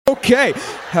Okay,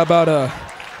 how about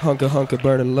hunka hunka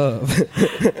burning love?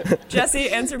 Jesse,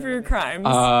 answer for your crimes.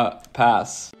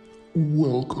 Pass.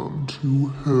 Welcome to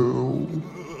hell.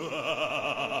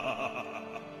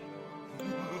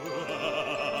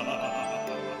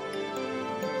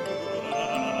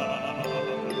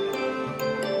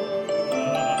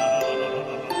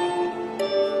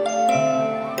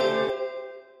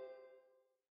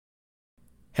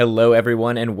 Hello,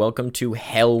 everyone, and welcome to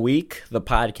Hell Week, the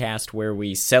podcast where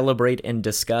we celebrate and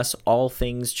discuss all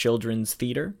things children's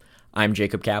theater. I'm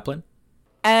Jacob Kaplan.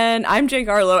 And I'm Jake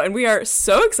Arlo, and we are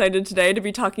so excited today to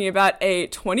be talking about a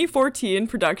 2014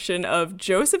 production of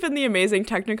Joseph and the Amazing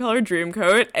Technicolor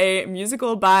Dreamcoat, a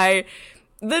musical by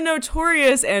the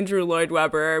notorious Andrew Lloyd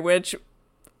Webber, which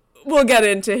we'll get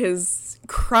into his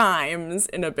crimes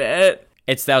in a bit.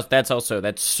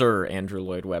 That's Sir Andrew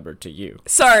Lloyd Webber to you.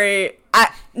 Sorry,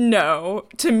 no.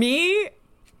 To me,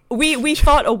 we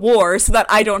fought a war so that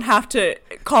I don't have to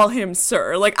call him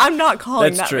Sir. Like, I'm not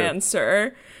calling that man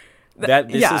Sir.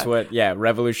 This is what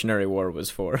Revolutionary War was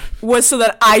for. Was so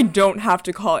that I don't have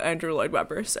to call Andrew Lloyd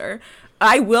Webber Sir.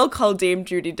 I will call Dame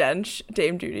Judi Dench.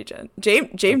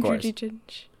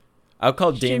 I'll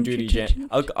call Dame Judi Dench.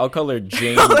 I'll call her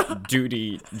Jane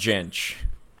Judi Dench.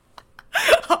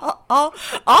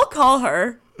 I'll call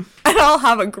her, and I'll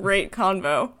have a great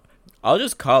convo. I'll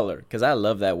just call her, because I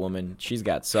love that woman. She's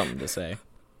got something to say.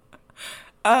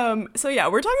 So yeah,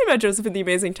 we're talking about Joseph and the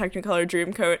Amazing Technicolor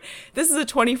Dreamcoat. This is a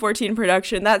 2014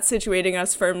 production that's situating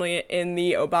us firmly in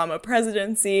the Obama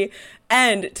presidency.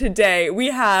 And today we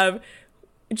have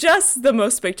just the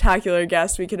most spectacular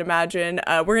guest we can imagine.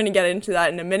 We're going to get into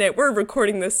that in a minute. We're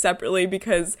recording this separately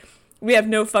because we have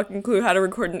no fucking clue how to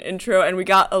record an intro, and we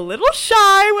got a little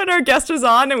shy when our guest was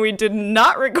on, and we did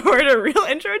not record a real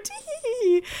intro.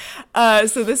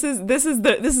 So this is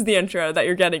the intro that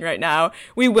you're getting right now.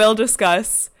 We will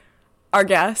discuss our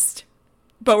guest,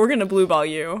 but we're gonna blue ball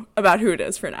you about who it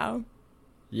is for now.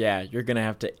 Yeah, you're gonna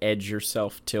have to edge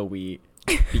yourself till we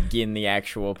begin the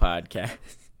actual podcast.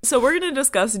 So we're going to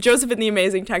discuss Joseph and the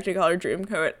Amazing Technicolor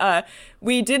Dreamcoat.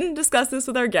 We didn't discuss this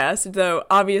with our guest, though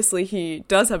obviously he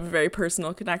does have a very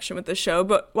personal connection with the show,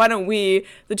 but why don't we,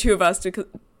 the two of us,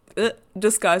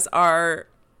 discuss our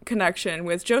connection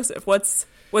with Joseph? What's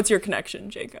your connection,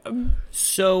 Jacob?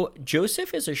 So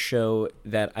Joseph is a show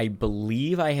that I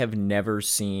believe I have never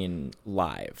seen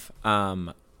live.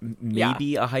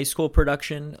 Maybe a high school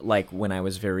production, like when I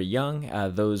was very young.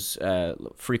 Those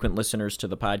frequent listeners to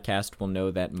the podcast will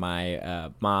know that my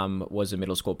mom was a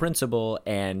middle school principal,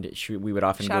 and we would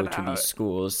often go to the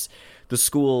schools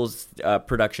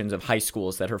productions of high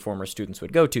schools that her former students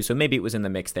would go to. So maybe it was in the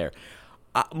mix there.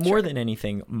 More than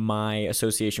anything, my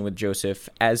association with Joseph,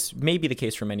 as may be the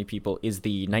case for many people, is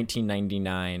the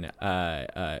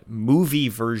 1999 movie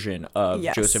version of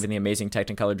Joseph and the Amazing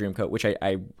Technicolor Dreamcoat, which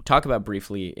I talk about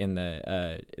briefly in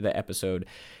the episode,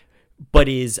 but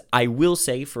is, I will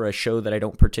say, for a show that I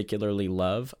don't particularly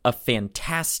love, a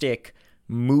fantastic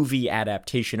movie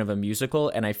adaptation of a musical,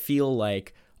 and I feel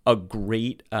like a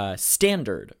great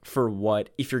standard for what,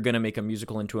 if you're going to make a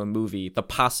musical into a movie, the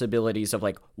possibilities of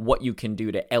like what you can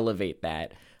do to elevate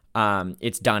that.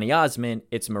 It's Donny Osmond,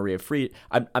 it's Maria Fried.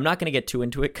 I'm not going to get too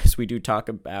into it because we do talk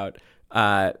about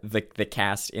the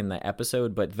cast in the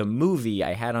episode, but the movie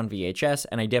I had on VHS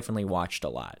and I definitely watched a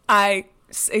lot.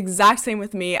 Exact same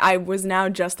with me. I was now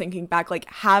just thinking back, like,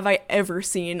 have I ever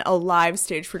seen a live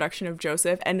stage production of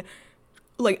Joseph? And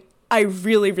like, I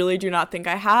really, really do not think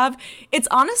I have. It's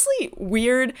honestly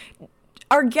weird.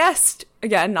 Our guest,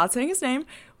 again, not saying his name,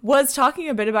 was talking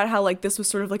a bit about how, like, this was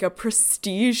sort of like a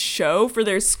prestige show for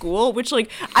their school, which, like,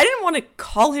 I didn't want to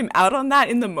call him out on that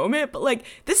in the moment, but, like,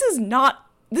 this is not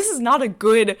a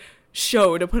good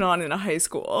show to put on in a high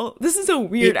school. This is a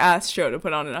weird-ass show to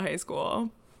put on in a high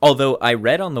school. Although I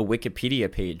read on the Wikipedia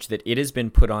page that it has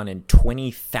been put on in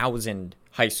 20,000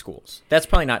 high schools. That's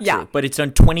probably not true, but it's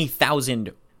on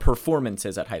 20,000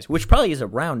 performances at high school, which probably is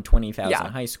around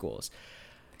 20,000 high schools.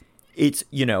 It's,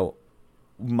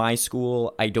 my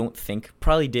school, I don't think,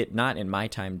 probably did not in my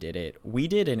time did it. We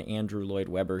did an Andrew Lloyd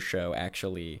Webber show,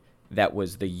 actually, that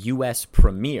was the U.S.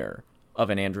 premiere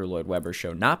of an Andrew Lloyd Webber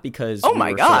show, not because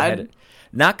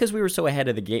not because we were so ahead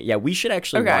of the game. Yeah, we should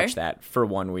actually watch that for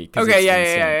 1 week. Okay,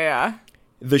 yeah.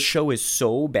 The show is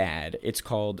so bad. It's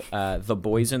called The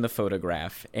Boys in the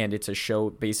Photograph, and it's a show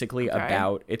basically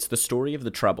about, it's the story of the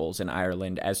Troubles in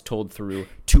Ireland as told through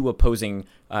two opposing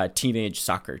teenage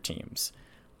soccer teams.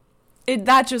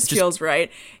 That just feels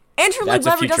right. Andrew Lloyd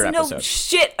Webber doesn't know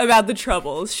shit about the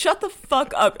Troubles. Shut the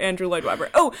fuck up, Andrew Lloyd Webber.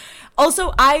 Oh,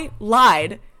 also, I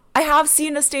lied. I have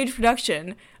seen a stage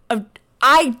production of,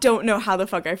 I don't know how the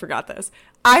fuck I forgot this.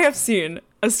 I have seen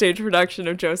a stage production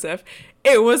of Joseph.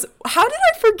 It was, how did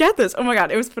I forget this? Oh my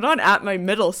God, it was put on at my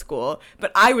middle school,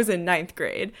 but I was in 9th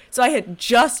grade. So I had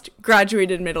just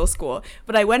graduated middle school,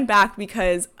 but I went back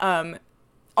because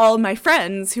all my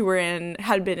friends who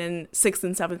had been in 6th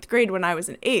and 7th grade when I was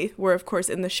in 8th were, of course,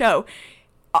 in the show.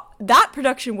 That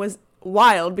production was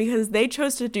wild because they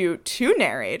chose to do 2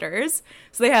 narrators.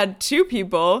 So they had 2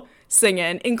 people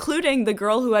singing, including the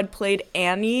girl who had played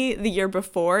Annie the year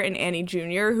before in Annie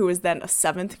Jr., who was then a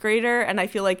 7th grader. And I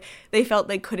feel like they felt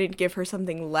they couldn't give her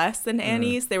something less than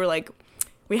Annie. So they were like,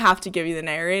 we have to give you the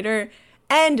narrator.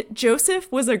 And Joseph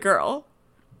was a girl.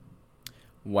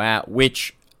 Wow.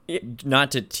 Which,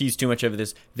 not to tease too much of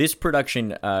this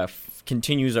production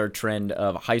continues our trend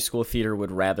of high school theater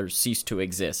would rather cease to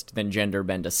exist than gender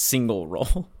bend a single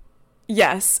role.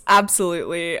 Yes,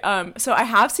 absolutely. So I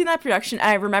have seen that production.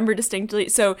 I remember distinctly.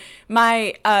 So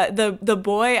my the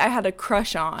boy I had a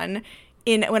crush on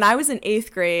when I was in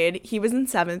 8th grade, he was in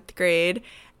 7th grade,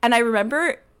 and I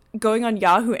remember going on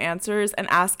Yahoo Answers and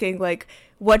asking like,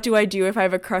 what do I do if I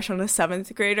have a crush on a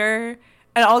 7th grader?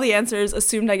 And all the answers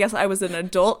assumed, I guess, I was an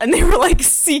adult, and they were like,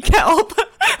 seek help.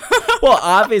 Well,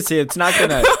 obviously, it's not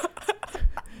gonna.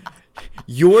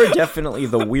 You're definitely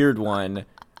the weird one.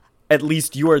 At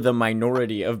least you are the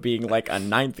minority of being like a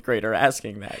 9th grader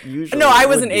asking that. Usually, no, I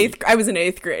was an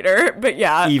 8th grader, but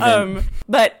yeah. Even.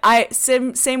 But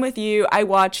same with you. I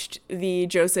watched the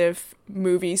Joseph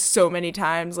movie so many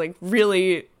times, like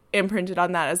really imprinted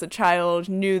on that as a child.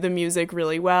 Knew the music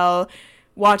really well.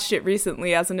 Watched it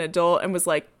recently as an adult and was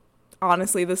like,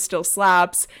 honestly, this still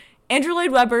slaps. Andrew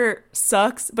Lloyd Webber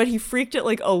sucks, but he freaked it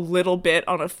like a little bit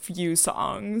on a few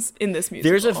songs in this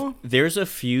musical. There's a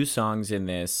few songs in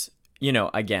this. You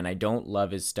know, again, I don't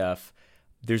love his stuff.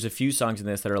 There's a few songs in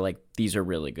this that are like, these are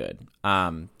really good.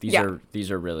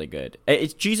 These are really good.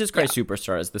 It's Jesus Christ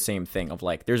Superstar is the same thing of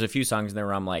like, there's a few songs in there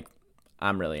where I'm like,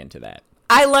 I'm really into that.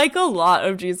 I like a lot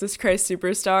of Jesus Christ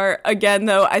Superstar. Again,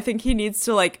 though, I think he needs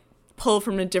to like pull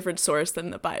from a different source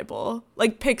than the Bible.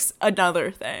 Like picks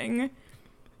another thing.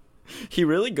 He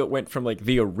really went from like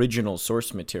the original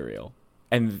source material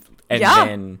and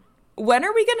then. When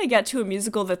are we gonna get to a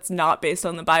musical that's not based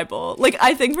on the Bible? Like,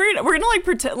 I think we're gonna like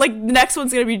pretend like the next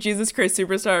one's gonna be Jesus Christ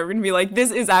Superstar. We're gonna be like, this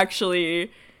is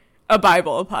actually a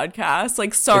Bible podcast.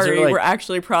 Like, sorry, we're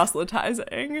actually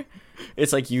proselytizing.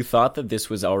 It's like you thought that this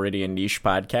was already a niche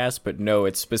podcast, but no,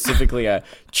 it's specifically a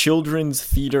children's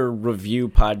theater review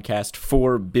podcast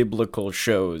for biblical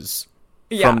shows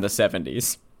from the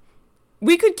 70s.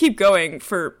 We could keep going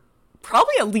for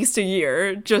probably at least a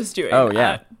year just doing that.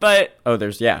 Yeah. But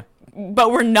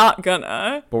But we're not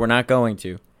gonna. But we're not going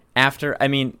to.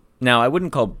 Now, I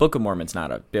wouldn't call Book of Mormon's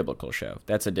not a biblical show.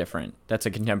 That's a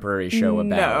contemporary show about.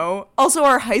 No. Also,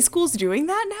 are high schools doing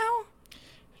that now?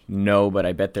 No, but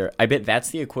I bet that's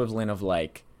the equivalent of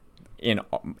like in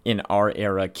our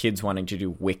era, kids wanting to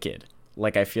do Wicked.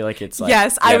 Like, I feel like it's like,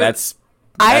 yes, that's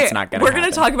not gonna. We're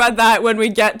gonna talk about that when we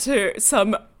get to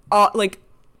some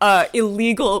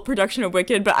illegal production of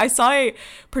Wicked, but I saw a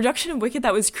production of Wicked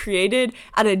that was created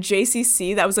at a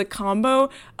JCC that was a combo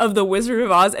of The Wizard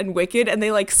of Oz and Wicked, and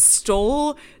they like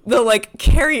stole the like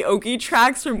karaoke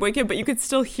tracks from Wicked, but you could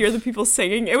still hear the people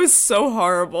singing. It was so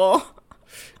horrible.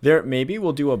 Maybe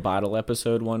we'll do a bottle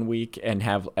episode one week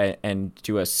and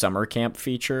do a summer camp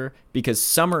feature, because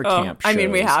summer camp shows,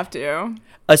 we have to.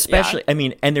 Especially,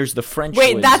 and there's the French.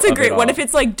 Wait, that's a great. What if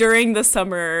it's like during the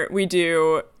summer we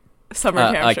do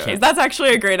summer camp shows? That's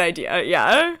actually a great idea.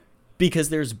 Yeah. Because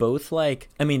there's both like,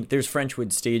 there's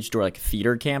Frenchwood Stage Door like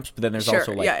theater camps, but then there's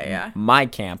also like my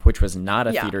camp, which was not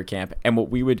a theater camp. And what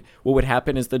would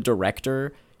happen is the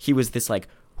director, he was this like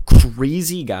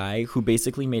crazy guy who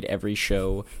basically made every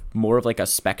show more of like a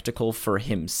spectacle for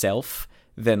himself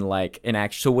than like an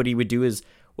act. So what he would do is,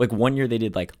 like, one year they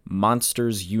did like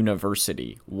Monsters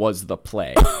University was the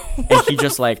play. And he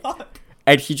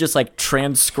just like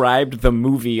transcribed the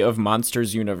movie of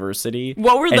Monsters University.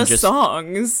 What were the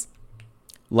songs?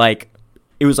 Like,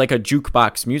 it was like a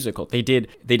jukebox musical. They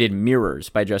did Mirrors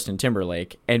by Justin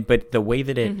Timberlake, but the way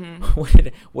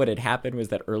that what had happened was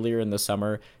that earlier in the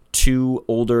summer, 2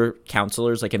 older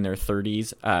counselors, like in their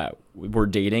 30s, were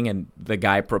dating, and the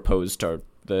guy proposed to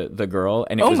the girl,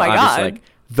 and it was obviously like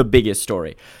the biggest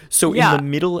story. So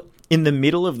in the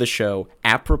middle of the show,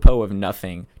 apropos of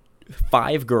nothing,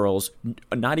 5 girls,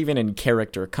 not even in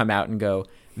character, come out and go,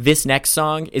 "This next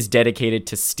song is dedicated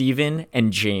to Steven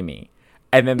and Jamie."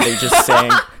 And then they just sang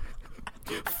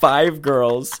 5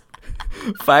 girls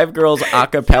a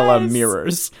cappella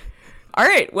Mirrors. All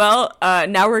right. Well,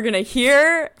 now we're going to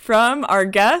hear from our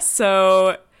guests.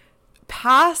 So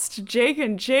past Jake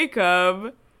and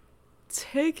Jacob,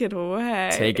 take it away.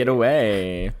 Take it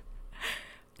away.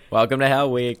 Welcome to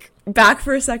Hell Week. Back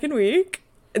for a second week.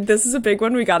 This is a big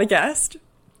one. We got a guest.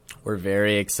 We're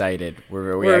very excited.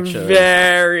 We're actually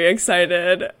very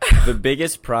excited. The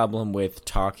biggest problem with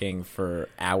talking for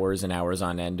hours and hours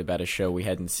on end about a show we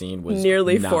hadn't seen was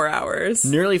nearly 4 hours.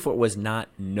 Nearly 4 was not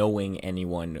knowing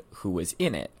anyone who was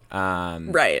in it.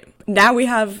 Right. Now we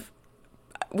have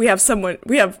someone,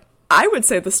 I would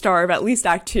say, the star of at least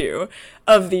Act 2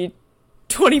 of the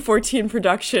 2014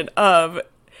 production of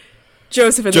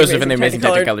Joseph and the Amazing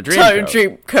Technicolor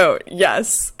Dreamcoat.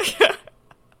 Yes.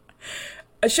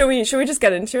 Should we just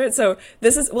get into it? So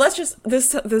this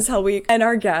is Hell Week, and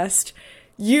our guest,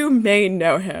 you may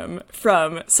know him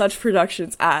from such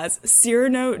productions as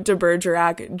Cyrano de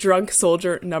Bergerac, Drunk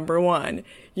Soldier Number 1.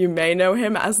 You may know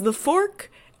him as the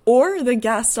Fork or the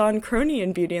Gaston crony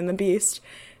in Beauty and the Beast.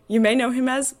 You may know him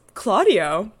as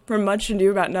Claudio from Much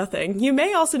Ado About Nothing. You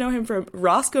may also know him from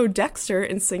Roscoe Dexter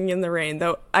in Singing in the Rain,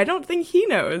 though I don't think he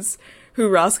knows who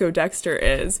Roscoe Dexter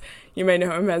is. You may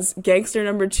know him as Gangster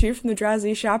Number 2 from The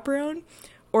Drowsy Chaperone,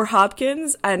 or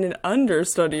Hopkins and an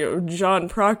understudy of John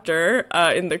Proctor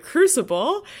in The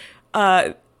Crucible,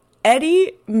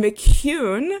 Eddie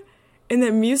McCune in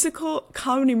the musical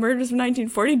comedy Murders of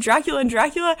 1940, Dracula and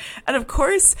Dracula, and of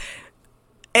course,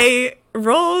 a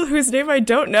role whose name I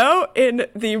don't know in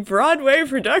the Broadway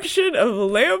production of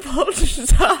Leopold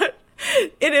Stadt.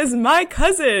 It is my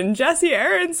cousin, Jesse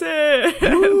Aaronson.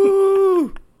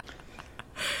 Woo!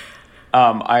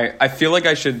 I feel like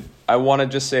I want to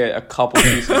just say a couple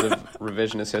pieces of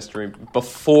revisionist history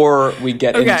before we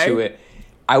get into it.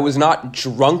 I was not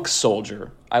drunk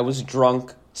soldier. I was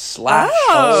drunk /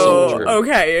 soldier.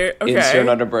 Okay. In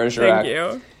Cyrano de Bergerac. Thank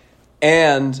you.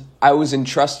 And I was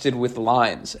entrusted with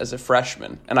lines as a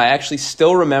freshman. And I actually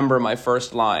still remember my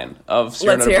first line of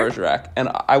Cyrano de Bergerac. And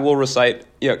I will recite,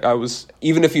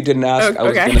 even if you didn't ask, I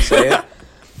was going to say it.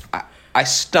 I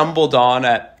stumbled on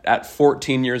at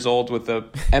 14 years old with an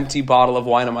empty bottle of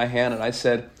wine in my hand, and I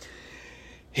said,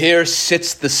 "Here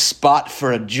sits the spot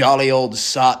for a jolly old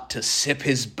sot to sip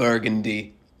his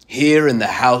burgundy, here in the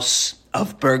house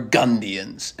of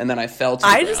Burgundians." And then I fell to the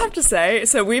ground. Just have to say,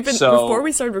 before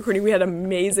we started recording, we had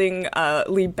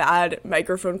amazingly bad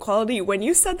microphone quality. When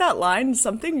you said that line,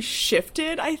 something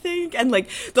shifted, I think, and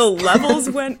the levels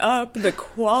went up, the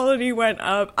quality went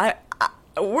up.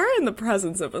 We're in the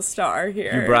presence of a star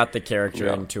here. You brought the character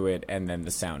into it, and then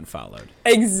the sound followed.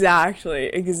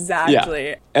 Exactly. Yeah.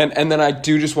 And then I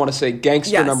do just want to say,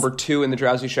 Gangster Number 2 in The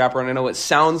Drowsy Chaperone. I know it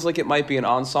sounds like it might be an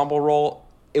ensemble role.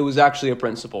 It was actually a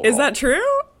principal role. Is that true?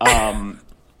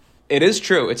 It is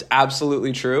true. It's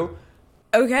absolutely true.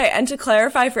 Okay, and to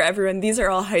clarify for everyone, these are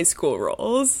all high school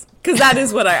roles. Because that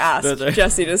is what I asked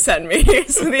Jesse to send me.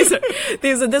 So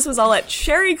this was all at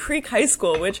Cherry Creek High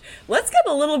School, which, let's get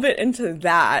a little bit into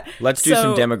that. Let's do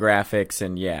some demographics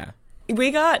and We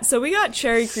got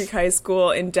Cherry Creek High School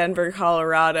in Denver,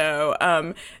 Colorado.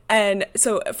 And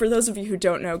so for those of you who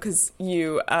don't know, because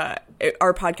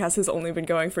our podcast has only been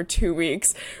going for 2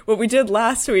 weeks, what we did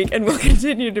last week and we'll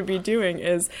continue to be doing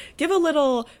is give a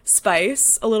little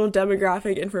spice, a little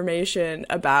demographic information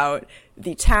about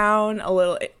the town, a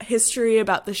little history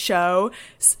about the show.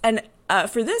 And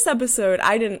for this episode,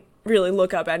 I didn't really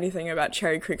look up anything about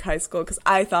Cherry Creek High School because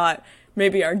I thought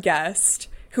maybe our guest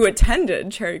who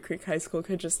attended Cherry Creek High School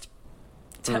could just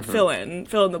fill in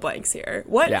the blanks here.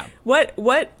 What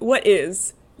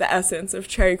is the essence of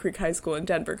Cherry Creek High School in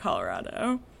Denver,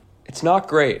 Colorado? It's not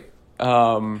great.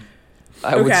 I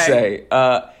would say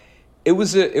it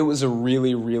was a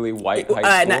really, really white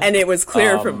high school, and it was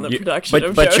clear from the production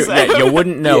of but Joseph. You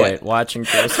wouldn't know it watching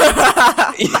Joseph.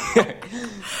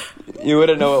 You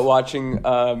wouldn't know it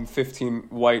watching 15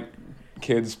 white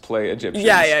kids play Egyptians.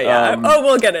 Yeah.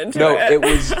 We'll get into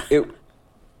it.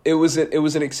 It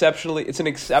was an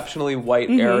exceptionally white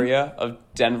area of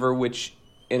Denver, which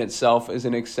in itself is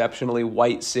an exceptionally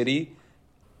white city.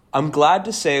 I'm glad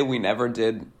to say we never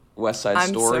did West Side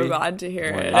Story. I'm so glad to hear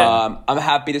it. I'm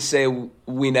happy to say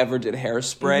we never did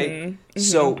Hairspray.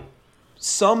 So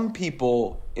some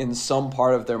people in some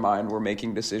part of their mind were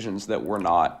making decisions that were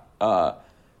not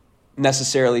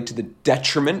necessarily to the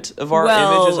detriment of our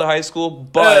image as a high school,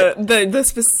 but the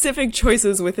specific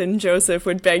choices within Joseph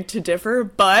would beg to differ,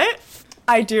 but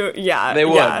I do, they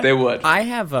would. I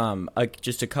have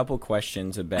just a couple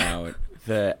questions about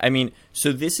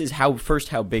so this is how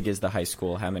big is the high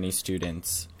school? How many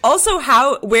students? Also,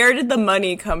 where did the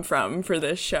money come from for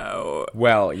this show?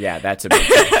 Well, yeah, that's a big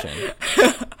question.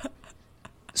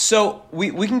 So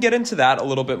we can get into that a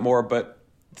little bit more, but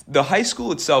the high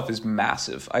school itself is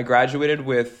massive. I graduated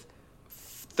with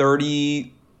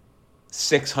 30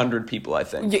 600 people, I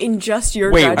think. In just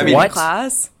your graduating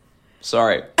class?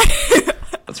 Sorry.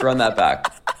 Let's run that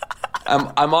back.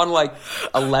 I'm on like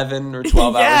 11 or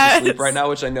 12 hours of sleep right now,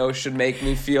 which I know should make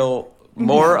me feel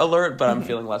more alert, but I'm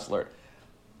feeling less alert.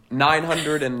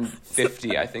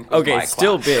 950, I think, was my class.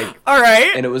 Still big. All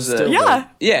right. And it was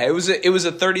it was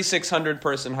a 3,600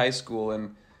 person high school,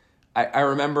 and I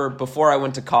remember before I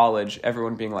went to college,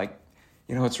 everyone being like,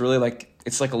 it's really like,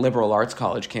 it's like a liberal arts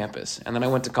college campus. And then I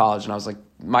went to college, and I was like,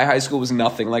 my high school was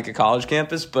nothing like a college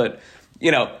campus, but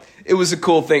it was a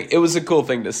cool thing. It was a cool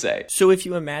thing to say. So if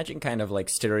you imagine kind of like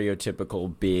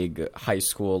stereotypical big high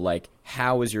school, like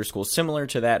how is your school similar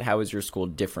to that? How is your school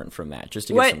different from that? Just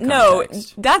to get some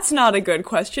context. No, that's not a good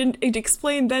question.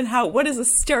 Explain then what is a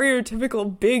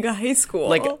stereotypical big high school?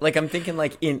 Like I'm thinking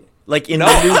like in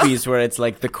the movies where it's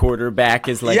like the quarterback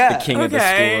is like the king of the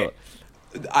school.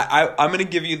 I'm going to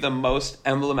give you the most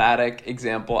emblematic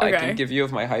example I can give you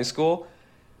of my high school.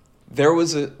 There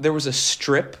was a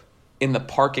strip in the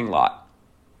parking lot.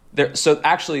 There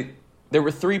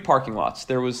were 3 parking lots.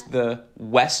 There was the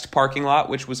west parking lot,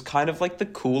 which was kind of like the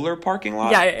cooler parking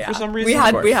lot for some reason.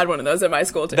 We had one of those at my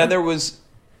school too. Then there was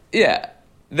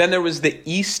the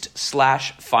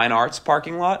east/fine arts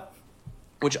parking lot,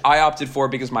 which I opted for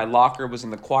because my locker was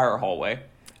in the choir hallway.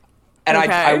 And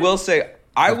I will say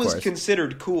I was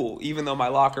considered cool even though my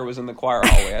locker was in the choir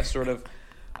hallway. I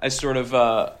sort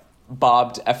of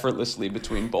bobbed effortlessly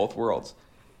between both worlds.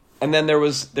 And then there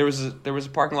was a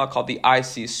parking lot called the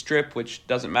IC Strip, which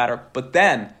doesn't matter. But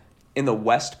then in the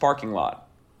west parking lot,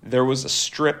 there was a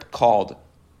strip called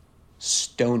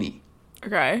Stony.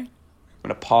 Okay. I'm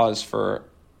gonna pause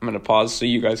so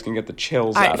you guys can get the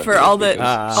chills out of for it. all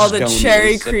the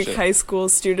Cherry Creek High School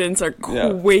students are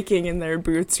quaking in their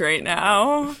boots right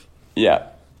now. Yeah.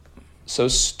 So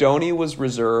Stony was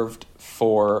reserved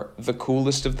for the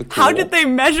coolest of the cool. How did they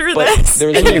measure this?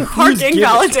 There's parking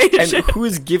validation. And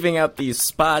who's giving out these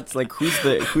spots? Like who's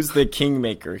the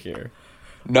kingmaker here?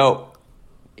 No.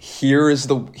 Here is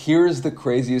the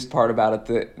craziest part about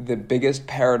it. The biggest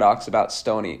paradox about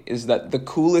Stony is that the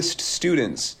coolest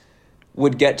students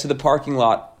would get to the parking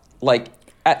lot like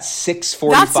at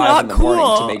 6:45 in the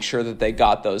morning to make sure that they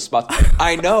got those spots.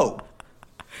 I know.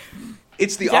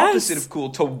 It's the opposite of cool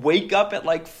to wake up at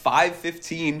like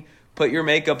 5:15, put your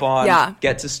makeup on,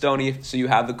 get to Stony so you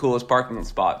have the coolest parking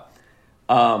spot.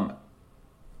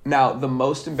 Now, the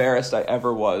most embarrassed I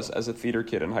ever was as a theater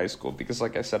kid in high school, because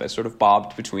like I said, I sort of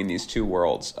bobbed between these two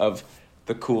worlds of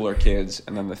the cooler kids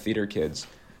and then the theater kids.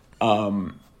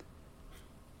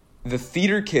 The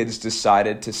theater kids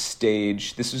decided to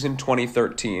stage, this was in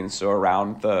 2013, so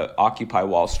around the Occupy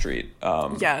Wall Street.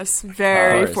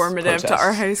 Very formative protests. To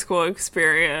our high school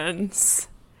experience.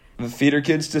 The theater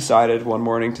kids decided one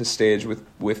morning to stage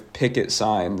with picket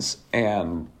signs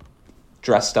and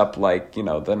dressed up like, the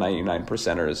 99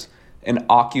 percenters, an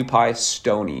Occupy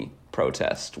Stony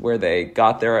protest, where they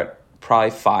got there at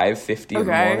probably 5:50 in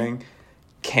the morning,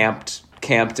 camped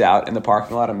out in the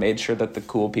parking lot and made sure that the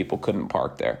cool people couldn't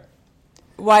park there.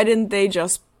 Why didn't they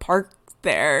just park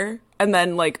there and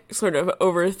then sort of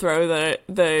overthrow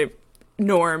the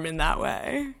norm in that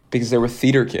way? Because they were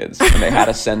theater kids and they had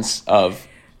a sense of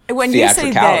when you say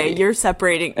they, you're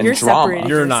separating You're not part of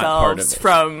yourselves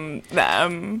from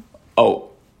them.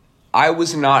 Oh, I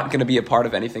was not going to be a part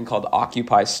of anything called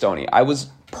Occupy Stony. I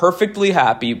was perfectly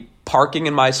happy parking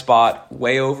in my spot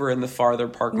way over in the farther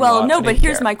parking lot. Well, no, but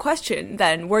here's my question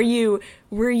then. Were you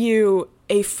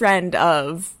a friend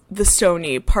of the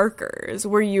Stony Parkers?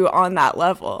 Were you on that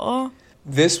level?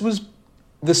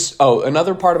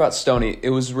 Another part about Stony, it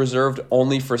was reserved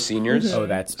only for seniors. Mm-hmm. Oh,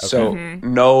 that's okay. So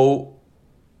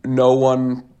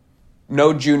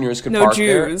no juniors could park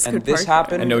there, and this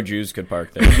happened. And no Jews could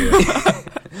park there. Too.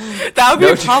 That would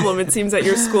be a problem. It seems at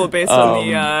your school based on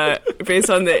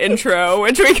the intro,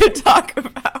 which we could talk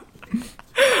about.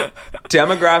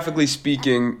 Demographically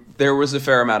speaking, there was a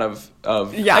fair amount of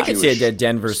I could say that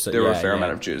Denver. There were a fair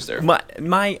amount of Jews there.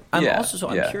 I'm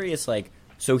curious.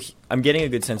 I'm getting a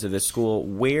good sense of this school.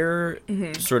 Where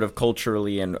sort of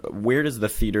culturally and where does the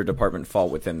theater department fall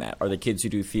within that? Are the kids who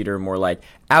do theater more like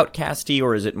outcasty,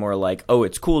 or is it more like, oh,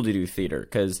 it's cool to do theater?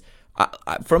 Because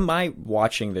from my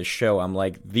watching this show, I'm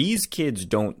like, these kids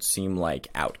don't seem like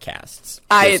outcasts.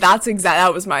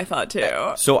 That was my thought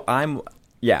too. So I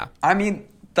mean,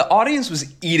 the audience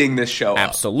was eating this show up.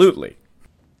 Absolutely.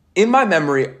 In my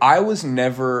memory, I was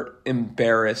never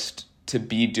embarrassed to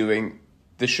be doing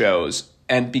the shows.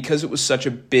 And because it was such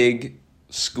a big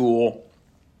school,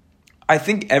 I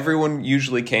think everyone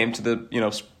usually came to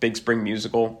the, Big Spring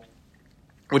Musical,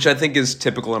 which I think is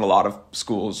typical in a lot of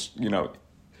schools,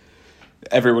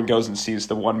 everyone goes and sees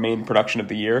the one main production of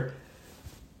the year.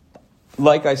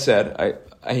 Like I said,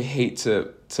 I hate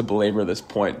to belabor this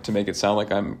point to make it sound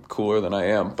like I'm cooler than I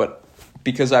am, but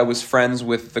because I was friends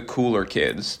with the cooler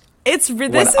kids,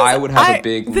 I would have a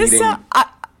big meeting.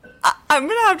 I'm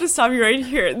gonna have to stop you right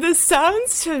here. This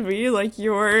sounds to me like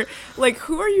you're like,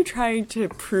 who are you trying to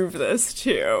prove this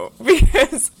to?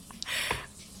 Because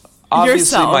obviously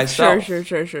yourself. Myself.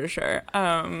 Sure.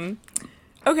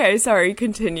 Okay, sorry.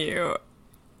 Continue.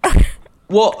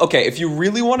 Well, okay. If you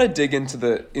really want to dig into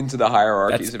the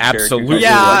hierarchies That's of absolutely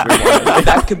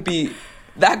that could be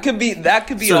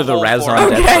sort of the raison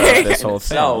d'etre of this whole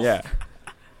thing. Yeah.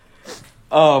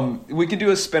 We could do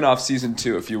a spin-off season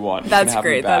 2 if you want. That's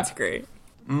great. That's great.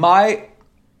 My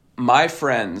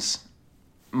friends,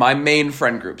 my main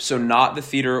friend group, so not the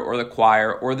theater or the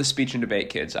choir or the speech and debate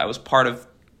kids. I was part of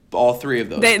all three of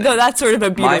those. That's sort of a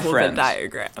beautiful Venn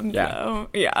diagram. Yeah. Though.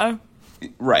 Yeah.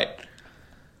 Right.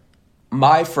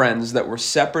 My friends that were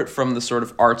separate from the sort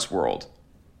of arts world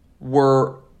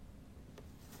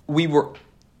we were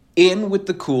in with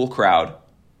the cool crowd,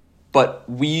 but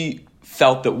we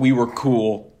felt that we were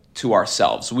cool to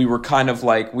ourselves. We were kind of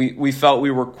like, we felt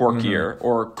we were quirkier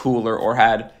or cooler or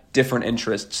had different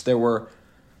interests. There were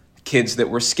kids that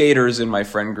were skaters in my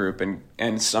friend group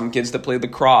and some kids that played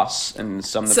lacrosse and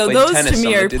some that played tennis. So those to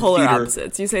me are polar theater.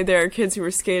 opposites. You say there are kids who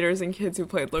were skaters and kids who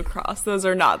played lacrosse. Those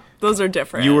are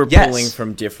different. You were pulling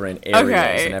from different areas.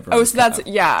 Okay. And so that's,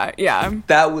 yeah.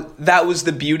 That was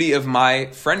the beauty of my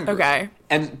friend group. Okay.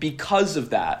 And because of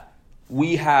that,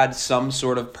 we had some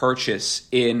sort of purchase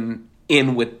in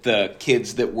with the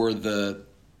kids that were the...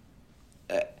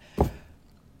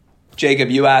 Jacob,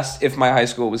 you asked if my high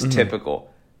school was typical.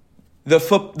 The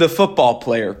football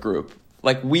player group,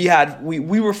 like we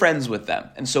were friends with them,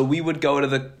 and so we would go to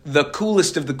the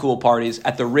coolest of the cool parties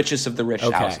at the richest of the rich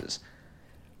houses.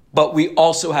 But we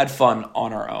also had fun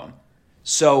on our own.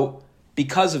 So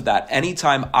because of that,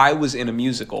 anytime I was in a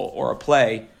musical or a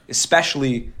play,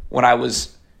 especially when I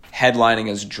was headlining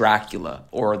as Dracula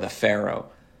or the Pharaoh,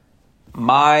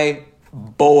 my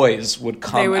boys would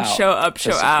come out. They would show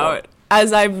out.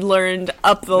 As I've learned,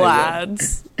 up the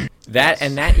lads.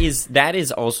 That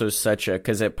is also such a,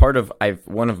 because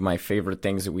one of my favorite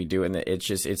things that we do, and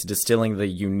it's distilling the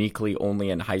uniquely only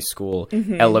in high school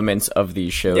elements of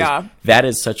these shows. Yeah. That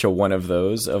is such a one of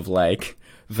those of like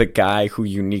the guy who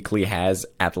uniquely has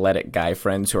athletic guy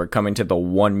friends who are coming to the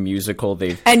one musical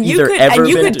they've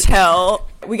could tell.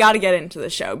 We got to get into the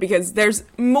show because there's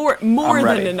more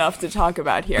than enough to talk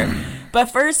about here. But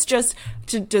first, just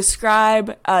to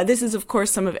describe, this is of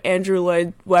course some of Andrew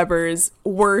Lloyd Webber's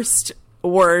worst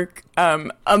work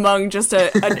among just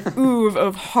an oeuvre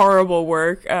of horrible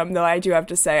work. Though I do have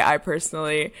to say, I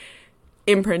personally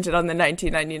imprinted on the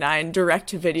 1999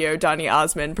 direct-to-video Donny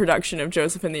Osmond production of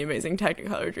Joseph and the Amazing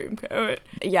Technicolor Dreamcoat.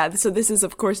 Yeah, so this is,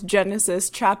 of course, Genesis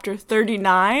chapter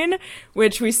 39,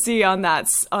 which we see on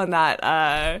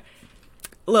that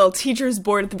little teacher's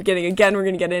board at the beginning. Again, we're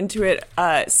going to get into it.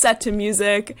 Set to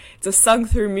music. It's a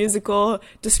sung-through musical,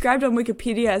 described on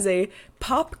Wikipedia as a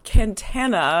pop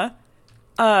cantata,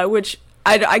 which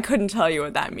I couldn't tell you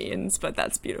what that means, but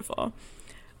that's beautiful.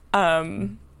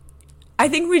 I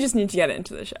think we just need to get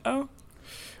into the show.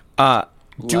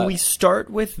 Do we start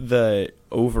with the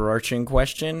overarching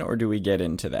question, or do we get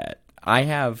into that?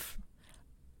 I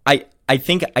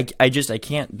think I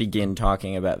can't begin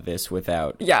talking about this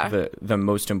without the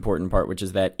most important part, which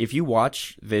is that if you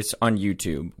watch this on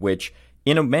YouTube, which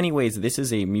in many ways this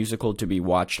is a musical to be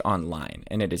watched online,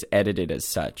 and it is edited as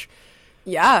such.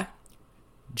 Yeah.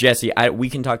 Jesse,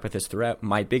 we can talk about this throughout.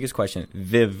 My biggest question,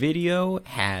 the video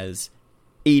has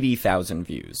 80,000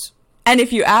 views. And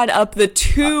if you add up the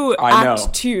two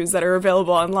Act 2s that are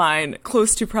available online,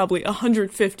 close to probably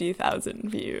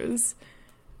 150,000 views.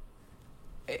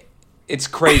 It's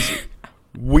crazy.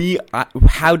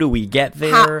 How do we get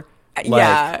there? Is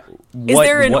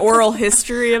there an oral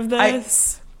history of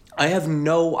this? I have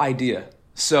no idea.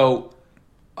 So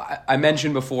I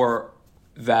mentioned before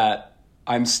that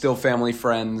I'm still family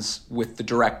friends with the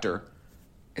director.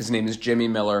 His name is Jimmy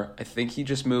Miller. I think he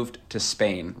just moved to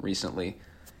Spain recently.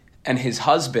 And his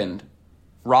husband,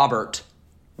 Robert,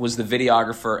 was the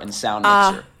videographer and sound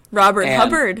mixer. Robert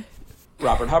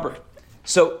Hubbard.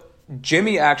 So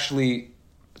Jimmy actually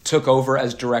took over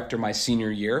as director my senior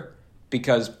year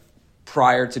because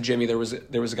prior to Jimmy, there was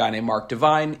a guy named Mark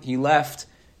Devine. He left.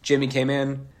 Jimmy came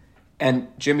in. And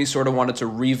Jimmy sort of wanted to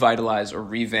revitalize or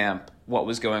revamp what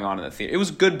was going on in the theater. It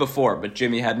was good before, but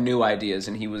Jimmy had new ideas,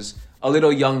 and he was a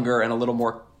little younger and a little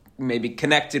more maybe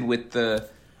connected with the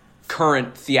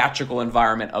current theatrical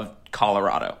environment of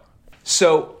Colorado.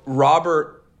 So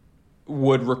Robert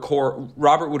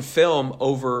Robert would film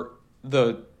over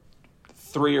the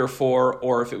 3 or 4,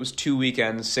 or if it was 2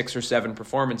 weekends, 6 or 7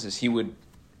 performances, he would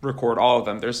record all of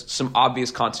them. There's some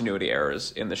obvious continuity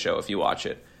errors in the show if you watch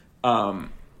it.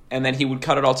 And then he would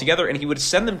cut it all together and he would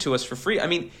send them to us for free. I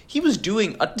mean, he was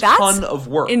doing a ton of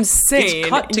work. Insane. It's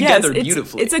cut together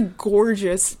beautifully. It's a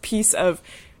gorgeous piece of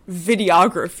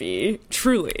videography,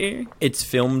 truly. It's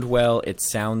filmed well. It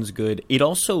sounds good. It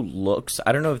also looks,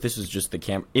 I don't know if this was just the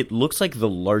camera, it looks like the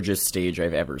largest stage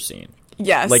I've ever seen.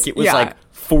 Yes. Like it was like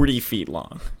 40 feet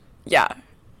long. Yeah.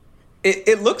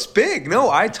 It looks big.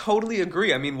 No, I totally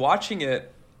agree. I mean, watching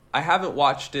it, I haven't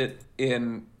watched it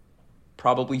in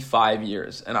probably 5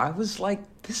 years. And I was like,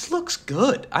 this looks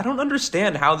good. I don't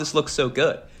understand how this looks so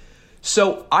good.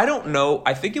 So I don't know.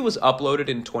 I think it was uploaded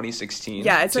in 2016.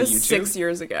 Yeah, it says YouTube. 6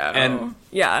 years ago. And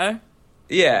yeah,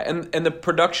 and the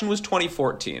production was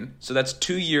 2014. So that's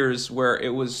 2 years where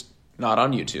it was not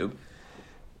on YouTube.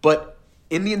 But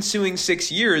in the ensuing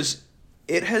 6 years,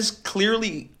 it has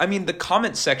clearly, I mean, the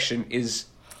comment section is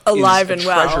alive and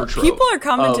well. Trove People are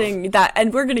commenting that,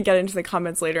 and we're going to get into the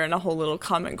comments later in a whole little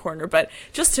comment corner, but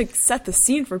just to set the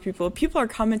scene for people are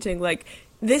commenting like,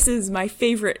 this is my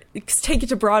favorite, take it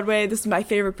to Broadway, this is my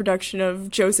favorite production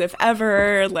of Joseph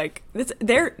ever. Like,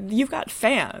 you've got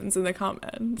fans in the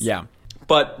comments. Yeah.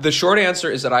 But the short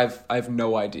answer is that I've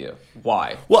no idea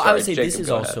why. Well, Sorry, I would say Jacob, this is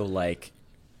go also ahead. like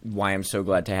why I'm so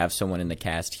glad to have someone in the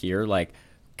cast here. Like,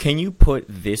 can you put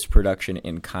this production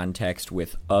in context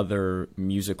with other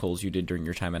musicals you did during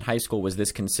your time in high school? Was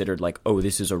this considered like, oh,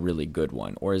 this is a really good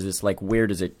one? Or is this like, where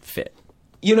does it fit?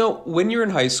 You know, when you're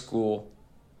in high school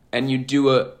and you do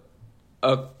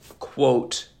a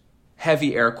quote,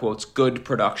 heavy air quotes, good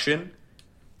production,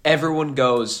 everyone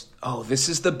goes, oh, this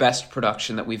is the best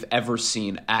production that we've ever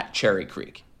seen at Cherry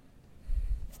Creek.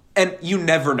 And you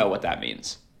never know what that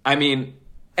means. I mean,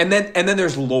 and then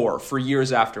there's lore for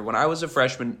years after. When I was a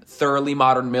freshman, Thoroughly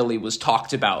Modern Millie was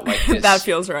talked about like this. That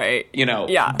feels right. You know,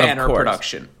 yeah, banner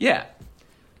production. Yeah.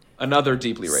 Another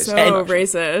deeply racist. So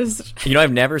racist. You know,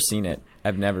 I've never seen it.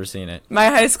 My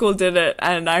high school did it,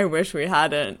 and I wish we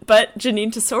hadn't. But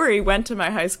Janine Tesori went to my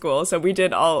high school, so we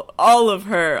did all of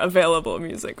her available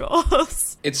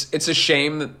musicals. It's a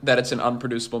shame that it's an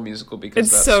unproducible musical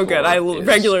because it's so good. I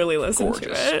regularly listen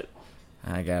gorgeous. to it.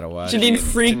 I gotta watch. Janine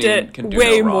freaked it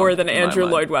way more than Andrew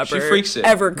Lloyd Webber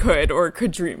ever could or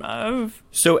could dream of.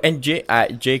 So, and Jake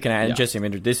and I and Jesse, I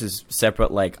mean, this is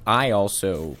separate. Like, I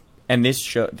also, and this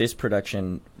show, this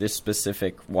production, this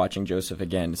specific Watching Joseph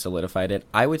again solidified it.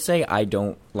 I would say I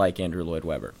don't like Andrew Lloyd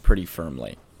Webber pretty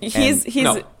firmly. He's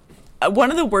one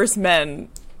of the worst men.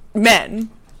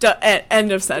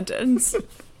 End of sentence.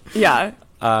 Yeah.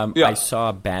 I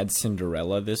saw Bad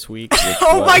Cinderella this week.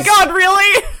 Oh my God,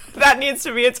 really? That needs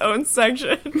to be its own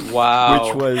section. Wow.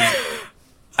 Which was,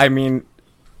 I mean,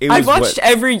 I've watched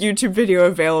every YouTube video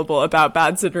available about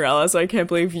Bad Cinderella, so I can't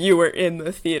believe you were in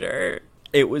the theater.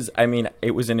 It was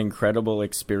an incredible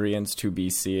experience to be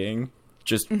seeing,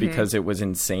 just because it was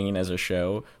insane as a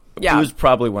show. Yeah. It was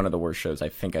probably one of the worst shows I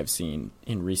think I've seen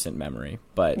in recent memory.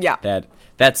 But yeah.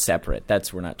 that's separate.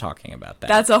 We're not talking about that.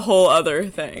 That's a whole other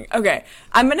thing. Okay,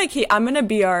 I'm gonna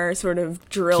be our sort of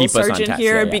drill sergeant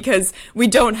here because we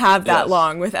don't have that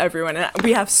long with everyone, and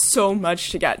we have so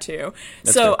much to get to.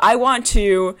 That's so good. I want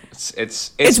to.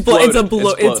 It's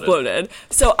bloated.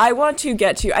 So I want to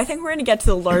get to. I think we're gonna get to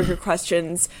the larger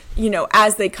questions,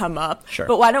 as they come up. Sure.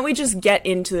 But why don't we just get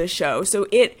into the show?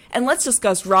 And let's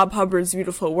discuss Rob Hubbard's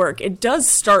beautiful work. It does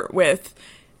start with.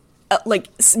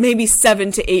 Maybe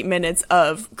 7 to 8 minutes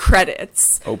of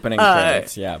credits. Opening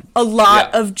credits, yeah. A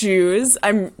lot of Jews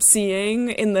I'm seeing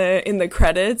in the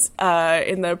credits,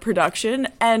 in the production.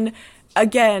 And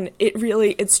again,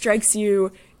 it strikes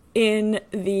you in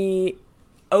the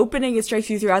opening, it strikes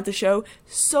you throughout the show.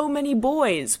 So many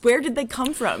boys. Where did they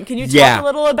come from? Can you talk a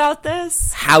little about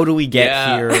this? How do we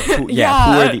get here? Who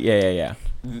are the...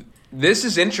 This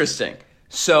is interesting.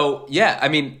 So, I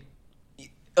mean,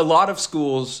 a lot of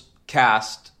schools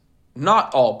cast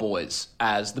not all boys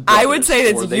as the brothers. I would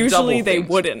say that usually they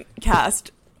wouldn't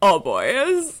cast all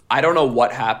boys. I don't know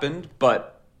what happened,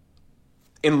 but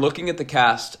in looking at the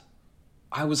cast,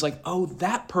 I was like, oh,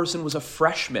 that person was a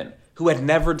freshman who had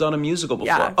never done a musical before.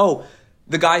 Yeah. Oh,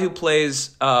 the guy who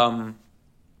plays, well,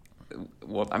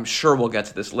 I'm sure we'll get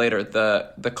to this later,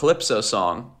 the Calypso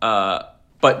song.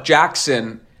 But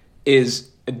Jackson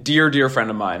is a dear, dear friend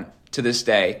of mine to this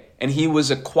day. And he was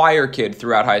a choir kid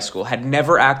throughout high school, had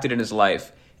never acted in his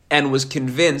life, and was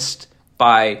convinced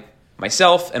by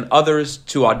myself and others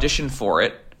to audition for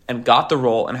it, and got the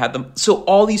role and had them. So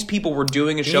all these people were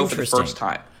doing a show for the first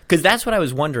time. Because that's what I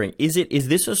was wondering. Is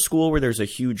this a school where there's a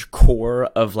huge core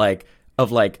of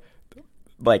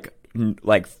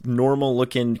normal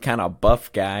looking kind of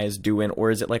buff guys doing,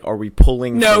 or is it like, are we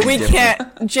pulling? No, we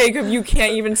can't, Jacob. You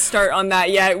can't even start on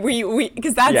that yet. We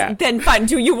because that's then fun.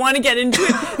 Do you want to get into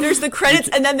it? There's the credits,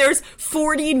 and then there's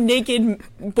 40 naked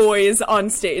boys on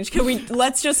stage.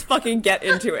 Let's just fucking get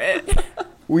into it.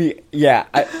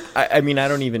 I mean, I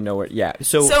don't even know what. Yeah.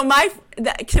 So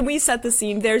can we set the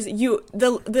scene? There's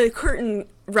the curtain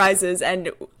rises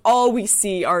and all we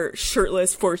see are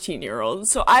shirtless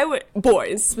 14-year-olds. So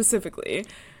boys specifically.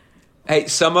 Hey,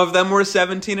 some of them were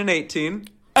 17 and 18.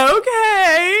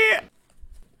 Okay.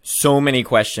 So many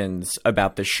questions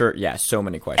about the shirt. Yeah, so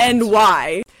many questions. And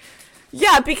why?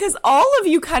 Yeah, because all of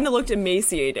you kind of looked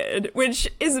emaciated, which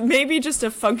is maybe just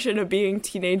a function of being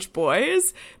teenage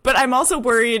boys. But I'm also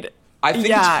worried. I think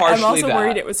it's partially I'm also that.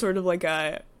 worried it was sort of like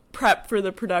a prep for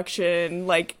the production,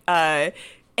 like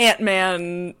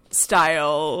Ant-Man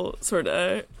style, sort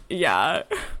of. Yeah.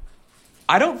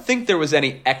 I don't think there was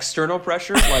any external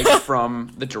pressure, like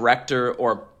from the director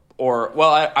or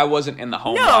well, I wasn't in the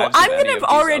home. No, I'm going to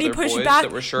already push back.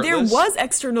 There was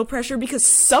external pressure because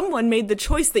someone made the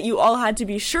choice that you all had to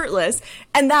be shirtless,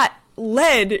 and that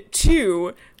led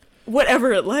to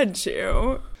whatever it led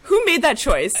to. Who made that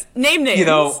choice? Name names. You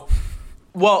know,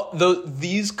 well,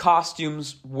 these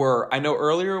costumes were. I know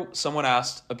earlier someone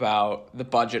asked about the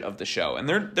budget of the show, and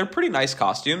they're pretty nice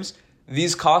costumes.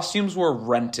 These costumes were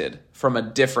rented from a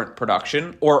different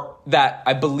production, or that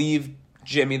I believe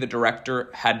Jimmy, the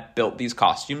director, had built these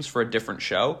costumes for a different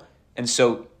show, and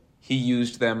so he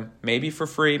used them maybe for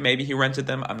free, maybe he rented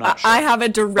them, I'm not sure. I have a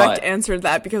direct answer to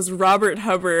that because Robert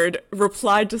Hubbard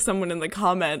replied to someone in the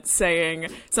comments saying,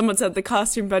 someone said the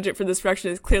costume budget for this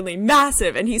production is clearly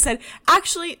massive, and he said,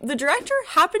 actually, the director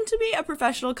happened to be a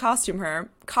professional costumer,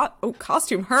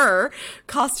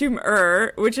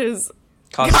 which is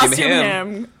Costume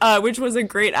him, which was a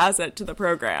great asset to the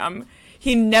program.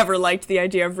 He never liked the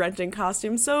idea of renting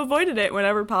costumes, so avoided it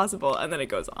whenever possible. And then it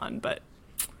goes on, but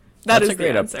that's a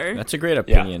great answer. That's a great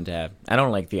opinion to have. I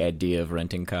don't like the idea of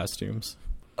renting costumes.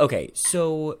 Okay,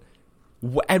 so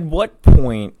at what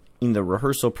point in the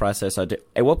rehearsal process, at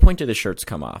what point do the shirts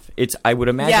come off? I would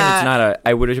imagine it's not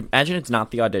I would imagine it's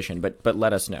not the audition, but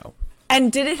let us know.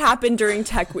 And did it happen during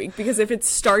Tech Week? Because if it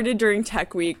started during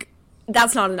Tech Week,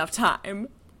 that's not enough time.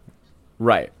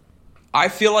 Right. I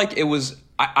feel like it was.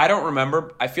 I don't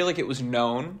remember. I feel like it was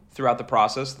known throughout the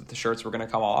process that the shirts were going to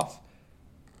come off,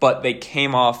 but they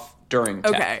came off during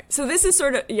tech. Okay, so this is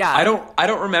sort of I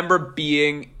don't remember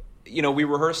being. We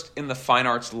rehearsed in the fine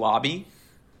arts lobby.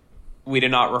 We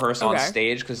did not rehearse on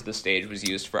stage because the stage was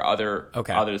used for other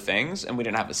things, and we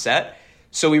didn't have a set.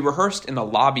 So we rehearsed in the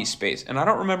lobby space, and I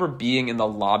don't remember being in the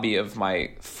lobby of my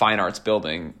fine arts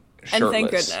building shirtless. And thank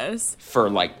goodness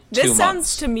for like 2 months. This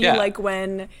sounds to me like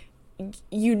when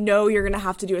you're gonna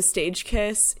have to do a stage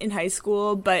kiss in high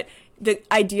school, but the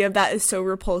idea of that is so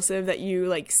repulsive that you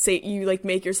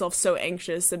make yourself so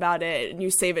anxious about it, and you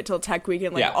save it till Tech Week,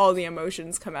 and all the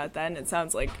emotions come out then. It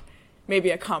sounds like maybe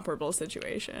a comparable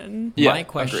situation. My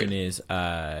question is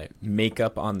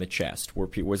makeup on the chest.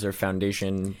 Was there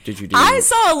foundation? Did you do? I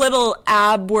saw a little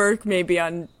ab work maybe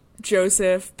on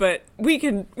Joseph, but we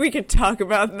could talk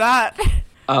about that.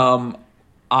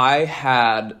 I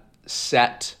had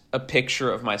set a picture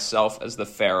of myself as the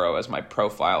Pharaoh as my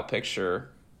profile picture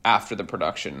after the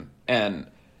production, and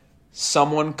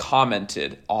someone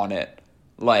commented on it,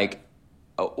 like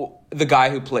the guy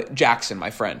who played Jackson, my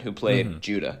friend who played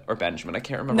Judah or Benjamin. I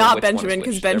can't remember. Not Benjamin,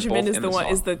 because Benjamin is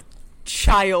the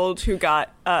child who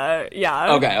got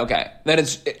Okay. Then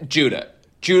it's Judah.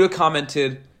 Judah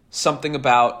commented something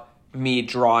about me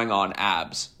drawing on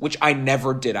abs, which I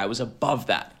never did. I was above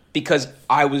that because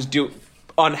I was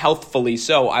unhealthfully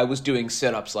so. I was doing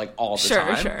sit-ups like all the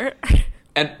time. Sure.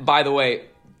 And by the way,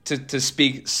 to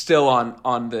speak still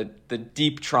on the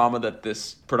deep trauma that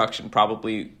this production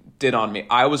probably did on me,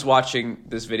 I was watching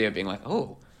this video being like,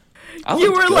 oh,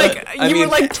 you were like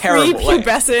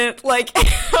prepubescent, like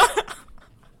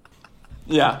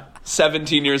yeah,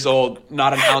 17 years old,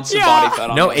 not an ounce of body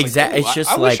fat on. No, me. exactly. Like, it's just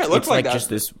just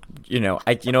this.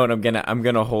 I'm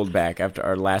gonna hold back after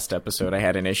our last episode. I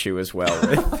had an issue as well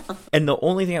with. And the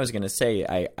only thing I was gonna say,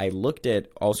 I looked at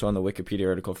also on the Wikipedia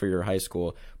article for your high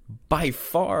school. By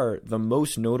far, the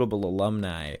most notable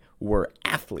alumni were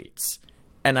athletes,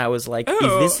 and I was like, is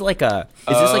this like a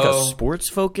sports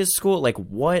focused school? Like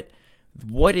what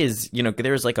is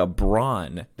there's like a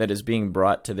brawn that is being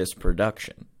brought to this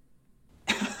production.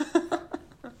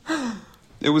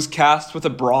 It was cast with a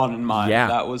brawn in mind. Yeah.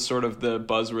 That was sort of the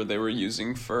buzzword they were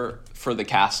using for the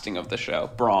casting of the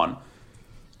show. Brawn.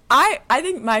 I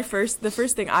think the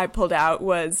first thing I pulled out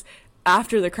was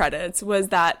after the credits was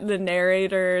that the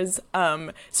narrator's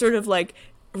sort of like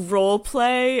role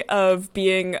play of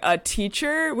being a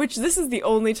teacher, which this is the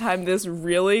only time this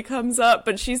really comes up,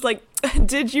 but she's like,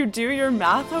 did you do your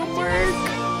math homework?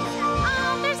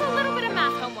 There's a little bit of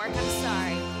math homework, I'm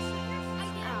sorry.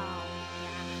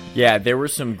 Yeah, there were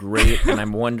some great, and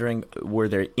I'm wondering, were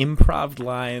there improv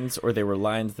lines or there were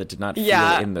lines that did not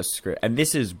feel in the script? And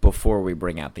this is before we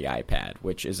bring out the iPad,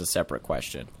 which is a separate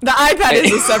question. The iPad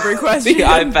is a separate question.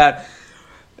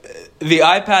 The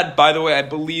iPad, by the way, I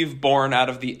believe born out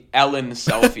of the Ellen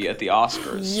selfie at the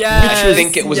Oscars. Yes, I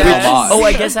think it was an homage. Oh,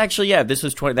 I guess actually, yeah, this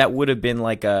was 20. That would have been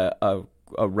like a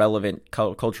relevant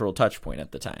cultural touch point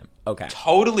at the time. Okay.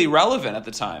 Totally relevant at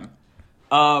the time.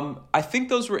 I think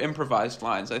those were improvised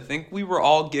lines. I think we were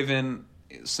all given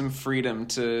some freedom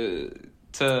to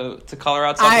color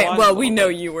outside the lines. Well, we know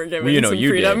you were given some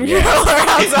freedom to color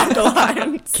outside the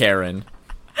lines. Karen.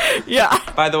 Yeah.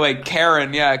 By the way,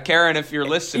 Karen, if you're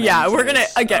listening. Yeah, we're going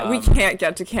to, we can't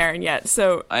get to Karen yet,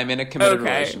 so. I'm in a committed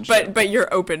relationship. But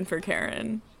you're open for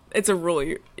Karen. It's a rule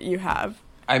you have.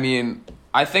 I mean,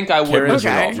 I think I would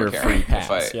withdraw for Karen. Free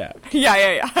pass, yeah.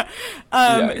 Yeah.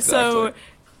 Exactly. So,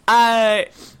 I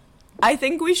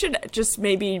think we should just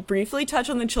maybe briefly touch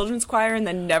on the children's choir and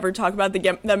then never talk about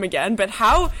them again. But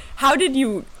how did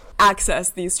you access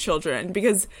these children?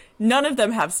 Because none of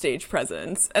them have stage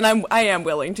presence, and I am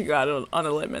willing to go out on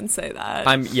a limb and say that.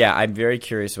 I'm very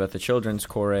curious about the children's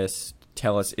chorus.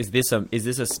 Tell us, is this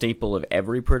a staple of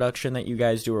every production that you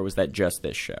guys do, or was that just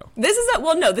this show? This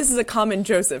is a common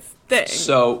Joseph thing.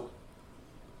 So,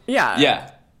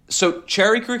 yeah. So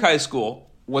Cherry Creek High School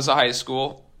was a high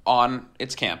school on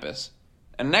its campus,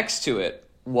 and next to it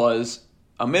was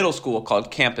a middle school called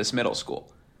Campus Middle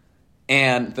School.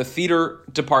 And the theater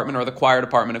department or the choir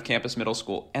department of Campus Middle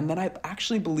School. And then I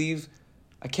actually believe,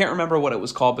 I can't remember what it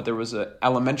was called, but there was an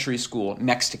elementary school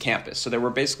next to campus. So there were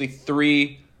basically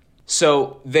three.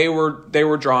 So they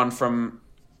were drawn from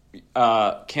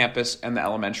campus and the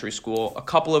elementary school. A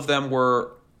couple of them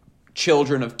were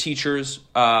children of teachers.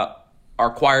 Our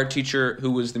choir teacher,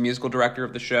 who was the musical director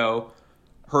of the show,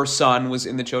 her son was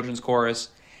in the children's chorus.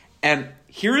 And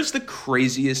here's the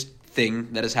craziest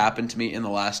thing that has happened to me in the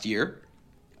last year.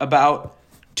 About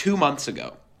 2 months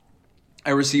ago,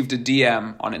 I received a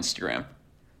DM on Instagram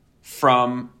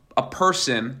from a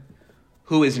person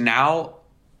who is now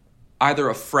either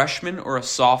a freshman or a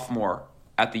sophomore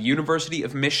at the University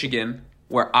of Michigan,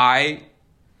 where I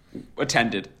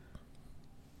attended,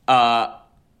 who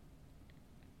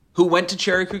went to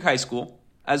Cherry Creek High School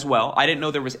as well. I didn't know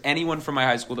there was anyone from my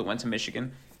high school that went to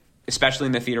Michigan, especially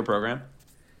in the theater program.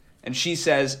 And she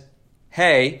says,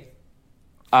 hey,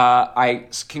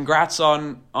 congrats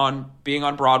on being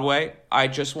on Broadway. I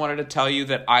just wanted to tell you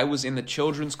that I was in the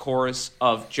children's chorus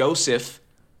of Joseph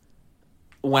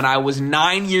when I was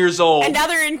 9 years old. And now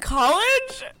they're in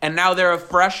college? And now they're a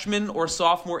freshman or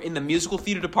sophomore in the musical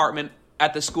theater department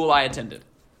at the school I attended.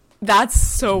 That's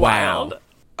so wild.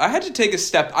 I had to take a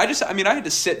step. I had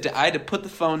to sit down. I had to put the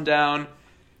phone down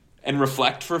and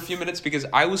reflect for a few minutes because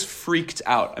I was freaked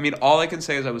out. I mean, all I can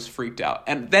say is I was freaked out.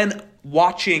 And then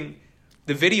watching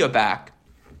the video back,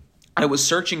 I was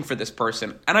searching for this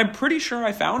person, and I'm pretty sure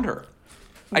I found her.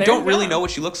 I don't really know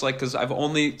what she looks like because I've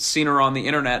only seen her on the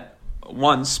internet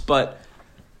once, but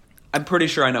I'm pretty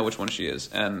sure I know which one she is.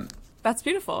 And that's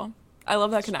beautiful. I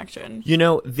love that connection. You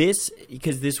know, this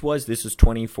was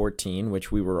 2014,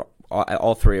 which we were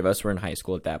all three of us were in high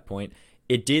school at that point.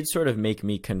 It did sort of make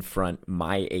me confront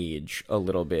my age a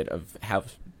little bit of how,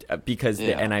 because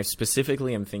and I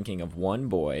specifically am thinking of one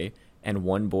boy and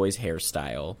one boy's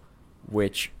hairstyle,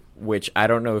 which I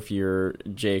don't know if you're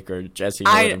Jake or Jesse.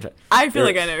 I feel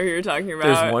like I know who you're talking about.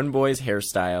 There's one boy's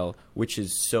hairstyle, which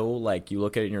is so like you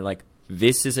look at it and you're like,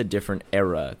 this is a different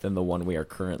era than the one we are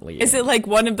currently in. Is it like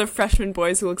one of the freshman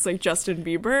boys who looks like Justin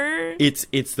Bieber? It's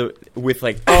the with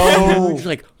like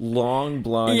like long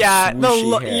blonde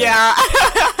swooshy hair.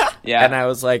 Yeah. And I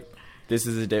was like, this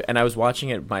is and I was watching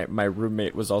it. My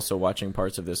roommate was also watching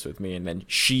parts of this with me, and then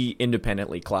she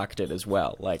independently clocked it as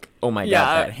well. Like, oh my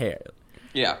god, that hair.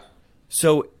 Yeah.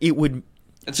 So it would.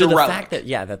 It's so a the relic. fact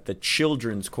that the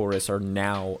children's chorus are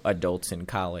now adults in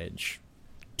college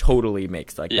totally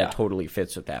makes that totally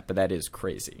fits with that. But that is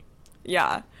crazy.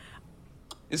 Yeah.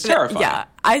 It's terrifying. Yeah,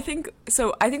 I think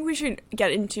we should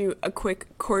get into a quick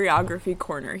choreography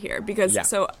corner here because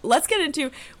so let's get into,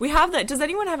 we have that. Does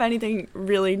anyone have anything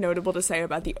really notable to say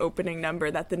about the opening number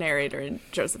that the narrator and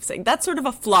Joseph sing? That's sort of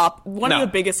a flop, one of the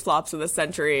biggest flops of the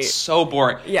century. So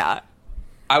boring. Yeah.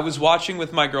 I was watching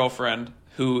with my girlfriend,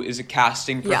 who is a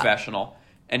casting professional,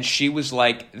 and she was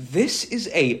like, this is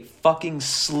a fucking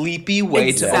sleepy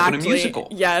way to open a musical.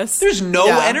 Yes. There's no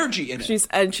energy in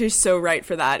it. She's so right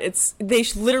for that. They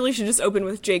literally should just open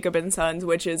with Jacob and Sons,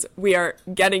 which is we are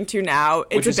getting to now.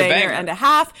 It's a banger and a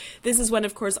half. This is when,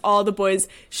 of course, all the boys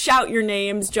shout your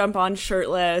names, jump on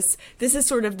shirtless. This is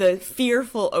sort of the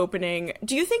fearful opening.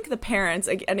 Do you think the parents,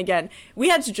 and again, we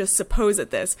had to just suppose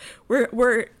at this,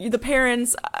 were the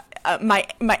parents,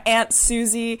 my Aunt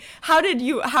Susie, how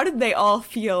did they all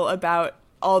feel about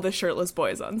all the shirtless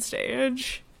boys on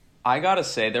stage? I gotta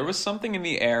say, there was something in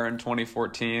the air in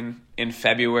 2014, in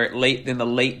February, in the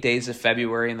late days of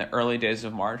February, in the early days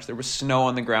of March. There was snow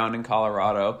on the ground in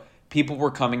Colorado. People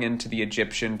were coming into the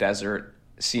Egyptian desert,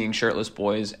 seeing shirtless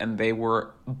boys, and they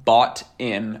were bought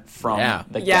in from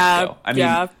the get-go. I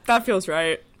mean, that feels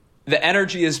right. The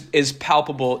energy is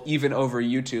palpable even over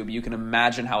YouTube. You can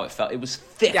imagine how it felt. It was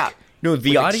thick. Yeah. No,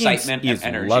 the audience is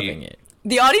loving it.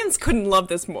 The audience couldn't love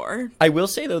this more. I will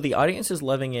say, though, the audience is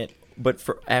loving it, but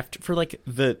for like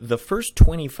the first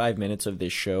 25 minutes of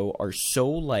this show are so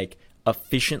like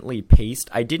efficiently paced.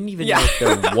 I didn't even know if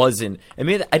there wasn't. I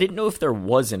mean, I didn't know if there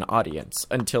was an audience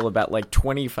until about like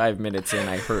 25 minutes in.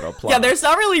 I heard applause. Yeah, there's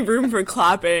not really room for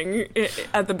clapping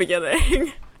at the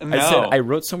beginning. No. I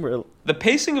wrote somewhere the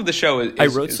pacing of the show is I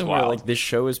wrote somewhere wild. like this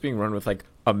show is being run with like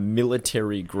a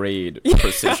military grade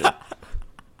precision.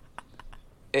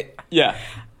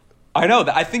 I know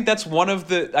that. I think that's one of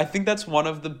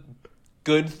the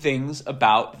good things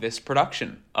about this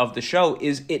production of the show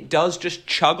is it does just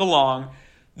chug along.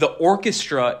 The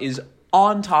orchestra is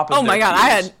on top of Oh my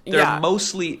god, they're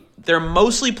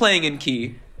mostly playing in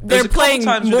key. They're playing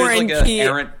more in key,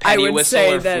 I would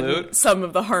say, than flute. some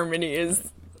of the harmonies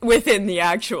within the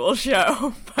actual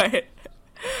show, but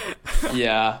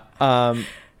yeah.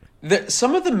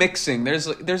 Some of the mixing, there's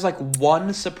like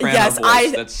one soprano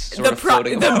voice that's sort of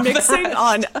floating the above mixing the rest.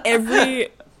 on every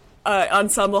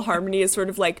ensemble harmony is sort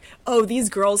of like, oh, these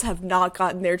girls have not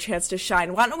gotten their chance to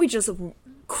shine. Why don't we just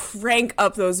crank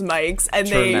up those mics and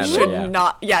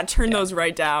turn those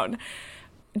right down.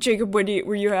 Jacob,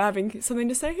 were you having something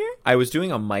to say here? I was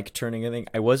doing a mic turning thing.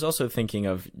 I was also thinking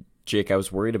of, Jake, I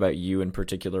was worried about you in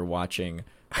particular watching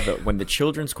when the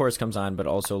children's chorus comes on, but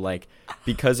also like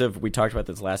because of, we talked about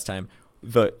this last time,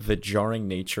 the jarring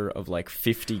nature of like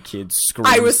 50 kids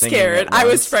screaming. I was scared. I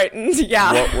was frightened.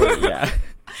 Yeah.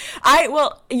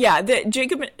 The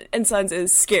Jacob and Sons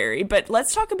is scary, but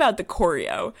let's talk about the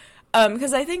choreo.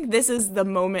 Because I think this is the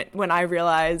moment when I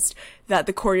realized that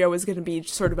the choreo was going to be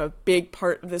sort of a big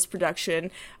part of this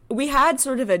production. We had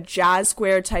sort of a jazz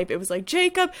square type. It was like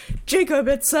Jacob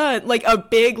and Son, like a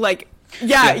big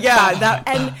that.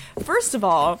 And first of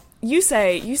all, you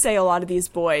say a lot of these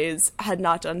boys had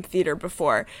not done theater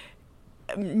before.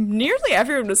 Nearly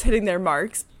everyone was hitting their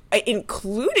marks,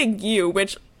 including you,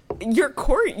 which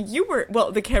you were,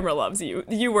 well, the camera loves you.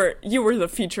 You were the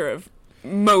feature of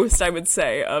most, I would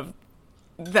say, of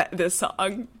this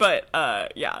song, but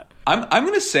I'm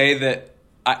gonna say that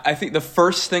I think the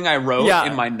first thing I wrote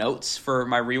in my notes for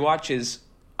my rewatch is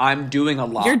I'm doing a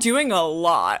lot. You're doing a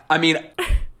lot. I mean,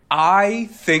 I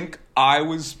think I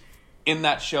was in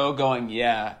that show going,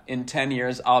 in 10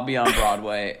 years I'll be on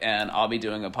Broadway and I'll be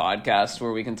doing a podcast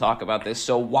where we can talk about this,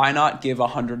 so why not give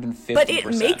 150%? But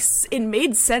it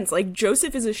made sense. Like,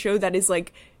 Joseph is a show that is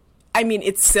like, I mean,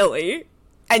 it's silly.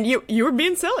 And you were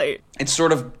being silly. It's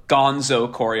sort of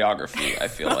gonzo choreography, I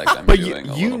feel like I'm doing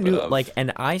a little bit of. Like,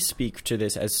 and I speak to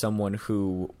this as someone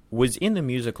who was in the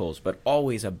musicals, but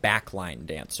always a backline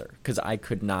dancer, because I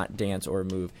could not dance or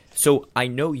move. So I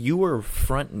know you were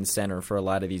front and center for a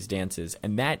lot of these dances,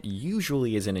 and that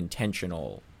usually is an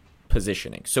intentional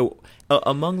positioning. So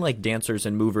among, like, dancers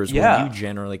and movers, were you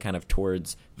generally kind of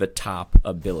towards the top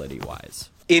ability-wise?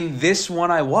 In this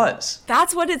one, I was.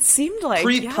 That's what it seemed like.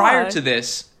 Prior to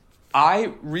this,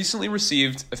 I recently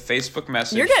received a Facebook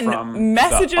message. You're getting from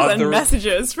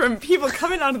messages from people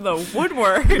coming out of the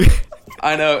woodwork.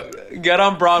 I know. Get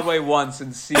on Broadway once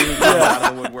and see me come out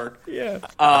of the woodwork.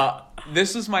 Yeah.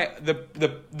 This is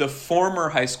the former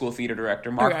high school theater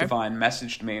director, Mark Devine,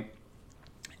 messaged me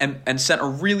and sent a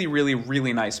really, really,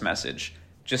 really nice message.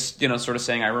 Just, sort of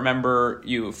saying, I remember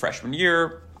you freshman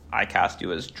year. I cast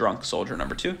you as drunk soldier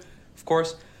number 2, of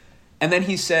course. And then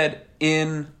he said,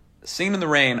 in Singing in the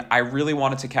Rain, I really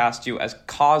wanted to cast you as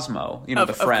Cosmo,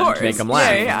 the friend. Of course. Make him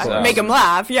laugh. Yeah. Make him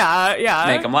laugh, yeah.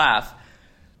 Make him laugh.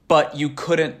 But you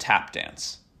couldn't tap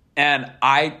dance. And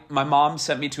my mom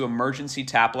sent me to emergency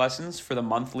tap lessons for the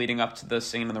month leading up to the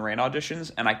Singing in the Rain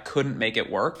auditions, and I couldn't make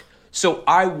it work. So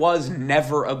I was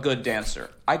never a good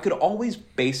dancer. I could always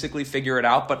basically figure it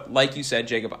out, but like you said,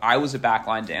 Jacob, I was a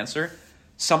backline dancer.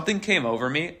 something came over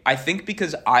me. I think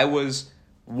because I was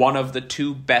one of the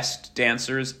two best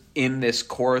dancers in this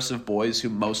chorus of boys who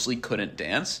mostly couldn't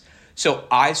dance. So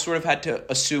I sort of had to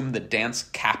assume the dance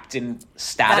captain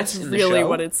status in the show. That's really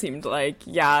what it seemed like.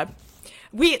 Yeah.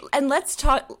 And let's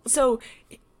talk. So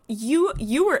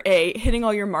you were A, hitting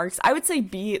all your marks. I would say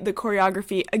B, the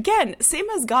choreography. Again, same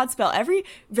as Godspell. Every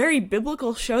very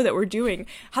biblical show that we're doing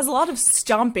has a lot of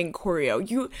stomping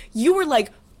choreo. You were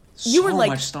like,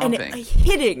 much stomping. And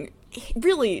hitting,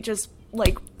 really just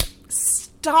like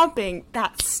stomping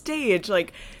that stage.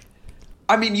 Like,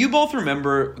 I mean, you both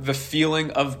remember the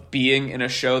feeling of being in a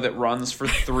show that runs for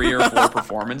 3 or 4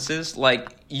 performances. Like,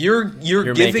 you're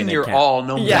giving your all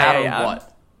no matter what.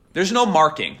 There's no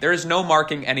marking. There is no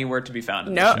marking anywhere to be found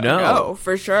in the show. No,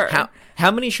 for sure.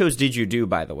 How many shows did you do,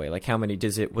 by the way? Like, how many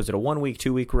was it a 1 week,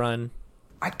 2 week run?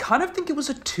 I kind of think it was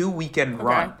a 2 weekend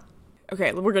run.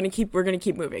 Okay, we're gonna keep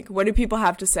moving. What do people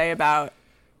have to say about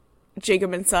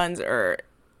Jacob and Sons, or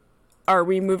are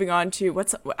we moving on to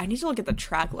I need to look at the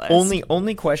track list.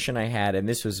 Only question I had, and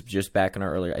this was just back in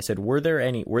our earlier, I said, were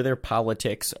there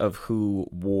politics of who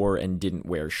wore and didn't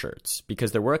wear shirts?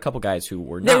 Because there were a couple guys who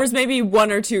were not. There was maybe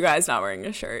 1 or 2 guys not wearing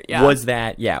a shirt. Yeah.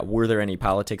 Were there any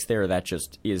politics there, or that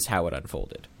just is how it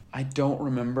unfolded? I don't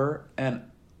remember, and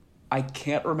I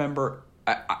can't remember.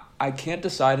 I can't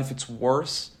decide if it's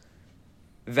worse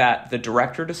that the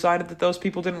director decided that those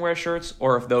people didn't wear shirts,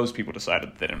 or if those people decided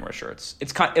that they didn't wear shirts.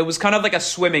 It was kind of like a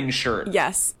swimming shirt.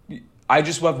 Yes. I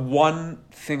just have one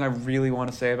thing I really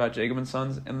want to say about Jacob and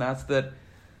Sons, and that's that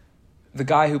the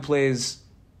guy who plays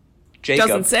Jacob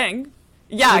doesn't sing.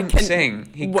 Yeah, couldn't sing.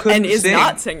 He couldn't and is sing.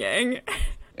 Not singing.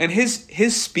 And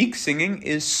his speak singing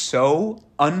is so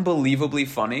unbelievably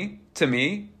funny to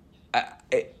me.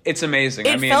 It's amazing.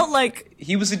 It felt like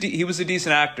he was a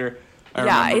decent actor.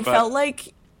 It felt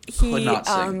like he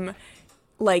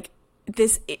like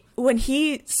this when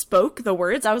he spoke the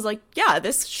words. I was like, yeah,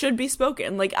 this should be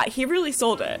spoken. Like, he really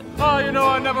sold it. Oh,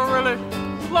 I never really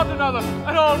loved another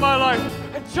in all my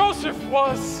life. And Joseph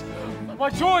was my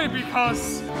joy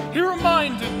because he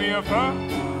reminded me of her.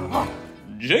 Oh.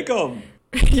 Jacob.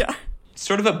 Yeah.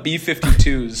 Sort of a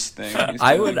B-52s thing.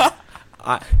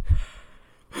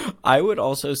 I would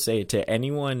also say to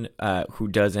anyone who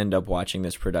does end up watching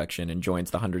this production and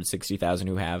joins the 160,000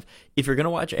 who have, if you're going to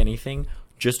watch anything,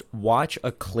 just watch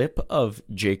a clip of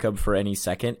Jacob for any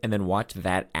second and then watch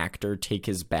that actor take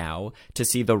his bow to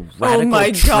see the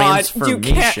radical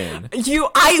transformation.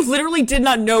 I literally did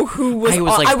not know who was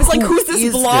on. I was like, who's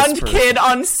this blonde kid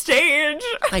on stage?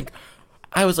 Like,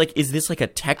 I was like, is this like a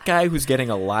tech guy who's getting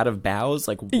a lot of bows?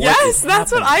 Like, what yes,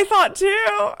 that's what I thought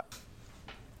too.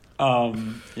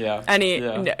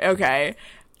 Okay.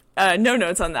 No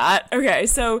notes on that. Okay,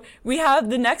 so we have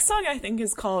the next song. I think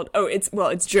is called.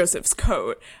 It's Joseph's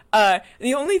Coat.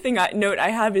 The only note I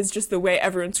have is just the way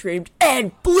everyone screamed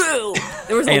 "and blue."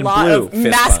 There was a lot of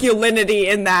masculinity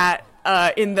in that.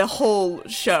 In the whole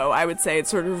show, I would say it's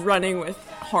sort of running with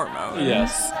hormones.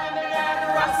 Yes.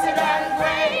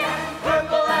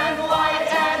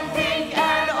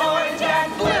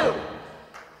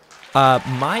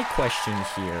 My question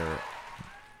here,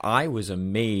 I was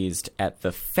amazed at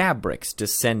the fabrics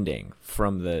descending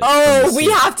from the. We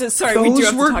have to. Sorry, we do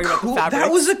have to talk about the fabrics.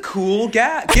 That was a cool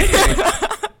gimmick.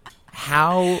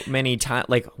 How many times?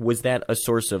 Like, was that a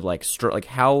source of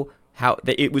how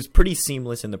it was pretty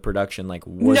seamless in the production? Like,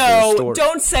 was there a story?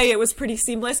 Don't say it was pretty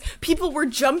seamless. People were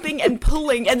jumping and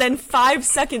pulling, and then 5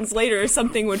 seconds later,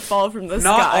 something would fall from the sky.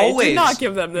 Not always. Do not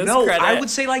give them this credit. I would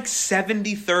say like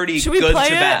 70-30. Should we good play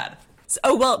to it? Bad.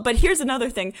 Oh, well, but here's another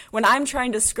thing. When I'm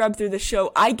trying to scrub through the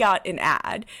show, I got an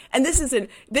ad. And this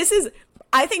is,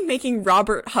 I think, making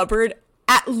Robert Hubbard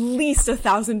at least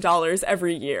 $1,000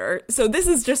 every year. So this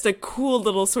is just a cool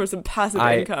little source of passive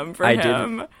income for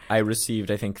him. I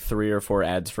received, I think, 3 or 4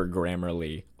 ads for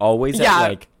Grammarly. Always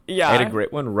I had a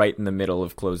great one right in the middle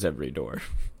of Close Every Door.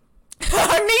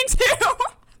 Me too.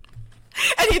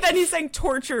 And then he sang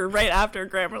Torture right after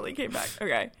Grammarly came back.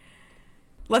 Okay.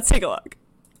 Let's take a look.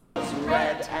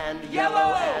 Red and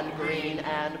yellow and green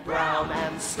and brown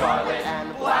and scarlet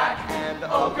and black and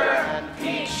ochre and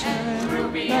peach and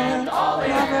ruby and olive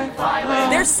and violet.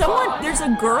 There's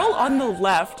a girl on the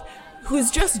left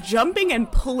who's just jumping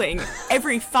and pulling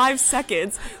every 5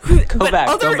 seconds. Go back.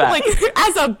 Like,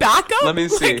 as a backup. Let me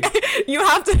see. Like, you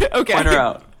have to. Okay. Point her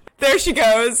out. There she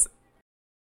goes.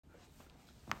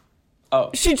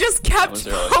 Oh, she just kept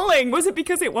pulling. Was it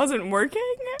because it wasn't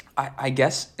working? I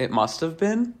guess it must have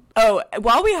been. Oh,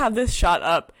 while we have this shot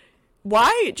up,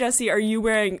 why, Jesse, are you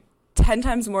wearing 10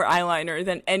 times more eyeliner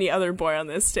than any other boy on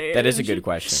this stage? That is a good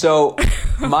question. So,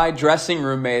 my dressing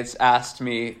roommates asked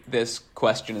me this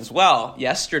question as well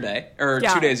yesterday, or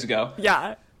 2 days ago.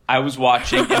 Yeah. I was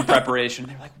watching in preparation.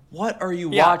 They're like, what are you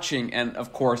watching? And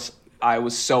of course, I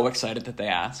was so excited that they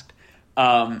asked.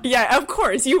 Yeah, of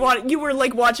course. You were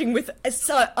like watching with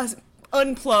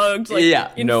unplugged.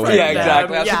 Like, no, yeah,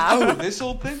 exactly. I was yeah. like, oh, this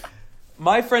old thing.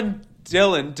 My friend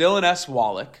Dylan S.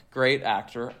 Wallach, great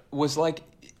actor, was like,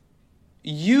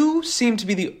 you seem to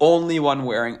be the only one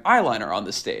wearing eyeliner on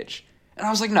the stage. And I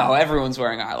was like, no, everyone's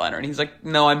wearing eyeliner. And he's like,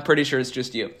 no, I'm pretty sure it's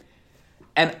just you.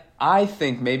 And I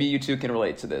think maybe you two can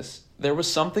relate to this. There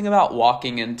was something about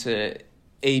walking into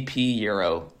AP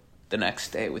Euro the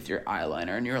next day with your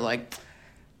eyeliner, and you're like,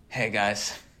 hey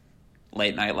guys,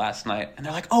 late night last night. And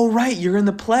they're like, oh right, you're in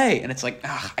the play. And it's like,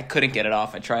 I couldn't get it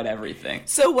off. I tried everything.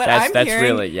 So what I'm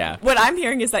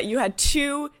hearing is that you had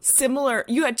two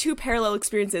parallel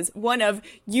experiences. One of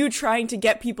you trying to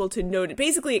get people to notice.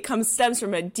 Basically, it stems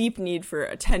from a deep need for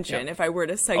attention. If I were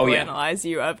to psychoanalyze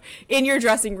you, of in your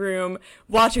dressing room,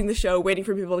 watching the show, waiting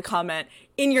for people to comment,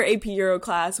 in your AP Euro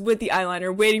class with the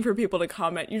eyeliner, waiting for people to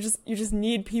comment. You just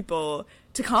need people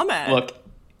to comment. Look,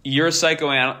 your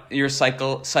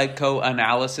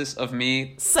psychoanalysis of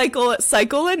me,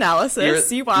 psychoanalysis, your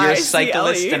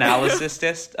cyclist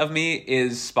analysis of me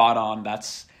is spot on.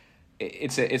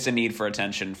 It's a need for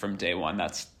attention from day one.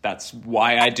 That's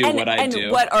why I do what I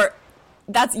do. I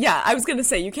was gonna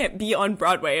say, you can't be on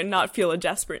Broadway and not feel a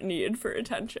desperate need for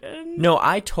attention. No,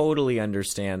 I totally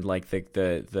understand. Like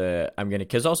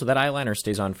because also that eyeliner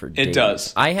stays on for days. It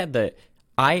does.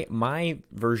 My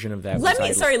version of that. Let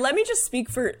me just speak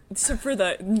for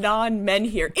the non-men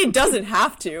here. It doesn't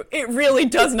have to. It really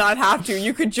does not have to.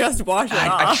 You could just wash it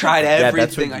off. I tried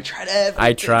everything. I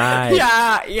tried.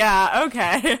 Yeah.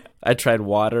 Okay. I tried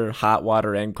water, hot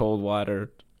water, and cold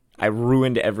water. I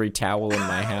ruined every towel in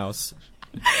my house.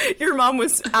 Your mom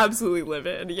was absolutely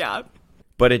livid. Yeah.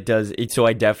 But it does. So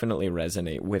I definitely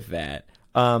resonate with that.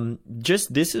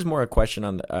 This is more a question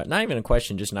on the, not even a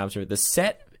question, just an observation. The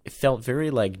set felt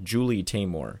very like Julie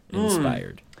Taymor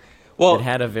inspired. Well, it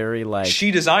had a very like,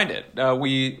 she designed it.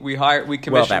 We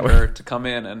commissioned her to come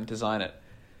in and design it.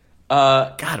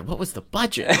 God, what was the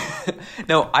budget?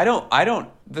 No, I don't.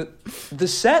 The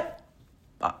set.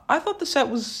 I thought the set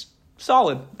was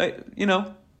solid.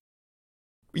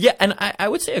 Yeah, and I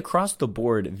would say across the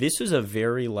board, this was a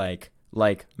very like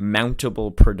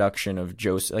mountable production of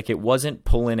Joseph. Like, it wasn't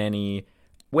pulling any.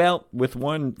 Well, with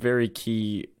one very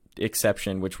key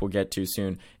exception, which we'll get to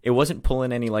soon, it wasn't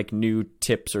pulling any like new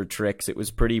tips or tricks. It was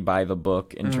pretty by the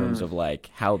book in terms of like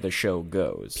how the show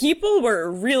goes. People were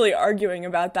really arguing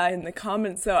about that in the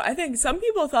comments, though. I think some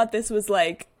people thought this was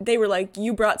like, they were like,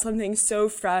 you brought something so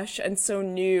fresh and so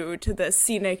new to the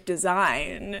scenic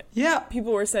design. Yeah,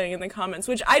 people were saying in the comments,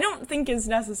 which I don't think is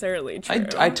necessarily true.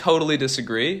 I totally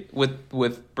disagree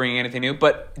with bringing anything new.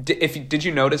 But did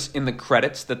you notice in the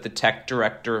credits that the tech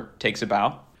director takes a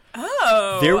bow?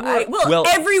 Oh,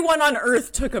 everyone on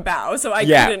Earth took a bow, so I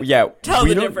couldn't tell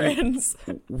the difference.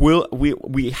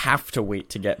 We have to wait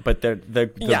to get, but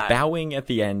the bowing at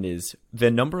the end is the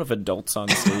number of adults on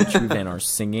stage who then are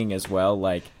singing as well.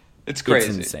 Like, it's crazy.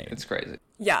 It's insane. It's crazy.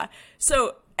 Yeah.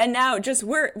 So. And now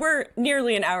we're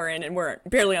nearly an hour in and we're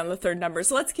barely on the third number.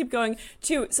 So let's keep going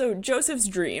so Joseph's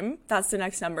Dream, that's the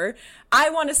next number. I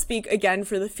want to speak again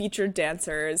for the featured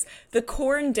dancers. The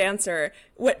corn dancer,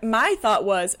 what my thought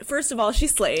was, first of all, she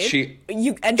slayed. She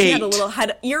had a little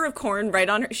ear of corn right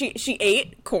on her. She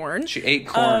ate corn. She ate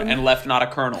corn and left not a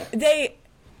kernel.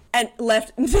 And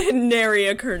left nary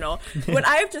a kernel. What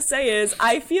I have to say is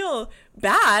I feel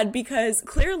bad because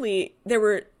clearly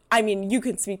you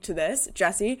can speak to this,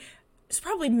 Jesse. There's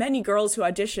probably many girls who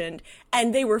auditioned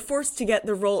and they were forced to get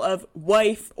the role of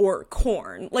wife or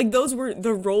corn. Like, those were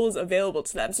the roles available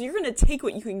to them. So you're going to take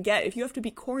what you can get. If you have to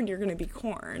be corn, you're going to be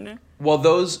corn. Well,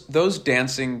 those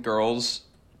dancing girls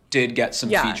did get some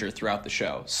feature throughout the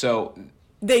show. So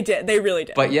they did. They really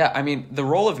did. But yeah, I mean, the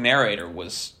role of narrator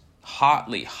was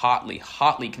hotly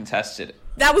contested.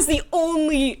 That was the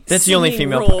only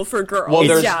female role for girls. Well,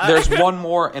 there's one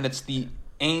more, and it's the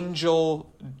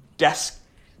angel desk.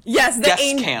 Yes, the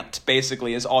descant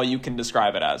basically is all you can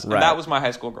describe it as. Right. And that was my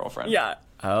high school girlfriend. Yeah.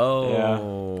 Oh. Yeah.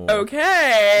 Okay.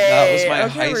 That was my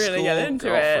high we're school get into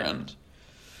girlfriend. It.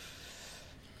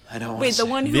 I don't want Wait, the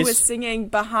one who was singing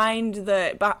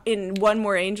in One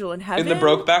More Angel in Heaven? In the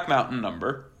Brokeback Mountain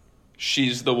number.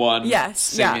 She's the one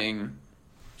singing. Yeah.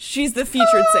 She's the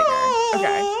featured singer.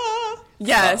 Okay.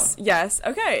 Yes.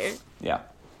 Okay. Yeah.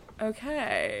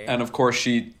 Okay. And of course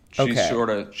she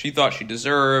thought she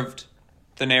deserved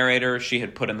the narrator. She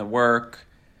had put in the work,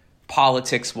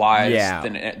 politics-wise,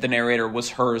 Yeah. the narrator was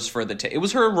hers for it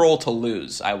was her role to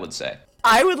lose, I would say.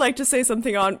 I would like to say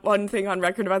one thing on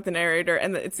record about the narrator,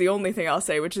 and it's the only thing I'll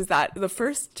say, which is that the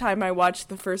first time I watched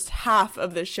the first half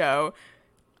of the show,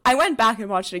 I went back and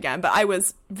watched it again, but I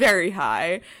was very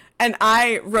high, and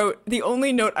the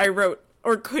only note I wrote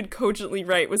or could cogently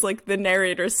write was like the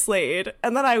narrator slayed,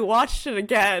 and then I watched it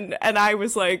again, and I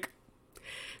was like,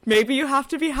 maybe you have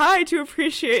to be high to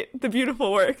appreciate the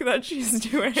beautiful work that she's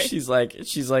doing. She's like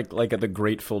the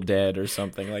Grateful Dead or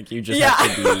something. Like, you just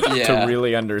have to be to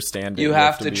really understand it. You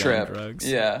have to be trip. on drugs.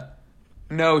 Yeah.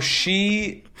 No,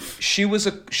 she was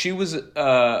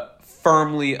a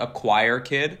firmly a choir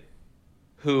kid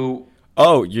who.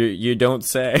 Oh, you don't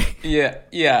say.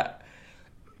 Yeah.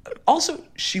 Also,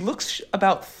 she looks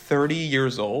about 30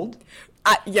 years old.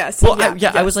 Yes. Well,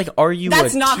 yes. I was like, are you?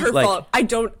 That's not her fault.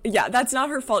 That's not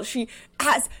her fault. She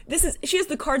has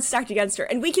the cards stacked against her,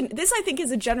 and this I think is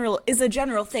a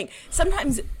general thing.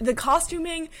 Sometimes the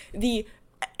costuming, the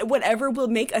whatever will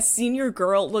make a senior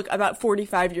girl look about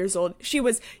 45 years old. She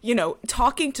was,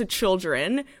 talking to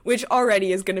children, which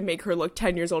already is going to make her look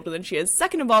 10 years older than she is.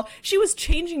 Second of all, she was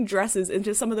changing dresses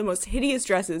into some of the most hideous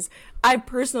dresses I've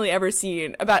personally ever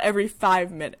seen about every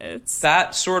 5 minutes.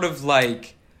 That sort of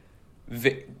like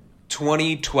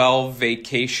 2012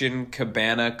 Vacation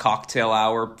Cabana cocktail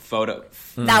hour photo.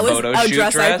 That was photo a shoot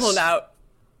dress I pulled out.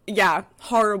 Yeah,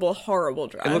 horrible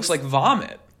dress. It looks like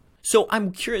vomit. So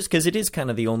I'm curious, because it is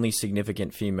kind of the only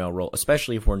significant female role,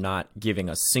 especially if we're not giving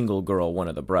a single girl one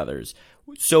of the brothers.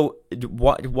 So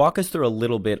walk us through a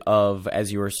little bit of,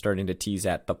 as you were starting to tease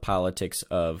at, the politics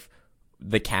of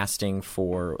the casting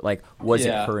for, like, was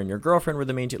it her and your girlfriend were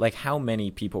the main two? Like, how many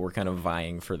people were kind of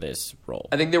vying for this role?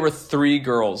 I think there were 3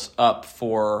 girls up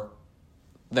for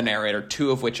the narrator, 2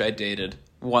 of which I dated,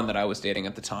 one that I was dating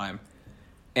at the time.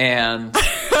 And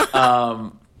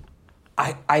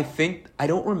I think I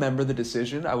don't remember the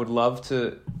decision. I would love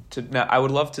to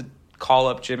call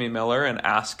up Jimmy Miller and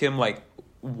ask him like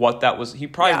what that was. He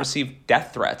probably received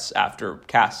death threats after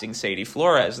casting Sadie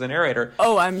Flora as the narrator.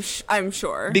 Oh, I'm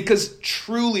sure. Because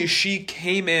truly, she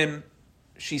came in,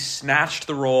 she snatched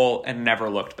the role and never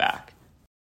looked back.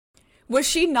 Was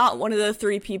she not one of the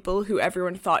 3 people who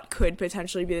everyone thought could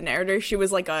potentially be the narrator? She was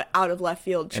like a out of left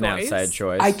field choice. An outside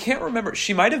choice. I can't remember.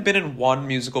 She might have been in one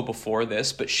musical before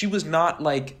this, but she was not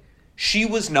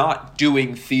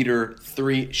doing theater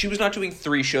 3. She was not doing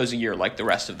 3 shows a year like the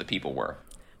rest of the people were.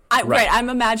 Right, I'm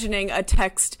imagining a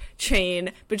text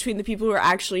chain between the people who are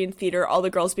actually in theater, all the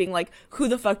girls being like, who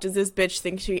the fuck does this bitch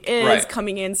think she is, right,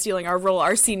 coming in, stealing our role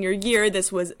our senior year,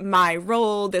 this was my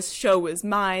role, this show was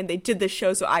mine, they did this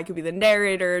show so I could be the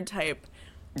narrator type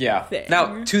thing.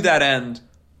 Now, to that end,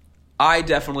 I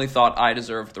definitely thought I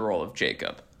deserved the role of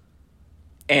Jacob.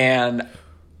 And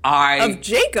Of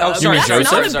Jacob? Oh, sorry, That's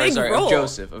Joseph. not a Sorry, big role.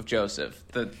 Of Joseph.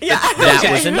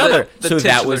 That was another. The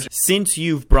titular. Since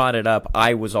you've brought it up,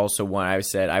 I was also one.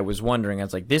 I was wondering. I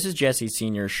was like, this is Jesse's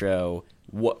senior show.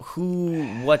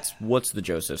 What's the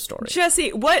Joseph story?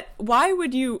 Jesse, why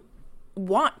would you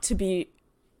want to be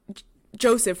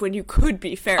Joseph when you could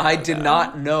be Pharaoh? I did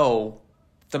not know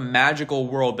the magical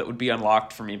world that would be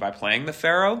unlocked for me by playing the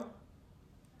Pharaoh.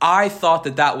 I thought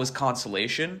that was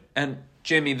consolation, and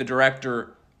Jimmy, the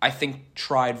director, I think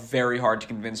tried very hard to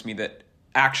convince me that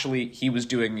actually he was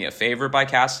doing me a favor by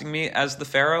casting me as the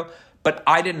Pharaoh, but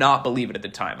I did not believe it at the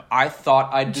time. I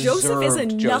thought I deserved Joseph is a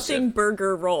Joseph. nothing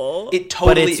burger role. It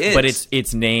totally is. But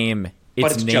it's name.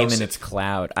 It's name Joseph. And it's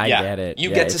cloud. I get it. You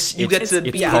get to it's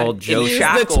be called in Joseph.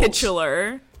 shackles. The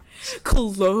titular.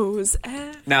 Close.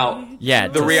 Now, yeah,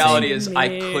 the reality is me.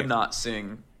 I could not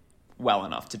sing well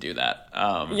enough to do that.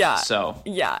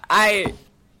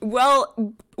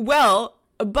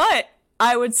 But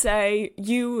I would say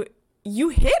you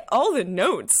hit all the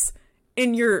notes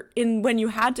in when you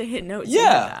had to hit notes.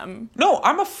 Yeah. In them. No,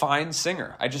 I'm a fine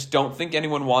singer. I just don't think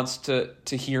anyone wants to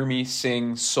hear me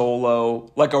sing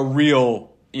solo like a real,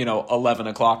 11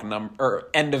 o'clock or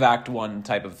end of Act 1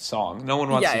 type of song. No one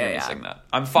wants to hear me sing that.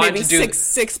 I'm fine Maybe to do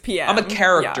 6 p.m. I'm a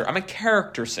character. Yeah. I'm a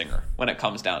character singer when it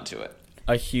comes down to it.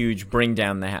 A huge bring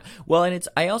down the hat. Well, and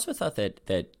I also thought that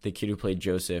the kid who played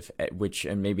Joseph,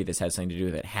 and maybe this has something to do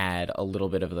with it, had a little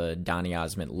bit of the Donny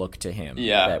Osmond look to him.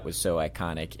 Yeah. That was so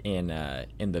iconic in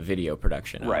the video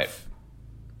production of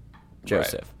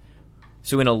Joseph. Right.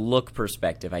 So in a look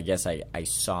perspective, I guess I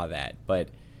saw that, but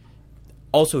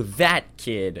also that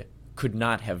kid could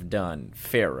not have done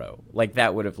Pharaoh. Like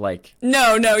that would have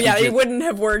it wouldn't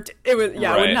have worked. It would it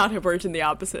Right. would not have worked in the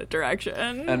opposite direction.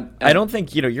 And I don't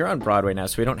think you're on Broadway now,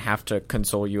 so we don't have to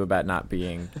console you about not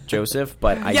being Joseph.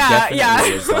 But I Yeah,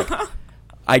 definitely was like,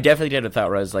 I definitely did a thought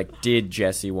where I was like, did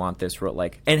Jesse want this role?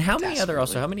 Like, and how many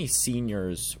Desperately. how many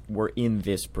seniors were in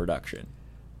this production?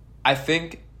 I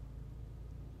think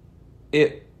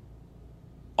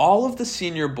all of the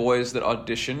senior boys that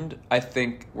auditioned, I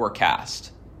think, were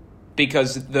cast.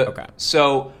 Because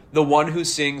so the one who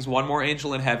sings One More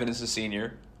Angel in Heaven is a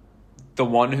senior. The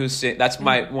one who that's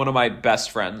one of my best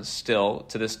friends still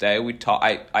to this day.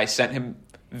 I sent him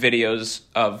videos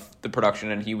of the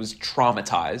production and he was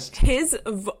traumatized.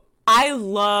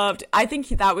 I think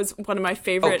that was one of my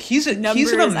favorite he's an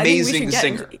amazing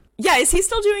singer. Yeah, is he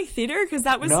still doing theater? Because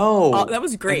that was that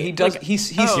was great. And he does.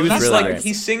 Like,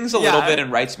 He sings a little bit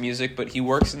and writes music, but he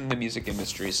works in the music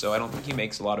industry, so I don't think he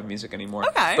makes a lot of music anymore.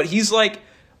 Okay, but he's like,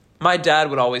 my dad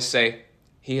would always say,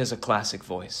 he has a classic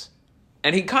voice,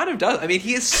 and he kind of does. I mean,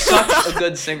 he is such a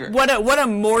good singer. What a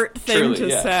Mort thing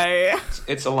to say.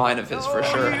 It's a line of his for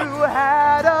sure. You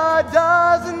had a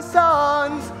dozen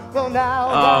sons. Well,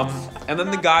 now. And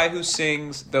then the guy who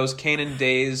sings Those Canaan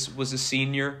Days was a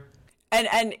senior.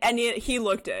 And he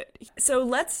looked it. So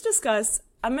let's discuss.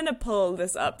 I'm gonna pull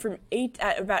this up from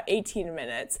about 18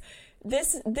 minutes.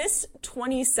 This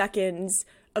 20 seconds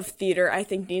of theater, I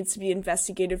think, needs to be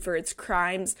investigated for its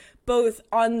crimes, both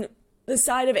on the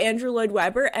side of Andrew Lloyd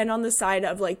Webber and on the side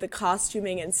of like the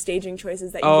costuming and staging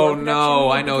choices that. Oh no,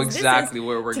 I know exactly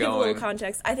where we're going. To give a little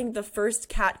context, I think the first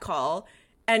catcall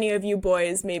any of you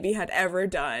boys maybe had ever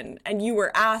done, and you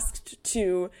were asked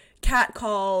to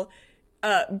catcall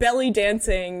belly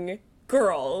dancing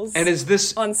girls. And is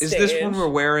this on stage. Is this when we're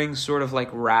wearing sort of like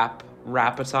rap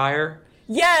attire?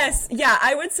 Yes, yeah,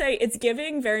 I would say it's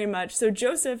giving very much. So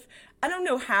Joseph, I don't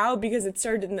know how, because it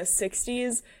started in the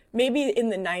 60s. Maybe in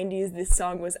the 90s this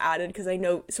song was added, because I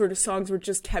know sort of songs were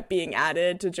just kept being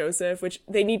added to Joseph, which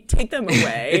they need to take them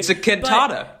away. It's a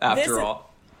cantata, after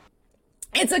all.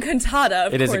 It's a cantata,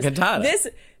 of course. It is a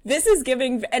cantata. This is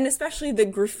giving, and especially the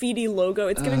graffiti logo,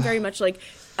 it's giving very much like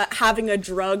having a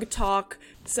drug talk.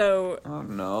 So, oh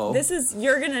no.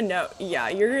 You're gonna know. Yeah,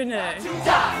 you're gonna.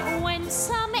 When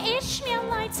some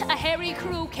Ishmaelites, a hairy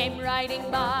crew came riding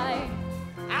by.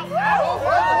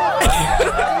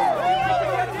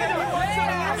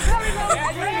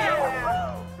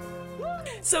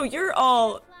 So you're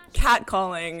all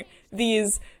catcalling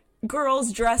these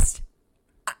girls dressed.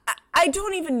 I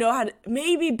don't even know how to.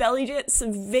 Maybe belly dance,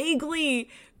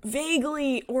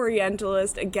 vaguely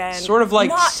Orientalist again. Sort of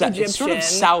like Egyptian. Sort of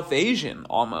South Asian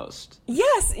almost.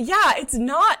 Yes, yeah, it's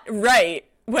not right.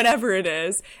 Whatever it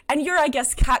is, and you're, I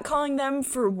guess, catcalling them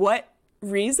for what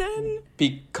reason?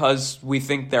 Because we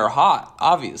think they're hot,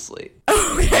 obviously.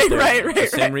 Okay, right. The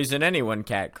same reason anyone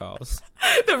catcalls.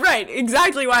 Right,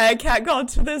 exactly why I catcall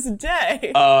to this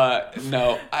day.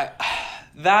 No,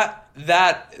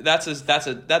 that's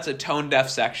a tone deaf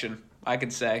section, I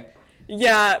could say.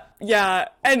 Yeah,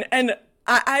 and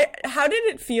I how did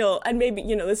it feel? And maybe,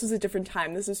 this was a different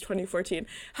time. This was 2014.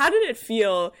 How did it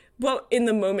feel? Well, in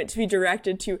the moment, to be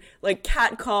directed to like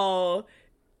catcall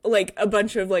like a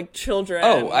bunch of like children.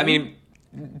 Oh, I mean,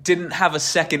 didn't have a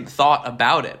second thought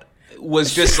about it.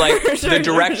 Was just like the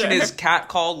direction is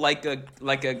catcall like a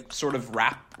sort of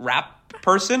rap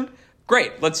person.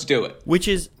 Great, let's do it. Which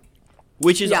is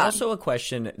also a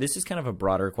question. This is kind of a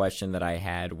broader question that I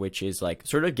had, which is like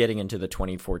sort of getting into the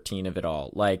 2014 of it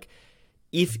all. Like,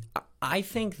 I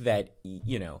think that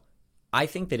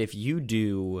if you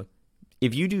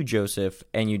do Joseph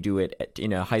and you do it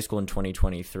in a high school in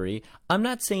 2023, I'm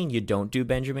not saying you don't do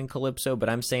Benjamin Calypso, but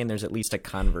I'm saying there's at least a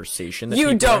conversation that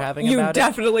people are having about it. You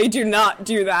definitely do not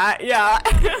do that, yeah.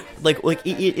 like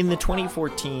in the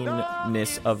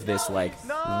 2014-ness of this, like,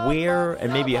 where,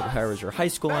 and maybe how was your high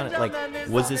school on it, like,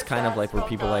 was this kind of like where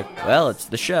people like, well, it's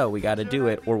the show, we got to do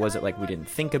it, or was it like we didn't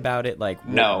think about it? Like,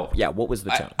 no. What was the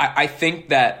tone? I think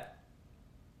that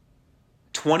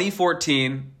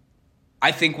 2014...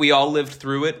 I think we all lived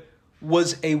through it,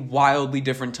 was a wildly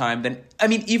different time than,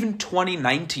 even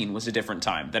 2019 was a different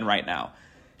time than right now.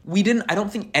 I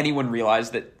don't think anyone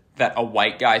realized that a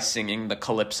white guy singing the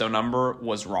Calypso number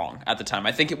was wrong at the time.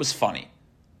 I think it was funny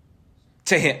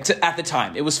to him, at the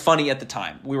time. It was funny at the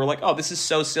time. We were like, oh, this is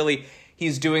so silly.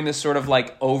 He's doing this sort of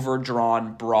like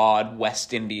overdrawn, broad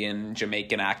West Indian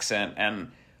Jamaican accent,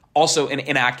 and also an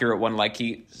inaccurate one. Like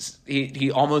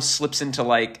he almost slips into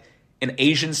like an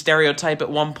Asian stereotype at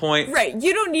one point. Right.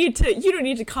 You don't need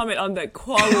to comment on the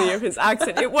quality of his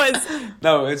accent. It was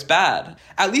no, it's bad.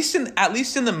 At least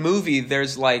in the movie,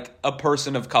 there's like a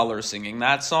person of color singing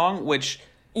that song, which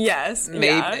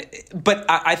But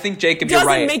I think Jacob, you're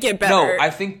right. Doesn't make it better. No,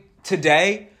 I think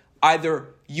today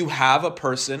either you have a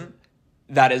person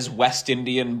that is West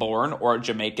Indian born or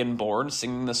Jamaican born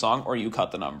singing the song, or you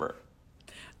cut the number.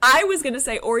 I was going to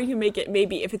say, or you can make it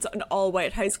maybe if it's an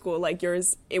all-white high school like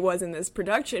yours, it was in this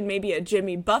production, maybe a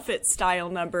Jimmy Buffett style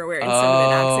number where instead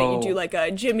of an accent, you do like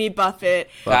a Jimmy Buffett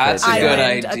That's a good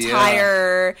island idea.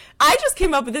 attire. I just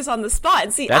came up with this on the spot.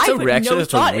 And see, That's I put no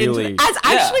thought into it. That's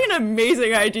actually an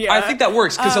amazing idea. I think that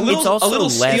works because a little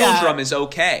steel drum is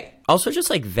okay. Also, just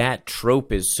like that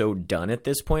trope is so done at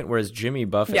this point, whereas Jimmy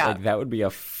Buffett, like that would be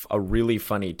a really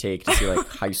funny take to see like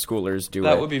high schoolers do it.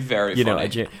 That would be very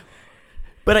funny.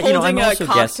 But Holding I'm also a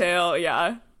cocktail,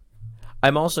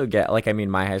 I'm also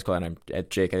my high school, and I'm at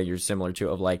Jake. I think you're similar too.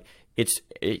 Of like, it's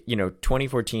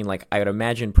 2014. Like I would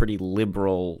imagine pretty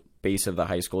liberal base of the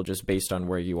high school, just based on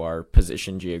where you are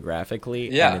positioned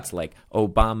geographically. Yeah, and it's like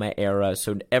Obama era.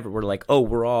 So we're like,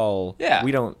 we're all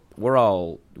we're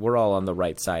all on the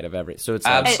right side of everything. So it's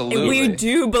absolutely. And we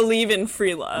do believe in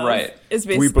free love. Right. Is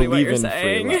basically what you're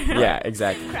saying. Free love. Yeah,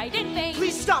 exactly.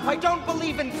 Please stop. I don't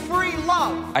believe in free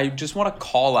love. I just want to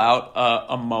call out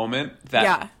a moment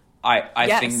that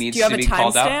I think needs to be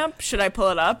called out. Do you have a timestamp? Should I pull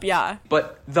it up? Yeah.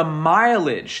 But the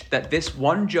mileage that this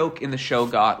one joke in the show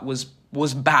got was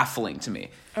baffling to me.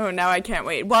 Oh, now I can't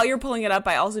wait. While you're pulling it up,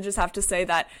 I also just have to say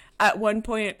that at one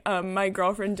point, my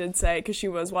girlfriend did say, because she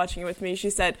was watching it with me,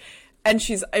 she said, and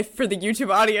she's, for the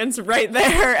YouTube audience, right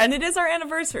there, and it is our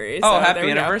anniversary. So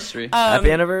happy anniversary. Happy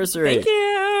anniversary. Thank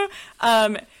you.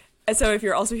 So if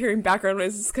you're also hearing background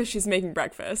noises, it's because she's making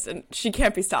breakfast, and she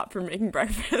can't be stopped from making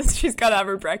breakfast. She's got to have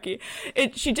her brekkie.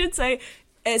 She did say,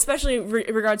 especially in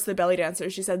regards to the belly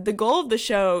dancers, she said, the goal of the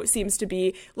show seems to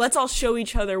be, let's all show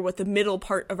each other what the middle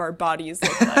part of our bodies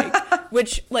look like,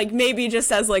 which, like, maybe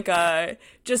just as, like,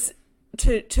 just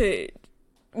to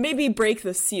maybe break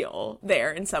the seal there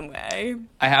in some way.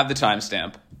 I have the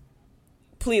timestamp.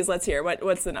 Please, let's hear.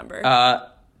 What's the number?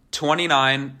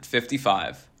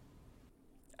 29:55.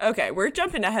 Okay, we're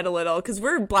jumping ahead a little because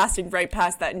we're blasting right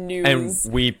past that news and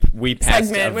we passed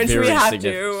segment, which we have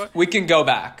to. We can go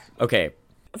back. Okay.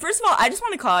 First of all, I just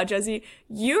want to call out, Jesse.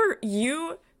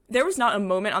 There was not a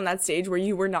moment on that stage where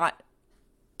you were not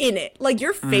in it. Like,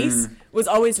 your face was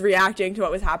always reacting to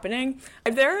what was happening.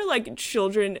 If there are, like,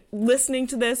 children listening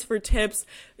to this for tips,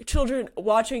 children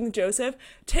watching Joseph,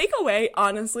 take away,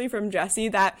 honestly, from Jesse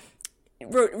that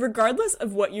regardless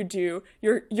of what you do,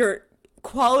 your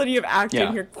quality of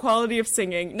acting, your quality of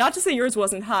singing, not to say yours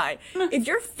wasn't high, if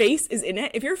your face is in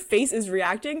it, if your face is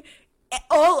reacting,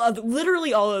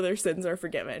 literally all other sins are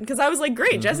forgiven. Because I was like,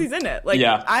 great, Jesse's in it. Like,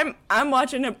 I'm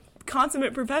watching a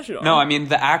consummate professional. No, I mean,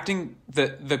 the acting,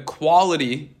 the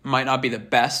quality might not be the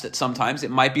best at sometimes.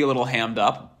 It might be a little hammed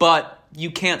up, but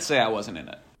you can't say I wasn't in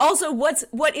it. Also,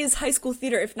 what is high school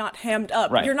theater if not hammed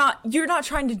up? Right. You're not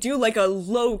trying to do like a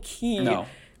low key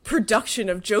production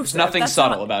of Joseph. There's nothing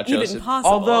subtle about Joseph. Even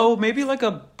possible. Although maybe like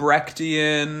a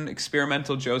Brechtian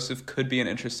experimental Joseph could be an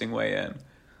interesting way in.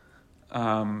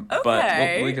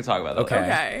 But we could talk about that.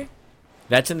 Okay.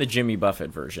 That's in the Jimmy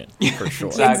Buffett version, for sure.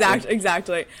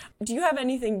 Exactly. Do you have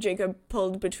anything, Jacob,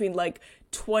 pulled between like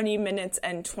 20 minutes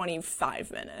and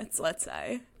 25 minutes, let's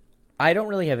say? I don't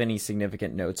really have any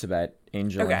significant notes about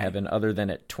Angel in Heaven other than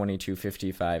at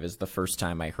 22:55 is the first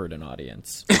time I heard an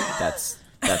audience. That's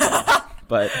all.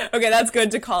 But okay, that's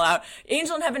good to call out.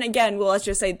 Angel in Heaven, again, well, let's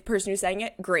just say the person who sang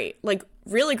it, great. Like,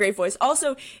 really great voice.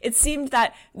 Also, it seemed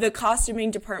that the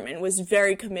costuming department was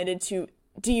very committed to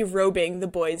derobing the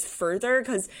boys further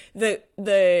because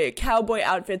the cowboy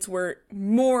outfits were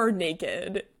more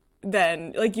naked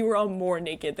than, like, you were all more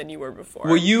naked than you were before.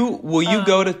 Will you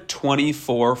go to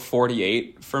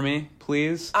 24:48 for me,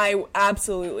 please? I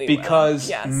absolutely because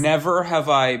will. Yes. Never have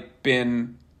I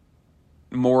been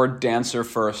more dancer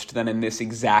first than in this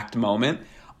exact moment.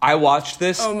 I watched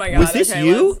this. Oh my god! Was this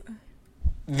you?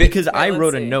 Because I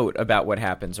wrote see. A note about what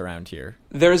happens around here.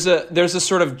 There's a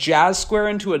sort of jazz square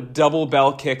into a double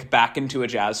bell kick back into a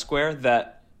jazz square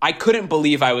that I couldn't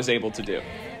believe I was able to do.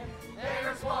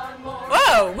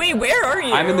 Whoa! Wait, where are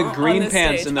you? I'm in the green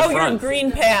pants stage? in the front. Oh, you're in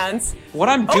green pants. What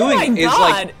I'm doing is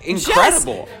like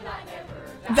incredible.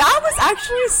 Jess, that was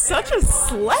actually such a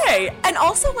slay, and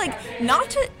also like not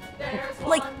to.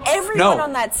 Like, everyone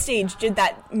on that stage did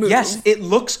that move. Yes, it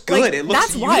looks good. Like, it looks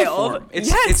that's uniform. wild.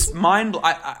 It's mind.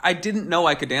 I didn't know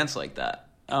I could dance like that.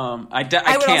 I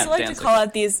would also like to call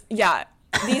out these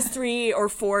 3 or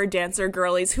 4 dancer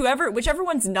girlies, whichever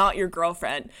one's not your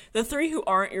girlfriend. The 3 who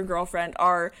aren't your girlfriend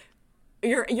are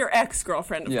your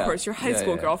ex-girlfriend, of course, your high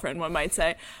school girlfriend, one might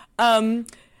say. So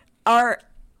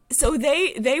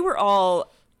they were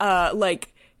all like.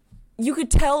 You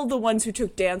could tell the ones who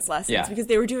took dance lessons because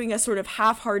they were doing a sort of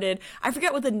half-hearted. I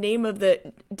forget what the name of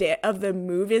the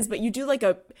move is, but you do like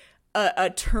a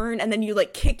turn, and then you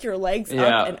like kick your legs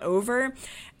up and over.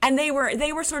 And they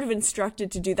were sort of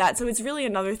instructed to do that. So it's really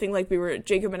another thing like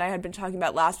Jacob and I had been talking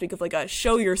about last week of like a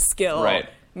show your skill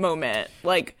moment.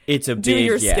 Like, it's a do big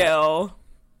your skill.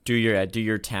 Do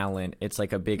your talent. It's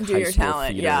like a big high school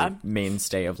theater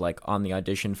mainstay of like on the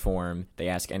audition form, they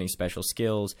ask any special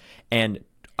skills. And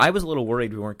I was a little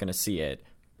worried we weren't going to see it.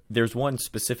 There's one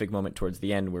specific moment towards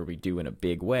the end where we do in a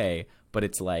big way, but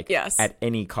it's like at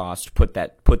any cost, put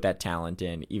that talent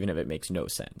in, even if it makes no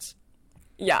sense.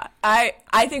 Yeah, I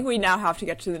think we now have to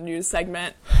get to the news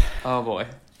segment. Oh boy.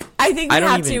 I think we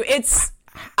have to. It's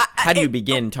how do you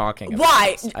begin talking about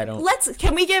why? This? I don't.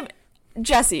 Can we give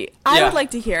Jesse? I would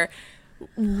like to hear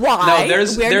why. No,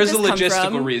 there's a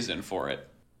logistical reason for it.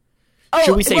 Oh,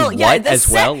 should we say as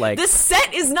well? Like, the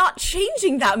set is not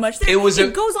changing that much.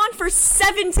 It goes on for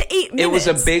 7 to 8 minutes. It was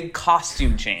a big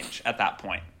costume change at that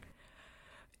point.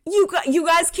 You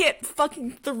guys can't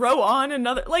fucking throw on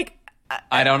another like.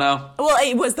 I don't know. Well,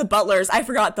 it was the butlers. I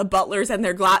forgot the butlers and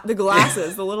their the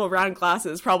glasses, the little round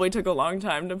glasses, probably took a long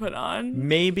time to put on.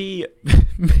 Maybe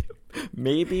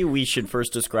we should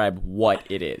first describe what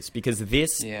it is, because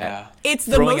this it's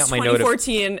the most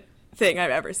 2014 thing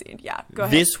I've ever seen. Yeah, go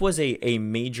ahead. This was a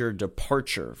major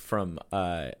departure from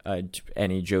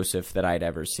any Joseph that I'd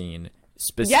ever seen.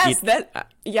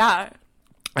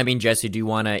 I mean, Jesse, do you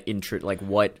want to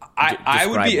what? I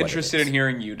would be interested in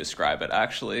hearing you describe it,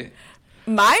 actually.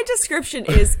 My description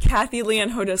is Kathy Lee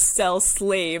and Hoda sell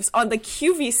slaves on the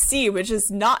QVC, which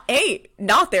is not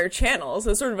their channel,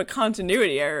 so sort of a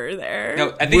continuity error there.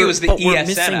 No, I think it was the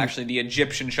ESN, actually, the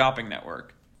Egyptian Shopping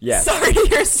Network. Yeah. Sorry,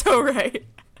 you're so right.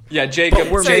 Yeah,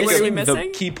 Jacob, what are we missing? The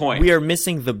key point. We are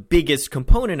missing the biggest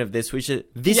component of this, which is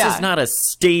this is not a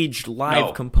staged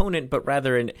live component, but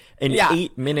rather an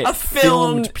 8-minute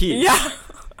filmed piece. Yeah.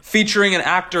 Featuring an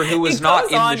actor who was not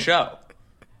in the show.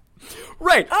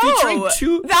 Right. Featuring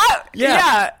two.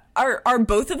 Are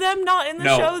both of them not in the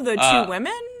show? The two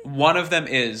women? One of them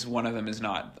is. One of them is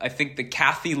not. I think the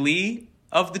Kathy Lee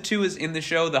of the two is in the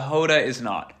show. The Hoda is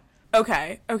not.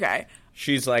 Okay.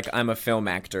 She's like, I'm a film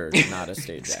actor, not a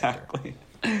stage actor.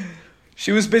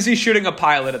 She was busy shooting a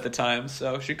pilot at the time,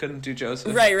 so she couldn't do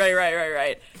Joseph.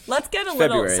 Right. Let's get a little...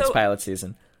 February, it's pilot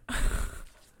season.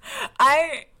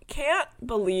 I can't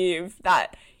believe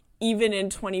that even in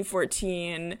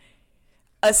 2014,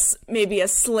 maybe a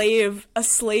slave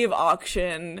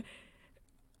auction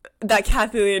that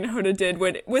Kathy Lee and Hoda did,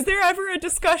 was there ever a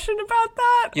discussion about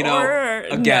that?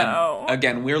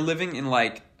 Again, we're living in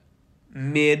like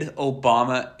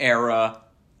mid-Obama era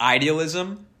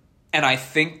idealism, and I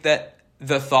think that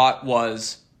the thought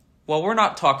was, well, we're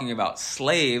not talking about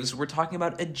slaves, we're talking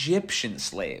about Egyptian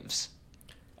slaves.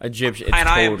 Egyptian, and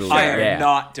totally. I am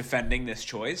not defending this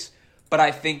choice, but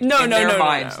I think in their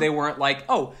minds they weren't like,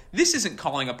 oh, this isn't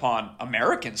calling upon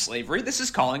American slavery, this is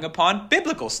calling upon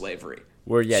biblical slavery.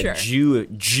 Jew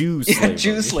slavery. Yeah,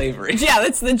 Jew slavery. Yeah,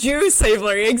 that's the Jew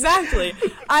slavery, exactly.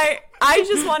 I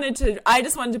just wanted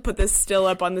to put this still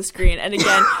up on the screen. And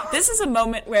again, this is a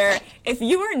moment where if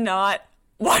you are not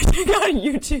watching on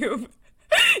YouTube,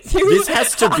 this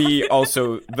has to be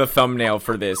also the thumbnail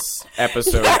for this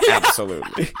episode.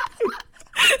 Absolutely.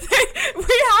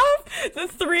 We have the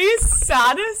 3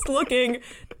 saddest looking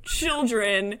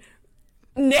children,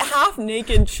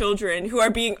 half-naked children who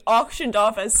are being auctioned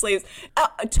off as slaves.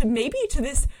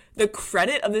 To the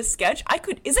credit of this sketch,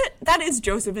 that is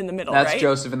Joseph in the middle, right? That's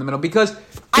Joseph in the middle, because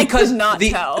I could not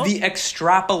tell. The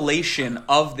extrapolation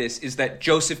of this is that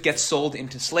Joseph gets sold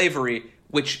into slavery,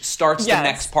 which starts the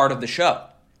next part of the show.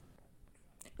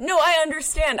 No, I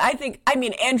understand.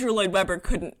 Andrew Lloyd Webber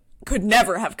could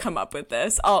never have come up with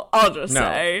this. I'll just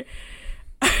say.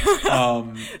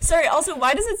 Sorry, also,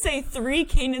 why does it say 3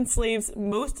 Canaan slaves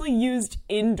mostly used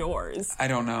indoors? I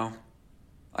don't know.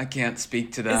 I can't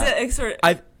speak to that. Is it sort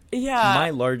of...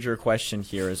 My larger question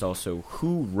here is also,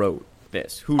 who wrote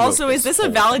this? Is this a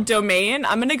valid domain?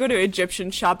 I'm going to go to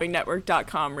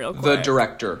EgyptianShoppingNetwork.com real quick. The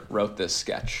director wrote this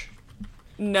sketch.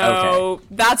 No,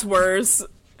 That's worse.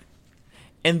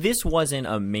 And this wasn't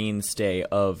a mainstay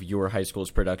of your high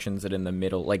school's productions that in the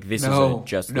middle, like this is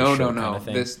just a show kind of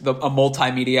thing? A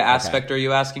multimedia aspect, are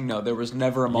you asking? No, there was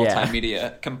never a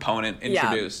multimedia component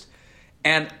introduced.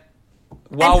 And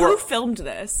who filmed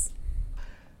this?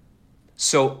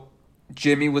 So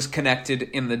Jimmy was connected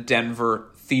in the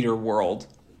Denver theater world,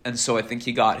 and so I think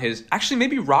he got his... Actually,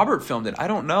 maybe Robert filmed it. I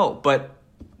don't know, but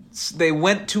they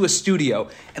went to a studio.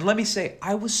 And let me say,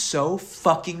 I was so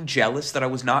fucking jealous that I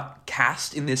was not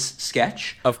cast in this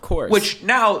sketch. Of course. Which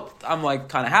now I'm like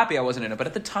kind of happy I wasn't in it, but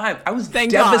at the time I was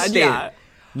devastated. God,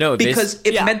 No, because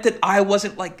it meant that I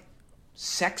wasn't like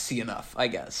sexy enough, I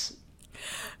guess.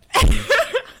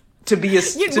 to be a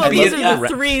those are the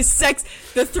three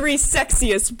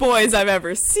sexiest boys I've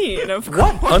ever seen. Of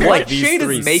course. Unlike What these shade of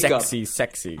three makeup?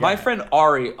 sexy guys. My friend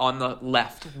Ari on the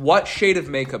left, what shade of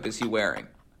makeup is he wearing?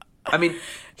 I mean,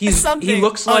 he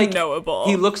looks like unknowable.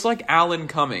 He looks like Alan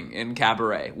Cumming in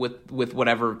Cabaret with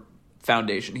whatever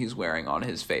foundation he's wearing on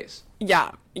his face.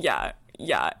 Yeah.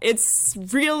 It's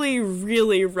really,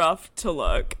 really rough to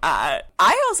look at.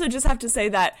 I also just have to say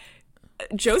that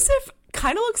Joseph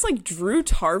kind of looks like Drew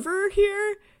Tarver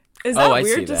here. Is that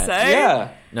weird to say?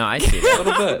 Yeah. No, I see that. A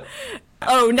little bit.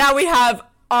 Oh, now we have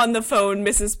on the phone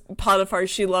Mrs. Potiphar.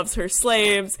 She loves her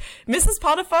slaves. Mrs.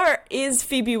 Potiphar is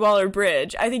Phoebe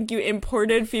Waller-Bridge. I think you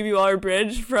imported Phoebe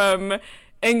Waller-Bridge from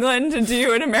England to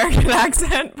do an American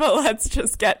accent, but let's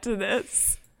just get to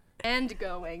this. And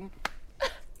going.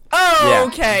 Oh, Yeah.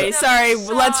 okay. Sorry.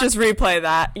 Let's just replay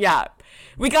that. Yeah.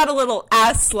 We got a little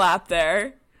ass slap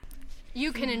there.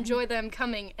 You can enjoy them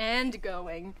coming and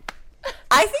going.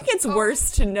 I think it's worse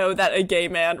to know that a gay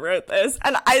man wrote this,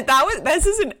 and this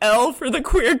is an L for the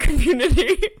queer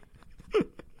community.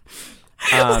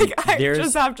 I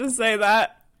just have to say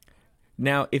that.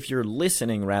 Now, if you're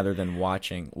listening rather than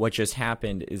watching, what just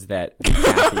happened is that the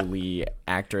Kathy Lee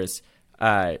actress,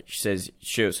 she says,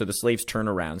 so the slaves turn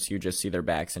around, so you just see their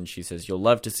backs, and she says, you'll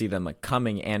love to see them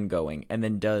coming and going, and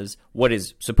then does what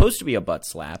is supposed to be a butt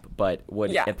slap, but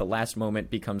what at the last moment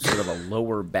becomes sort of a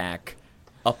lower back,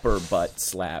 upper butt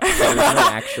slap. So there's no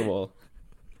actual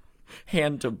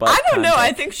hand to butt I don't know.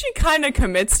 contact. I think she kind of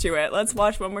commits to it. Let's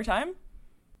watch one more time.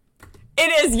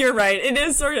 It is. You're right. It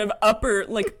is sort of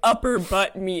upper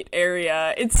butt meat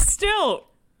area. It's still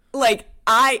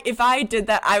if I did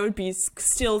that, I would be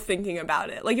still thinking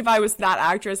about it. Like if I was that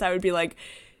actress, I would be like,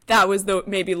 that was the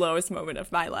maybe lowest moment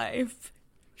of my life.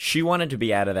 She wanted to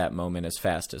be out of that moment as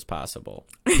fast as possible.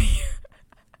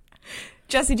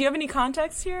 Jesse, do you have any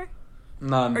context here?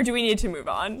 None. Or do we need to move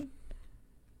on?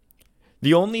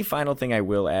 The only final thing I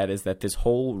will add is that this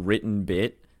whole written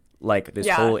bit,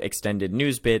 whole extended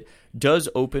news bit, does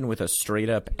open with a straight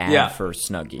up ad for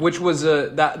Snuggie, which was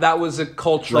that was a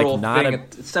cultural thing. I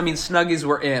mean, Snuggies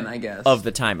were in, I guess, of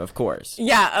the time, of course.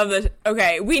 Yeah,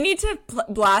 okay. We need to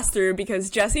blast through because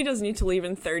Jesse does need to leave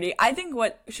in 30. I think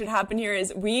what should happen here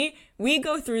is we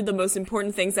go through the most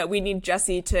important things that we need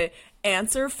Jesse to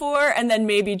answer for, and then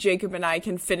maybe Jacob and I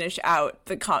can finish out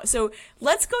the so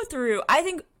let's go through. I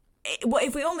think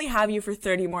if we only have you for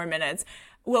 30 more minutes,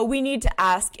 what we need to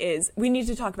ask is we need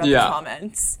to talk about the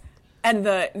comments and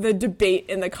the debate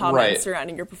in the comments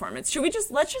surrounding your performance.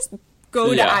 Let's just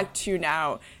go to Act 2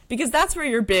 now, because that's where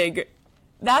your big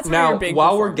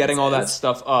while we're getting all that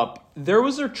stuff up, there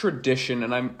was a tradition,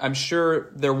 and I'm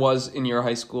sure there was in your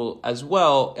high schools as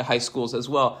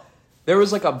well. There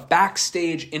was like a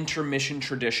backstage intermission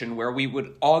tradition where we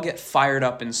would all get fired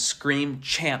up and scream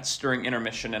chants during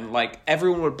intermission, and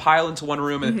everyone would pile into one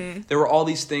room, and there were all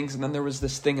these things, and then there was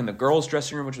this thing in the girls'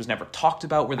 dressing room which was never talked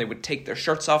about, where they would take their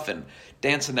shirts off and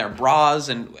dance in their bras,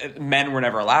 and men were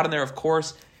never allowed in there, of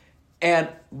course. And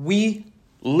we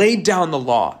laid down the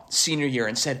law senior year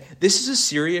and said, this is a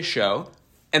serious show,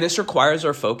 and this requires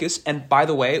our focus. And by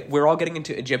the way, we're all getting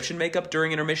into Egyptian makeup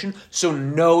during intermission, so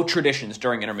no traditions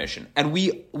during intermission. And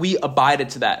we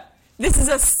abided to that. This is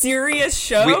a serious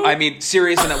show?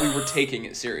 Serious in that we were taking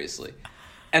it seriously.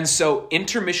 And so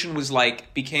intermission was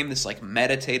became this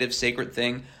meditative, sacred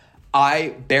thing.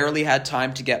 I barely had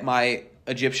time to get my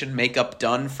Egyptian makeup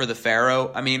done for the pharaoh.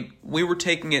 I mean, we were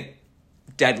taking it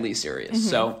deadly serious.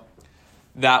 So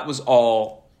that was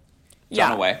all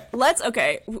done away.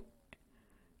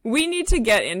 We need to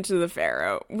get into the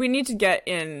pharaoh. We need to get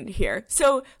in here.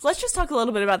 So let's just talk a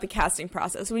little bit about the casting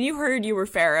process. When you heard you were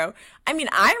pharaoh,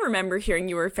 I remember hearing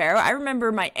you were pharaoh. I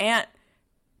remember my aunt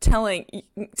telling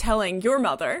your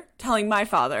mother, telling my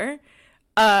father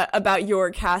about your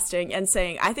casting and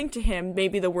saying, I think to him,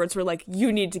 maybe the words were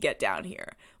you need to get down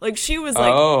here. She was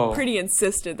pretty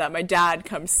insistent that my dad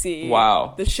come see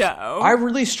the show. I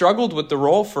really struggled with the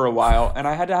role for a while, and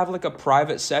I had to have a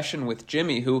private session with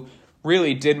Jimmy, who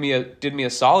really did me a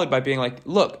solid by being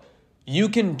look, you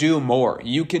can do more.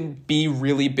 You can be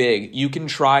really big. You can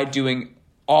try doing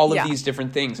all of these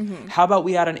different things. How about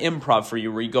we add an improv for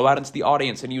you where you go out into the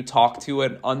audience and you talk to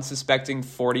an unsuspecting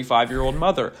 45-year-old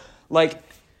mother?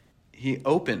 He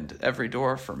opened every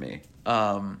door for me.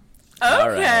 Okay.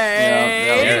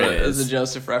 It was a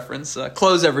Joseph reference.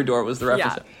 Close every door was the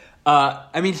reference.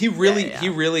 Yeah. He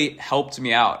really helped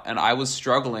me out, and I was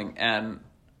struggling, and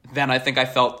then I think I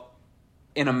felt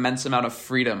an immense amount of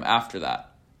freedom after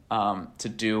that to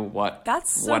do what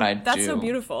I do. That's so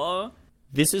beautiful.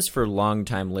 This is for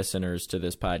longtime listeners to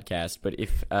this podcast, but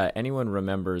if anyone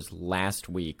remembers last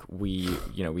week, we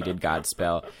did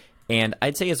Godspell, and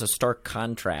I'd say as a stark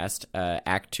contrast,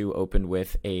 Act 2 opened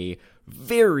with a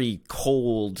very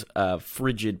cold,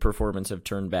 frigid performance of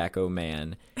Turn Back, Oh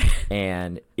Man,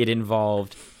 and it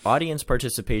involved audience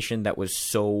participation that was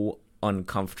so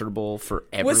uncomfortable for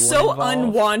everyone was so involved.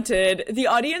 Unwanted. The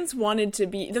audience wanted to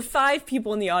be, the 5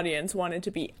 people in the audience wanted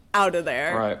to be out of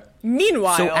there. Right.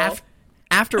 Meanwhile... So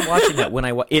after watching that, when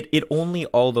it only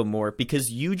all the more, because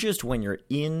you just, when you're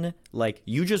in, like,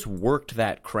 you just worked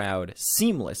that crowd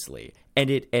seamlessly, and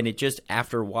it just,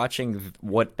 after watching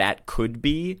what that could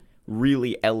be,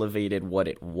 really elevated what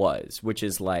it was, which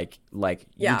is like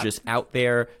you're just out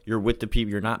there, you're with the people,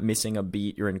 you're not missing a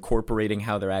beat, you're incorporating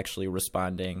how they're actually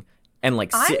responding, and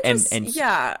like why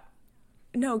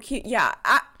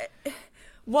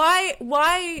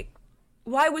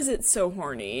was it so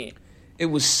horny? It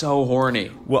was so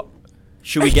horny. Well,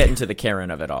 should we get into the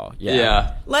Karen of it all?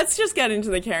 Yeah. Let's just get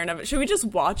into the Karen of it. Should we just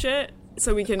watch it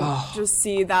so we can just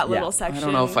see that little section? I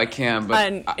don't know if I can, but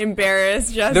and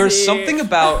embarrass Jesse. There's something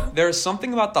about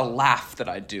the laugh that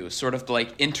I do, sort of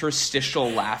like interstitial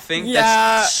laughing.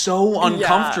 That's so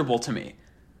uncomfortable to me.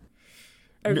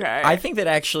 Okay. I think that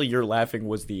actually your laughing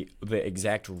was the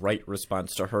exact right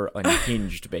response to her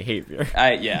unhinged behavior.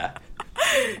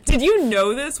 Did you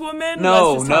know this woman?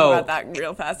 No, Let's just talk about that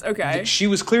real fast. Okay. She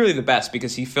was clearly the best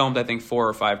because he filmed, I think, 4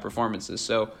 or 5 performances.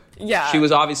 So yeah, she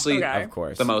was obviously, of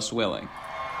course, the most willing.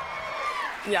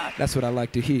 Yeah. That's what I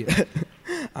like to hear.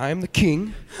 I am the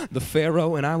king, the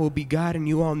pharaoh, and I will be guiding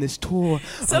you on this tour.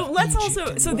 So let's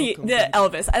also, the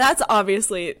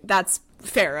Elvis, that's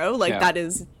Pharaoh, like that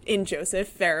is in Joseph.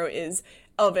 Pharaoh is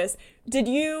Elvis.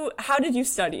 How did you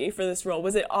study for this role?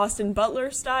 Was it Austin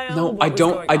Butler style? No, I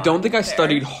don't think I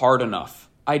studied hard enough.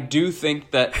 I do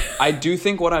think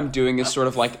what I'm doing is sort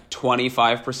of like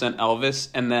 25% Elvis,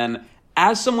 and then,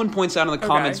 as someone points out in the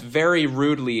comments very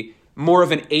rudely, more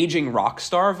of an aging rock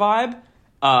star vibe.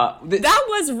 That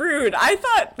was rude. I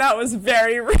thought that was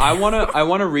very rude. I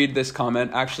wanna read this comment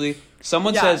actually.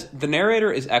 Someone says the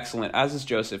narrator is excellent, as is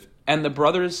Joseph, and the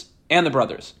brothers.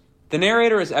 The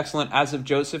narrator is excellent, as of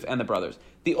Joseph and the brothers.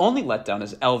 The only letdown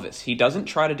is Elvis. He doesn't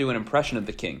try to do an impression of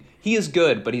the king. He is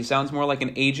good, but he sounds more like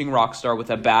an aging rock star with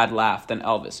a bad laugh than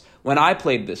Elvis. When I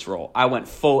played this role, I went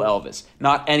full Elvis,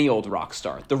 not any old rock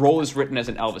star. The role is written as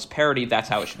an Elvis parody. That's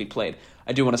how it should be played.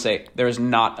 I do want to say there is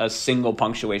not a single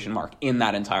punctuation mark in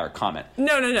that entire comment.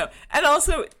 No. And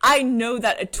also, I know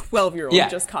that a 12-year-old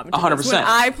just commented 100%. This. When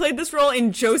I played this role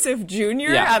in Joseph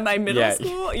Jr. at my middle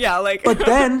school, But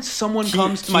then someone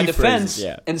comes to my defense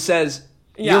and says,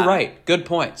 you're right, good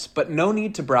points, but no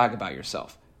need to brag about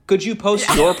yourself. Could you post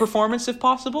your performance if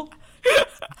possible?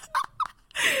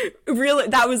 Really,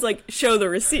 that was like, show the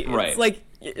receipts. Right. Like,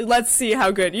 let's see how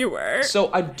good you were.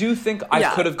 So I do think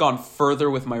I could have gone further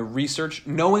with my research,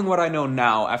 knowing what I know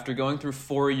now after going through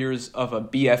 4 years of a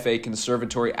BFA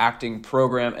conservatory acting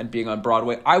program and being on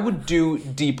Broadway. I would do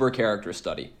deeper character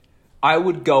study. I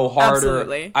would go harder.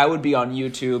 Absolutely. I would be on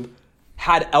YouTube.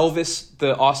 Had Elvis,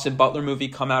 the Austin Butler movie,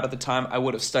 come out at the time, I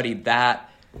would have studied that.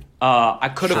 I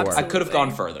could have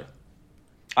gone further.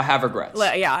 I have regrets.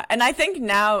 Yeah, and I think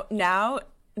now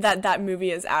that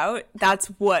movie is out, that's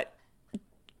what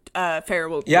Pharaoh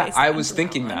will be. Yeah, I was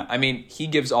thinking that. I mean, he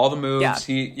gives all the moves.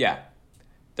 They're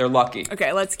lucky.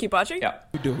 Okay, let's keep watching. Yeah. How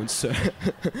you doing, sir?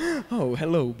 Oh,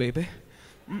 hello, baby.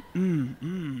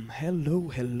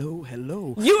 Hello.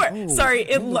 You are sorry.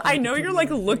 I know you're like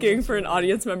looking for an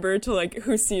audience member to like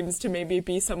who seems to maybe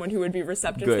be someone who would be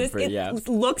receptive to this. It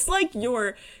looks like you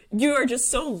are just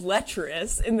so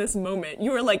lecherous in this moment.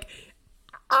 You are like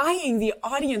eyeing the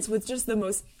audience with just the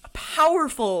most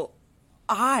powerful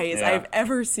eyes I've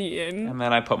ever seen. And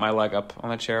then I put my leg up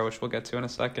on the chair, which we'll get to in a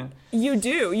second. You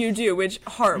do, which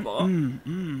horrible.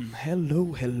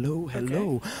 Hello.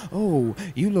 Okay. Oh,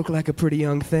 you look like a pretty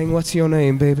young thing. What's your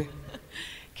name, baby?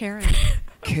 Karen.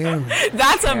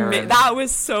 That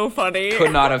was so funny.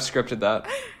 Could not have scripted that.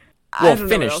 Well,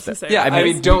 finish that. Yeah, I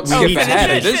mean, don't skip ahead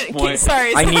at this point.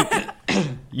 Sorry.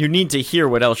 You need to hear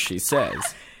what else she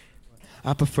says.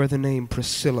 I prefer the name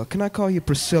Priscilla. Can I call you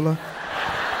Priscilla?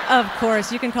 Of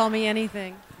course, you can call me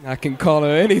anything. I can call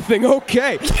her anything,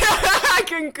 okay. I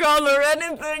can call her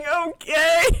anything,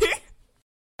 okay.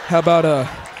 How about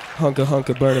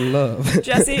hunka burning love?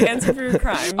 Jesse, answer for your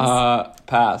crimes.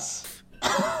 Pass.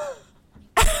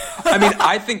 I mean,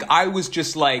 I think I was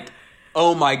just like,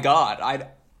 oh my god,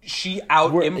 she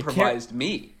out-improvised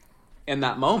me in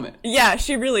that moment. Yeah,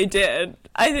 she really did.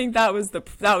 I think that was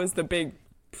the big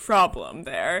problem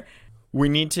there. We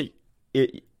need to...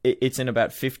 it's in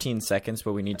about 15 seconds,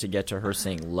 but we need to get to her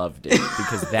saying "loved it"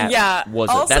 because that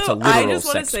that's a literal I just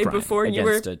want to sex say crime before you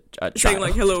were a saying child.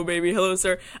 like "hello baby," "hello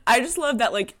sir," I just love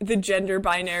that like the gender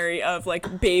binary of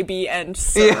like baby and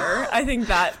sir. Yeah. I think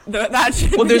that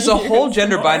should Well, there's be a whole used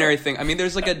gender more. binary thing. I mean,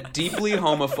 there's like a deeply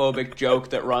homophobic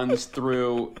joke that runs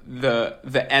through the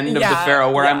end of the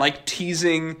Pharaoh where I'm like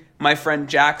teasing my friend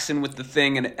Jackson with the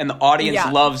thing, and the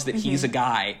audience loves that he's a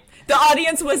guy. The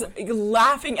audience was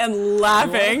laughing and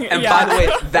laughing. And by the way,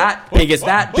 that biggest joke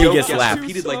laugh gets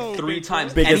repeated like 3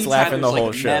 times. Biggest Anytime laugh in the there's, like,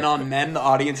 whole show. Men on men, the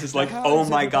audience is like, "Oh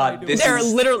my god, this They're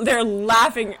is." they're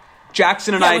laughing.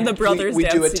 Jackson and when the brothers we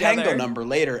do a dance tango together. number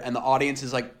later, and the audience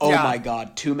is like, "Oh my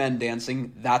god, 2 men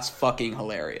dancing. That's fucking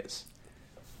hilarious."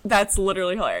 That's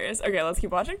literally hilarious. Okay, let's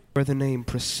keep watching. Or the name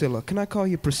Priscilla. Can I call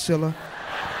you Priscilla?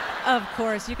 Of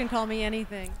course, you can call me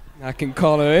anything. I can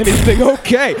call her anything.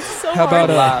 Okay. So How about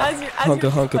hard. As hunker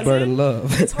your hunker cousin, burning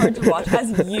love? It's hard to watch.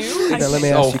 As you, Now let me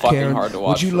So ask you, fucking Karen. hard to Would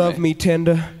watch you for love me. me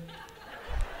tender?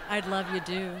 I'd love you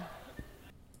do.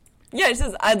 Yeah, it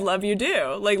says, "I'd love you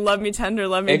do." Like, love me tender,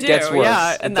 love me It do. gets worse.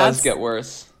 Yeah, It and does get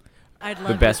worse. I'd love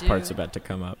The best you do. part's about to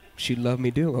come up. She love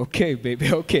me do. Okay,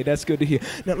 baby. Okay, that's good to hear.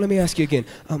 Now let me ask you again.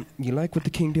 You like what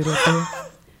the king did up there?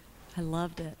 I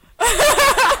loved it.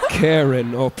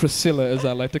 Karen, or Priscilla as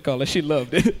I like to call her, she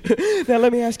loved it. Now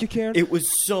let me ask you, Karen. It was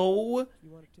so.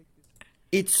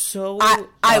 It's so.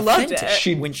 I loved authentic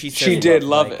it. when she said She did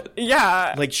love like, it.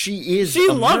 Yeah. Like she is. She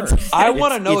loved immersed. it. I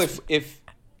want to know It's-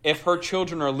 if her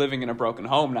children are living in a broken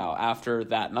home now after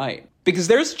that night. Because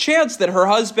there's a chance that her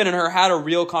husband and her had a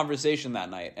real conversation that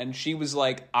night. And she was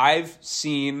like, "I've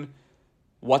seen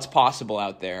what's possible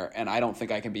out there, and I don't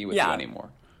think I can be with you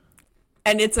anymore."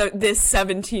 And it's this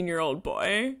 17-year-old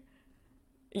boy.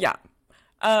 Yeah.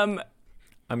 I'm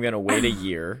gonna wait a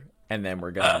year and then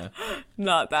we're gonna.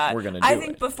 Not that. We're gonna I do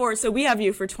think it. before, so we have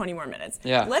you for 20 more minutes.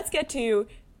 Yeah. Let's get to,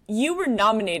 you were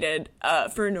nominated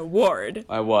for an award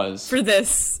I was. for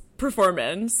this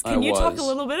performance. Can you talk was. a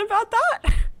little bit about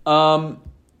that?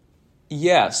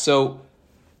 Yeah, so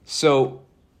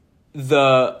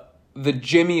the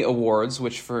Jimmy Awards,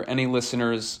 which for any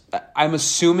listeners, I'm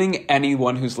assuming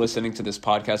anyone who's listening to this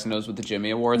podcast knows what the Jimmy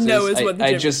Awards Knows is. what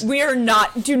the Jimmy. We are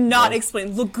not. Do not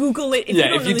explain. Look, Google it.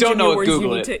 If you don't know the Jimmy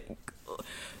Awards, you need to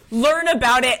learn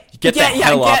about it. Get the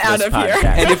hell off out this of here. podcast.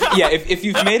 And if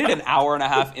you've made it an hour and a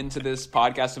half into this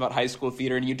podcast about high school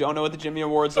theater and you don't know what the Jimmy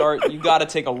Awards are, you got to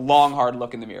take a long, hard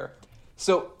look in the mirror.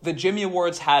 So the Jimmy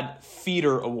Awards had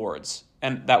feeder awards,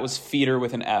 and that was feeder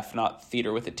with an F, not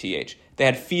theater with a TH. They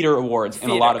had feeder awards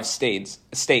in a lot of states,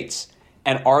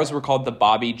 and ours were called the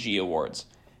Bobby G Awards.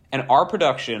 And our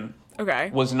production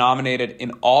was nominated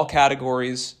in all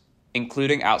categories,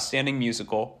 including Outstanding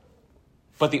Musical,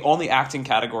 but the only acting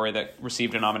category that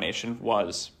received a nomination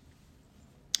was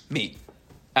me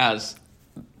as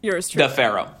Yours truly. the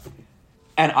Pharaoh.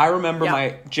 And I remember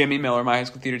my Jimmy Miller, my high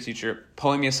school theater teacher,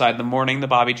 pulling me aside the morning the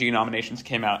Bobby G nominations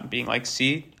came out and being like,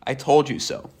 "See, I told you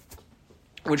so,"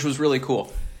 which was really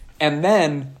cool. And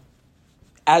then,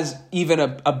 as even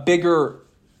a bigger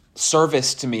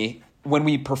service to me, when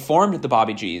we performed at the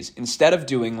Bobby G's, instead of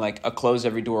doing like a Close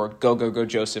Every Door, Go, Go, Go,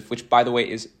 Joseph, which, by the way,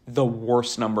 is the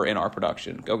worst number in our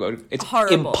production. Go, Go. It's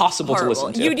horrible, impossible to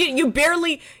listen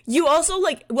to. You also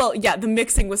like, well, yeah, the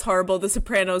mixing was horrible. The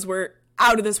Sopranos were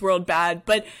out of this world bad,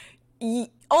 but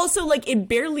also like it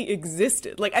barely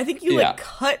existed. Like I think you like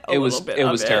cut a little bit of it.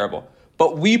 It was terrible.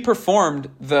 But we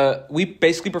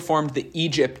basically performed the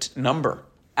Egypt number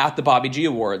at the Bobby G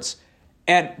Awards.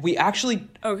 And we actually...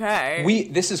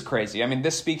 This is crazy. I mean,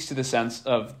 this speaks to the sense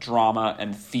of drama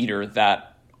and theater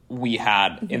that we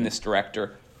had in this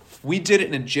director. We did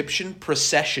an Egyptian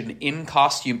procession in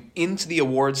costume into the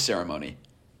awards ceremony.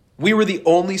 We were the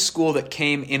only school that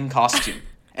came in costume.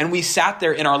 And we sat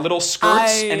there in our little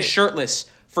skirts and shirtless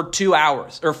for 2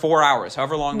 hours or 4 hours,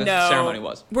 however long the ceremony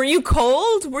was. Were you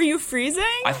cold? Were you freezing?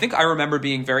 I think I remember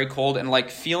being very cold and like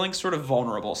feeling sort of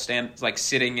vulnerable,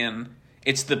 sitting in...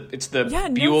 It's the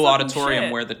Buell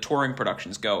Auditorium where the touring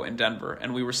productions go in Denver,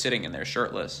 and we were sitting in there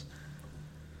shirtless.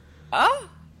 Oh.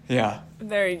 Yeah.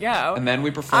 There you go. And then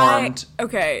we performed.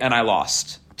 And I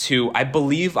lost I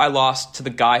believe I lost to the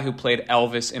guy who played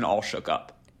Elvis in All Shook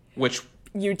Up, which...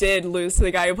 You did lose to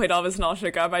the guy who played Elvis in All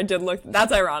Shook Up. I did look...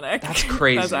 That's ironic. That's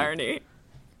crazy. That's irony.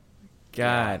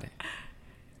 God.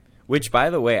 Which, by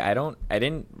the way, I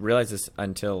didn't realize this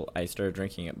until I started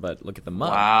drinking it, but look at the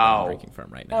mug I'm drinking from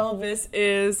right now. Elvis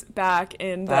is back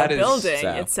in the building,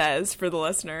 it says, for the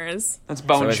listeners. That's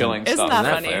bone-chilling stuff. Isn't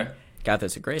that funny? Got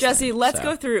this a great Jesse, let's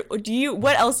go through.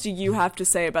 What else do you have to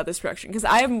say about this production? Because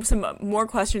I have some more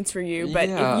questions for you, but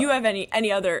if you have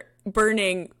any other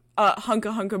burning,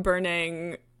 hunka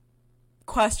burning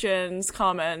questions,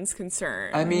 comments,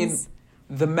 concerns? I mean,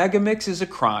 the Megamix is a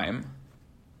crime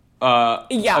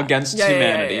against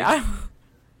humanity. Yeah.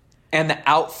 And the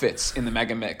outfits in the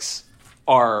Megamix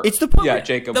are... It's the point. Yeah,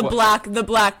 Jacob. The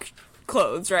black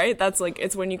clothes, right? That's like,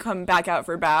 it's when you come back out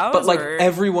for bows. But like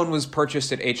everyone was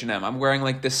purchased at H&M. I'm wearing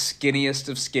like the skinniest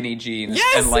of skinny jeans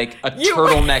and like a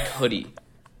turtleneck hoodie.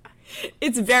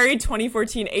 It's very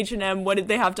 2014 H&M. What did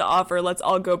they have to offer? Let's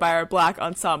all go buy our black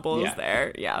ensembles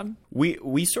there. Yeah.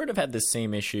 We sort of had the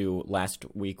same issue last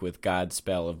week with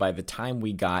Godspell. By the time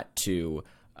we got to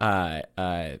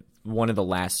one of the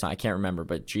last songs, I can't remember,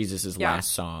 but Jesus'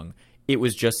 last song, it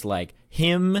was just like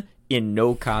him in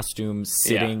no costume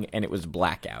sitting, and it was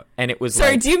blackout. And it was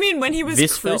Sorry, do you mean when he was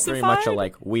this crucified? Felt very much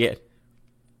like we had...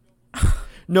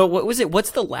 No, what was it?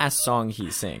 What's the last song he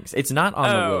sings? It's not On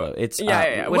the Willow. It's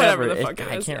whatever the fuck it is,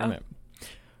 I can't remember.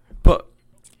 But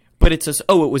it's it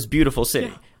was Beautiful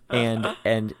City.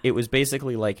 And it was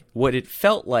basically like what it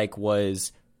felt like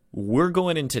was we're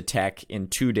going into tech in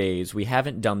 2 days. We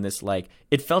haven't done this. Like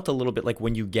it felt a little bit like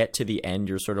when you get to the end,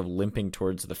 you're sort of limping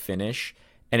towards the finish.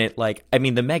 And it like, I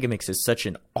mean, the Megamix is such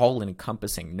an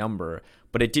all-encompassing number,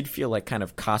 but it did feel like kind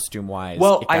of costume-wise.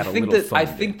 Well, I think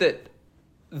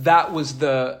that was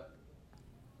the...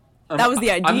 that was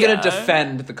the idea. I'm going to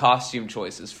defend the costume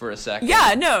choices for a second.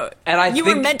 Yeah, no. And I you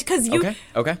think... were meant... Because you...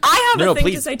 Okay. I have a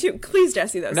thing to say, too. Please,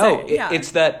 Jesse, though. No, say it.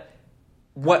 It's that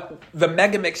what the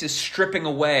Megamix is stripping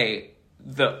away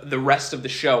the rest of the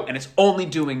show, and it's only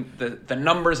doing the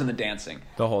numbers and the dancing.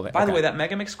 The whole thing. By the way, that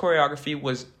Megamix choreography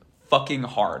was fucking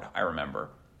hard, I remember.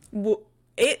 Well,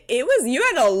 it was, you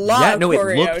had a lot of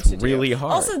choreo it looked to do. really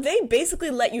hard. Also, they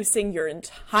basically let you sing your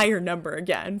entire number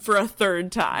again for a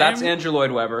third time. That's Andrew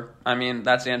Lloyd Webber.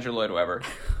 That's Andrew Lloyd Webber.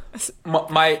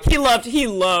 He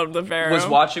loved the Pharaoh. Was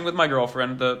watching with my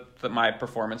girlfriend my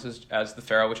performances as the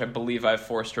Pharaoh, which I believe I've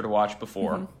forced her to watch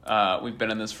before. Mm-hmm. We've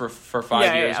been in this for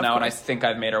 5 years now, and I think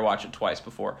I've made her watch it twice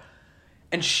before.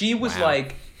 And she was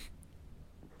like,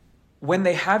 when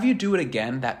they have you do it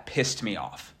again, that pissed me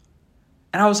off.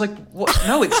 And I was like, what?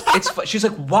 No, it's she's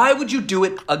like, why would you do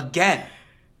it again?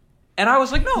 And I was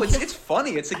like, no, it's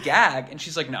funny. It's a gag. And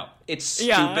she's like, no, it's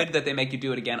stupid that they make you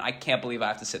do it again. I can't believe I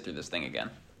have to sit through this thing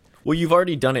again. Well, you've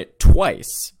already done it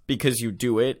twice because you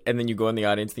do it and then you go in the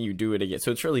audience and you do it again.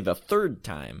 So it's really the third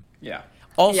time. Yeah.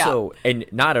 Also, and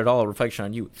not at all a reflection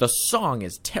on you, the song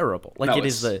is terrible. Like it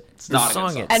is the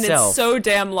song itself. And it's so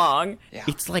damn long. Yeah.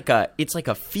 It's like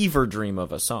a fever dream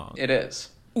of a song. It is.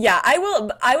 Yeah, I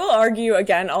will argue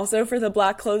again also for the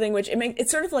black clothing, which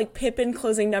it's sort of like Pippin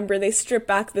closing number. They strip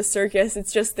back the circus.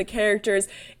 It's just the characters.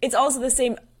 It's also the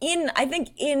same I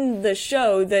think in the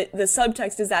show that the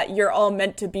subtext is that you're all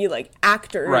meant to be like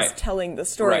actors telling the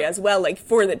story as well, like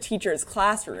for the teacher's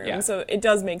classroom. Yeah. So it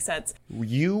does make sense.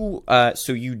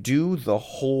 So you do the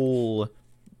whole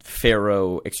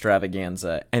Pharaoh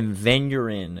extravaganza and then you're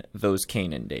in those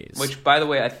Canaan days. Which, by the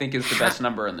way, I think is the best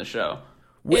number in the show.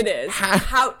 It is.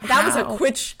 That was a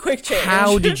quick change.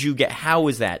 How did you get? How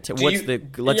was that? Let's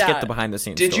get the behind the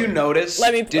scenes. Did story. you notice?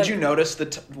 Did you notice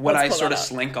when I sort of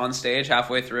slink on stage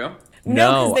halfway through?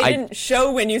 No, because they didn't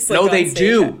show when you slink. No, they on stage.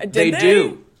 do. They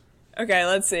do. Okay,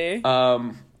 let's see.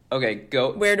 Okay,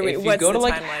 go. Where do we? If what's you go the to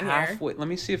like timeline halfway, here? let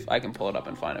me see if I can pull it up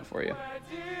and find it for you.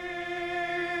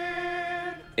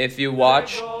 If you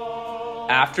watch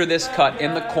after this cut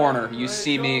in the corner, you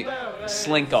see me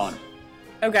slink on.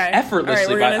 Okay.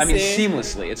 Effortlessly, right,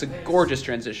 seamlessly. It's a gorgeous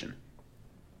transition.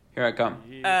 Here I come.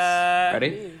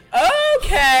 Ready?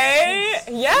 Okay.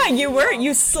 Yeah,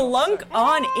 you slunk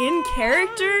on in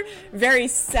character. Very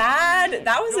sad.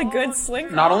 That was a good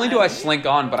slink. Not only do I slink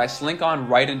on, but I slink on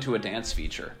right into a dance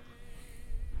feature.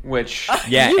 Which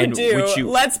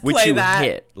Let's play that.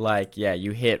 Hit. Like,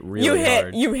 you hit really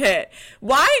hard. You hit.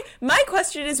 Why? My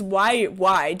question is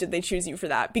why did they choose you for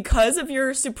that? Because of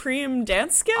your supreme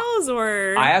dance skills,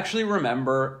 or? I actually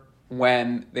remember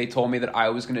when they told me that I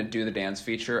was going to do the dance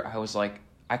feature, I was like,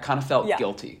 I kind of felt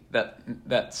guilty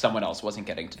that someone else wasn't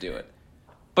getting to do it.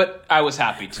 But I was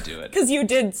happy to do it. Because you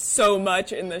did so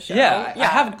much in the show. Yeah, I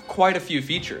have quite a few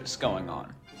features going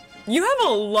on. You have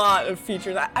a lot of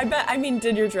features. I mean,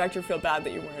 did your director feel bad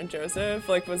that you weren't Joseph?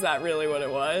 Like, was that really what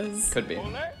it was? Could be.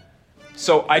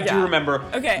 So I do remember,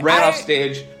 ran off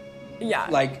stage,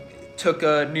 took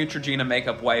a Neutrogena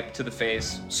makeup wipe to the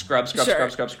face, scrub.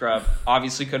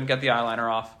 Obviously couldn't get the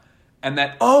eyeliner off. And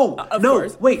then,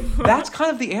 wait, that's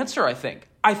kind of the answer, I think.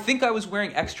 I think I was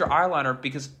wearing extra eyeliner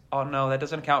because, that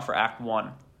doesn't count for Act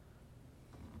 1.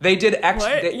 They did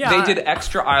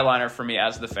extra eyeliner for me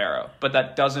as the Pharaoh, but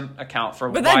that doesn't account for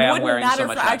why I'm wearing so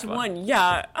much. But that wouldn't matter for Act 1.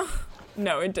 Yeah.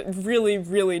 No, it really,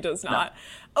 really does not.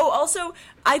 Oh, also,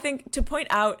 I think to point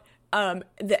out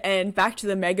and back to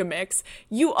the mega mix,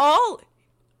 you all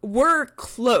were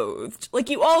clothed. Like,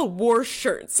 you all wore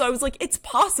shirts. So I was like, it's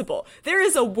possible. There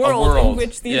is a world in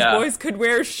which these boys could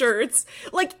wear shirts.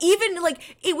 Like, even,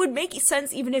 like, it would make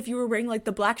sense even if you were wearing, like,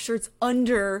 the black shirts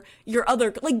under your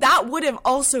other... Like, that would have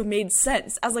also made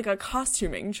sense as, like, a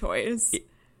costuming choice.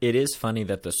 It is funny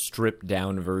that the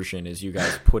stripped-down version is you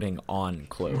guys putting on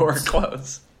clothes. More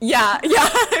clothes. Yeah,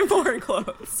 more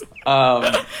clothes.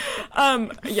 Yeah.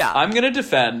 I'm going to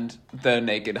defend the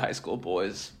naked high school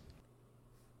boys.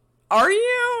 Are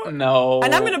you? No.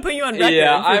 And I'm going to put you on record.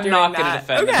 Yeah, for I'm doing not going to that.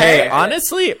 defend Okay. Hey,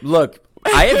 honestly, look,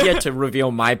 I have yet to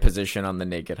reveal my position on the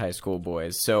naked high school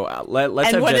boys. So let's have Jesse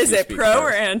speak. And what is it, pro first.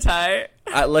 or anti?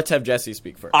 Let's have Jesse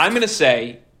speak first. I'm going to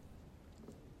say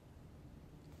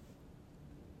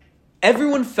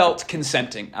everyone felt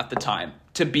consenting at the time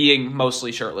to being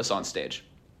mostly shirtless on stage.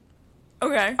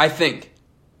 Okay. I think.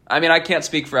 I mean, I can't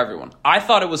speak for everyone. I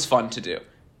thought it was fun to do.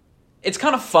 It's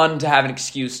kind of fun to have an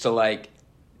excuse to, like,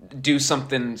 do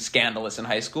something scandalous in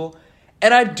high school.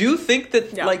 And I do think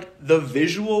that, like, the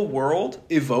visual world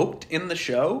evoked in the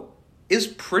show is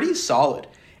pretty solid.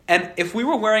 And if we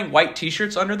were wearing white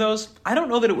t-shirts under those, I don't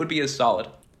know that it would be as solid.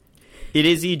 It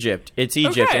is Egypt. It's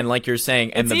Egypt, okay. And like you're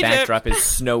saying, and it's the Egypt. backdrop is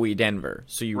snowy Denver.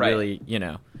 So you really,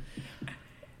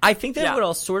 I think that would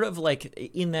all sort of, like,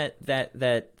 in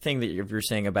that thing that you're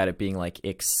saying about it being, like,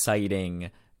 exciting,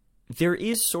 there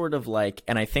is sort of, like,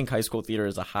 and I think high school theater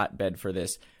is a hotbed for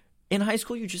this. In high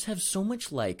school, you just have so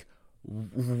much, like,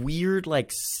 weird, like,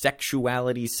 sexual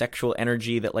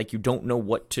energy that, like, you don't know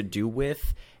what to do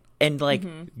with. And, like,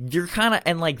 you're kind of,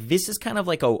 and, like, this is kind of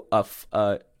like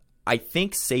a I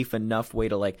think safe enough way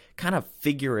to, like, kind of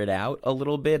figure it out a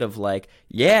little bit of, like,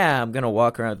 yeah, I'm going to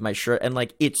walk around with my shirt. And,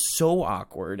 like, it's so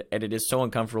awkward and it is so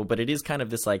uncomfortable, but it is kind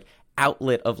of this, like,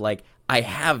 outlet of, like, I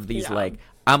have these, like,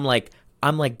 I'm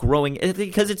growing,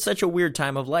 because it's such a weird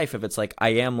time of life if it's, like, I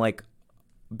am, like,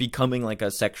 becoming, like, a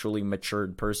sexually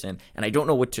matured person and I don't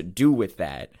know what to do with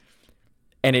that.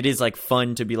 And it is, like,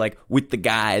 fun to be, like, with the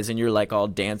guys and you're, like, all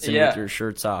dancing with your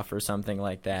shirts off or something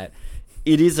like that.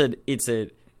 It is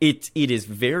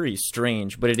very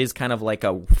strange, but it is kind of like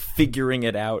a figuring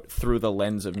it out through the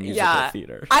lens of musical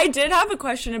theater. I did have a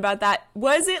question about that.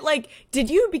 Was it, like,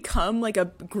 did you become, like, a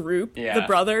group, the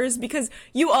brothers? Because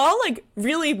you all, like,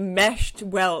 really meshed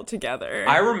well together.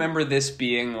 I remember this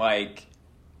being, like,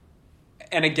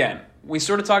 and again, we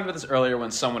sort of talked about this earlier when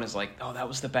someone is like, oh, that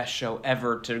was the best show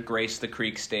ever to grace the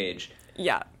Creek stage.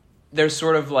 Yeah. There's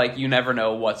sort of, like, you never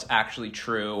know what's actually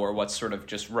true or what's sort of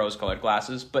just rose-colored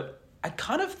glasses, but I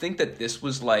kind of think that this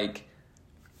was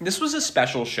a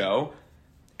special show,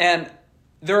 and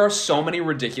there are so many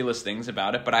ridiculous things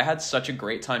about it, but I had such a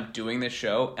great time doing this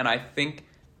show, and I think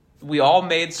we all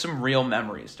made some real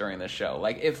memories during this show.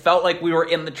 Like, it felt like we were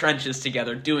in the trenches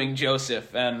together doing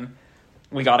Joseph, and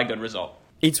we got a good result.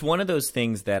 It's one of those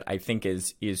things that I think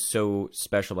is so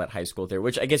special about high school theater,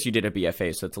 which I guess you did a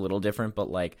BFA, so it's a little different,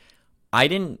 but, like, I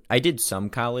did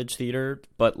some college theater,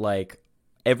 but, like,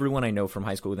 everyone I know from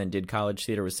high school who then did college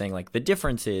theater was saying, like, the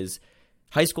difference is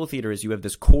high school theater is you have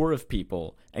this core of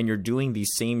people and you're doing these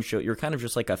same show. You're kind of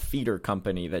just like a theater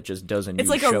company that just does a new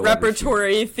show. It's like a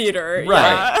repertory theater.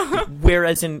 Right. Yeah.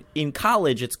 Whereas in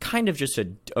college, it's kind of just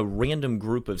a random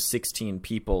group of 16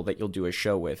 people that you'll do a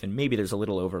show with. And maybe there's a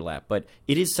little overlap, but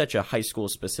it is such a high school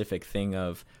specific thing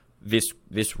of this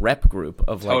rep group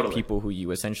of, like, people who you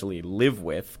essentially live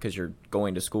with because you're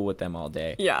going to school with them all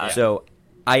day. Yeah. So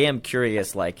I am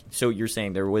curious, like, so you're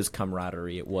saying there was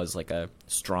camaraderie. It was, like, a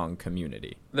strong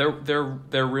community. There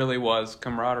really was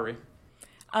camaraderie.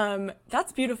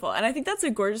 That's beautiful. And I think that's a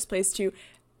gorgeous place to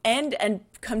end and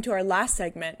come to our last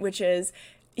segment, which is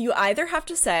you either have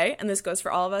to say, and this goes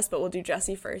for all of us, but we'll do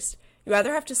Jesse first. You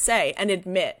either have to say and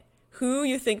admit who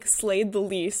you think slayed the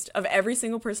least of every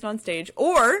single person on stage,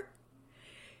 or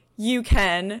you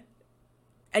can...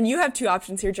 And you have two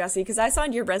options here, Jesse, because I saw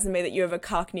on your resume that you have a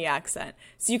Cockney accent.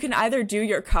 So you can either do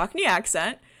your Cockney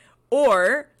accent,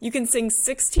 or you can sing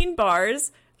 16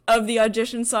 bars of the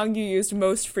audition song you used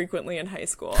most frequently in high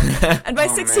school. And by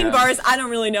 16 bars, I don't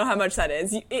really know how much that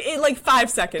is. Like 5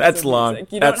 seconds. That's long.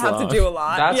 You don't have to do a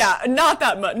lot. Not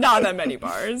that many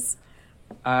bars.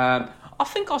 I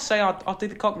think I'll say I'll do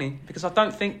the Cockney because I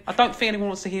don't think anyone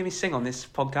wants to hear me sing on this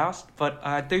podcast, but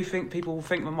I do think people will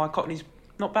think that my Cockney's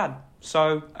not bad.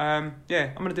 So, I'm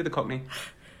going to do the Cockney.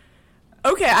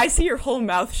 Okay, I see your whole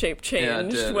mouth shape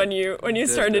changed when you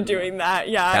started doing that.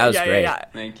 Yeah, that was great. Yeah.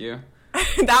 Thank you.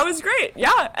 That was great.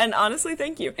 Yeah, and honestly,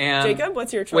 thank you. And Jacob,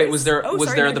 what's your choice? Wait, was there the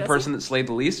Jesse? person that slayed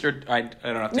the least, or I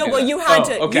don't have to? No, do well, that. you had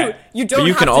to. Okay. You don't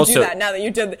you have can to also- do that now that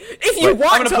you did. If you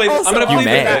want I'm gonna plead the fifth. I'm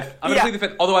gonna plead the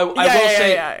fifth. Although I will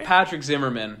say Patrick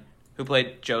Zimmerman, who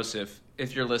played Joseph,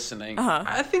 if you're listening,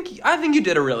 I think you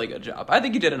did a really good job. I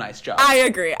think you did a nice job. I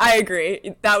agree.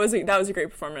 That was a great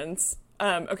performance.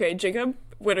 Okay, Jacob,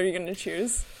 what are you going to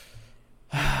choose?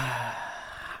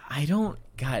 I don't.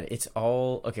 God, it's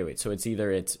all okay. Wait, so it's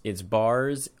either it's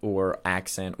bars or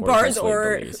accent or bars Who Slayed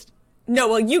or the Least. No.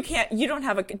 Well, you can't. You don't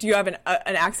have a. Do you have an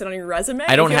accent on your resume?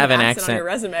 I don't If you have an accent on your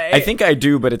resume. I think I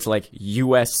do, but it's like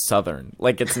U.S. Southern.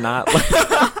 Like it's not. Like,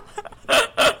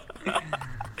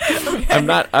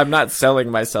 okay. I'm not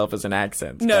selling myself as an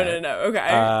accent. No.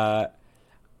 Okay.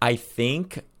 I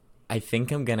think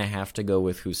I'm gonna have to go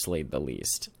with Who Slayed the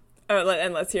Least. Oh,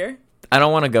 and let's hear. I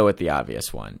don't want to go with the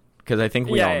obvious one because I think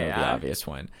we all know yeah. the obvious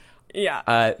one.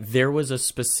 Yeah. There was a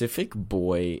specific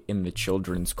boy in the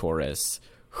children's chorus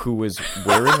who was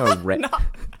wearing a red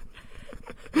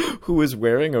who was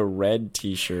wearing a red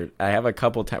T-shirt. I have a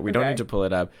couple times. We don't need to pull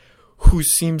it up. Who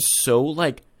seems so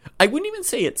like, I wouldn't even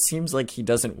say it seems like he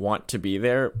doesn't want to be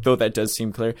there, though that does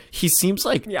seem clear. He seems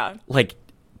like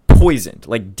poisoned,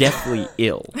 like deathly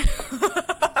ill.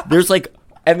 There's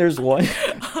one.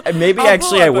 Maybe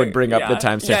I would bring up the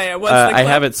timestamp. Yeah. What's I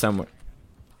have it somewhere.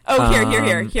 Oh,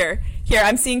 here.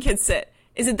 I'm seeing kids sit.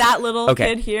 Is it that little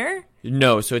kid here?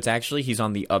 No, so it's actually he's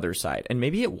on the other side, and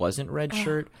maybe it wasn't red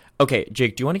shirt. Okay,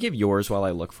 Jake, do you want to give yours while I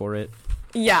look for it?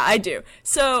 Yeah, I do.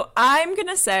 So I'm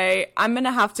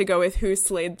gonna have to go with Who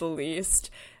Slayed the Least,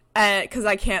 because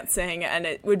I can't sing, and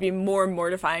it would be more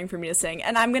mortifying for me to sing.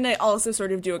 And I'm gonna also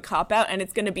sort of do a cop out, and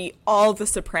it's gonna be all the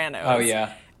Sopranos. Oh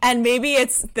yeah. And maybe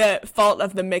it's the fault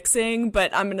of the mixing,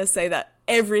 but I'm gonna say that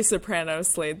every soprano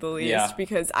slayed the least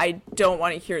because I don't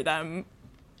want to hear them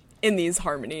in these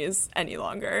harmonies any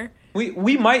longer.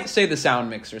 We might say the sound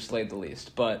mixer slayed the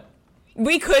least, but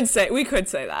we could say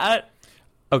that.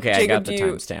 Okay, Jacob, I got the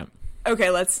timestamp. Okay,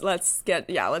 let's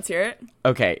hear it.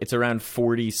 Okay, it's around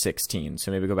 40:16, so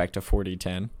maybe go back to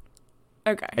 40:10.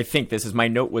 Okay. I think this is, my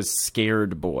note was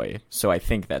scared boy, so I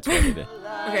think that's what it is.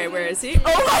 Okay, where is he? Oh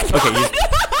my god! Okay,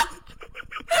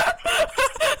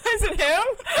 is it him?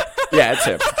 Yeah, it's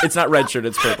him. It's not red shirt,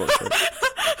 it's purple shirt.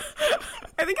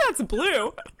 I think that's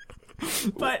blue.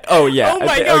 But oh yeah. Oh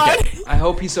my god. Okay. I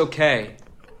hope he's okay.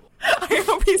 I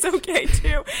hope he's okay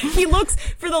too. He looks,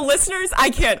 for the listeners, I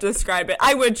can't describe it.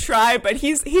 I would try, but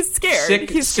he's scared.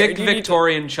 He's sick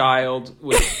Victorian child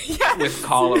with with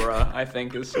cholera, I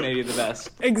think is maybe the best.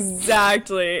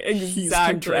 Exactly. He's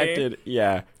contracted.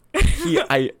 Yeah.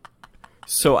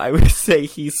 So I would say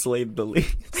he slayed the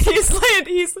least. His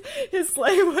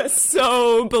slay was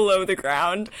so below the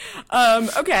ground.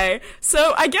 Okay,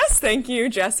 so I guess thank you,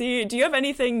 Jesse. Do you have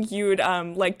anything you'd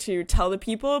like to tell the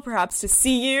people, perhaps to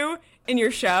see you in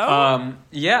your show?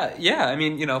 Yeah. I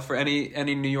mean, for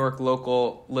any New York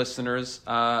local listeners,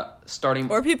 starting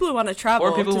or people who want to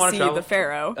travel to see the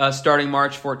Pharaoh. Starting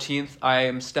March 14th, I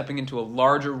am stepping into a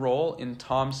larger role in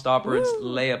Tom Stoppard's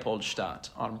Leopoldstadt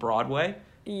on Broadway.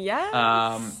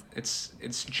 Yes.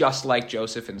 It's just like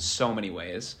Joseph in so many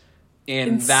ways.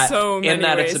 In that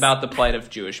ways. It's about the plight of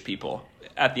Jewish people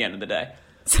at the end of the day.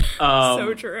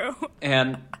 So true.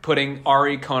 And putting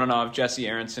Ari Kononov, Jesse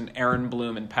Aaronson, Aaron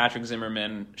Bloom, and Patrick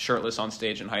Zimmerman shirtless on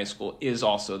stage in high school is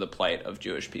also the plight of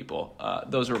Jewish people.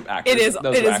 Those are actors. It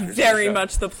is very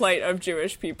much the plight of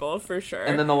Jewish people, for sure.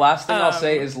 And then the last thing I'll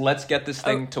say is let's get this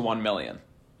thing to 1 million.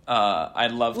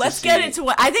 I'd love to see... Let's get it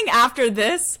to... I think after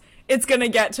this... It's gonna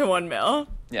get to 1 mil.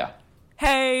 Yeah.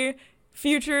 Hey,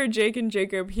 future Jake and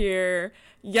Jacob here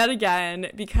yet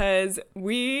again, because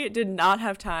we did not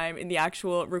have time in the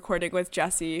actual recording with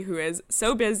Jesse, who is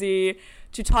so busy,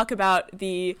 to talk about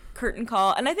the curtain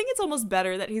call. And I think it's almost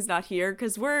better that he's not here,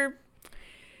 because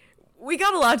we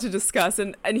got a lot to discuss,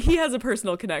 and he has a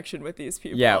personal connection with these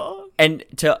people. Yeah, and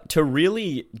to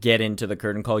really get into the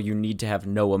curtain call, you need to have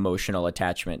no emotional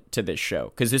attachment to this show,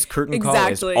 because this curtain call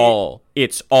is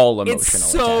all emotional.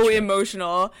 It's so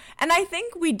emotional, and I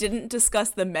think we didn't discuss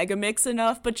the mega mix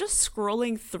enough. But just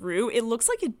scrolling through, it looks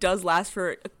like it does last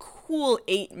for a cool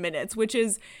 8 minutes, which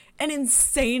is an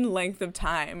insane length of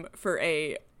time for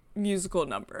a musical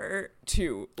number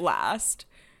to last.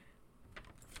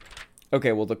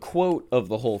 Okay, well, the quote of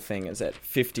the whole thing is at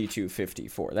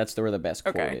 52:54. That's where the best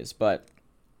quote is. But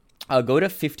I'll go to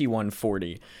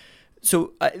 51:40.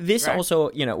 So this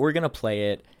also, we're going to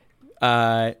play it.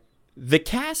 The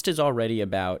cast is already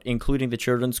about, including the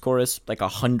children's chorus, like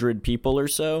 100 people or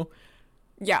so.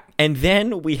 Yeah. And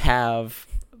then we have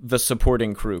the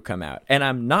supporting crew come out. And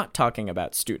I'm not talking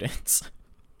about students.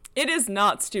 It is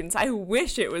not students. I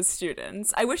wish it was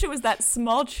students. I wish it was that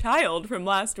small child from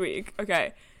last week.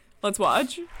 Okay, let's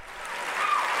watch.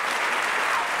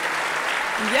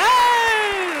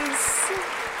 Yes!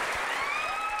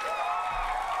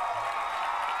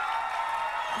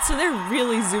 So they're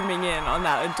really zooming in on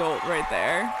that adult right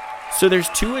there. So there's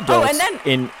two adults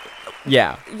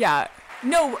Yeah.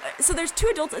 No, so there's two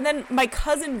adults, and then my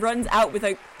cousin runs out with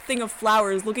a thing of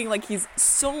flowers looking like he's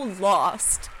so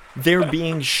lost. They're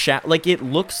being like, it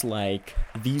looks like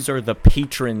these are the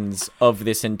patrons of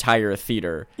this entire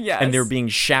theater. Yes. And they're being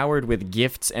showered with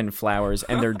gifts and flowers,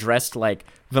 and they're dressed like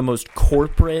the most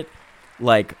corporate,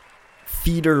 like,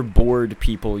 theater board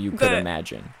people you could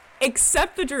imagine.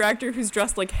 Except the director, who's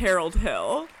dressed like Harold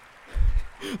Hill.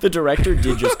 The director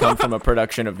did just come from a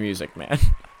production of Music Man.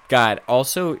 God,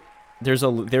 also, there's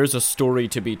a story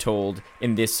to be told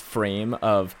in this frame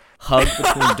of hug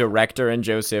between director and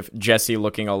Joseph, Jesse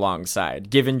looking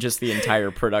alongside, given just the entire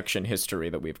production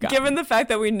history that we've got. Given the fact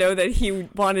that we know that he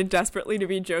wanted desperately to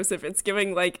be Joseph, it's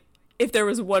giving, like, if there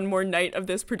was one more night of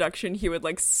this production, he would,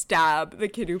 like, stab the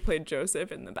kid who played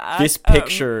Joseph in the back. This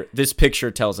picture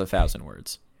tells 1,000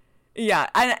 words. Yeah,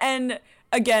 and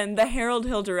again, the Harold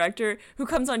Hill director who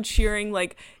comes on cheering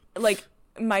like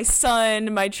my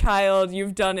son, my child,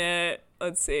 you've done it.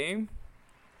 Let's see.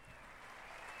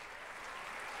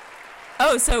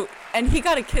 Oh, so, and he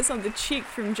got a kiss on the cheek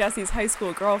from Jesse's high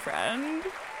school girlfriend.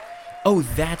 Oh,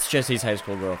 that's Jesse's high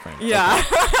school girlfriend. Yeah.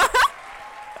 Okay.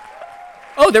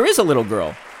 Oh, there is a little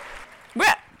girl.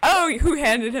 Oh, who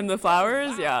handed him the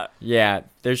flowers? Yeah. Yeah,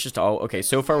 there's just okay,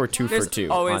 so far we're 2 for 2.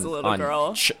 There's always a little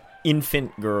girl.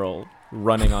 Infant girl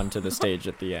running onto the stage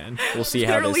at the end. We'll see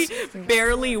how this...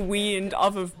 Barely weaned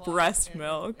off of breast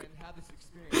milk.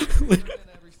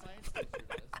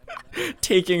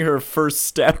 Taking her first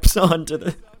steps onto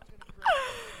the...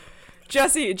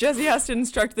 Jesse has to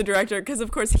instruct the director, because of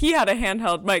course he had a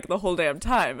handheld mic the whole damn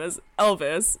time as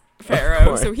Elvis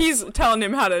Pharaoh, so he's telling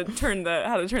him how to turn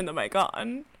the mic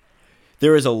on.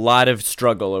 There is a lot of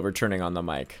struggle over turning on the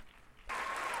mic.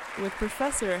 With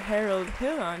Professor Harold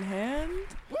Hill on hand.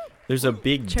 There's a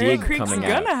big Cherry dig Creek's coming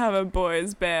out. gonna have a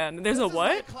boys band. There's a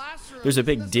what? There's a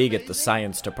big dig at the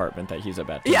science department that he's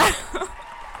about to do.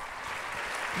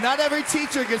 Not every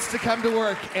teacher gets to come to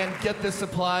work and get this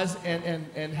applause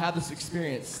and have this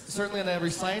experience. Certainly not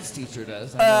every science teacher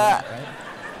does. I know that, right?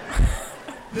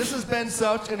 This has been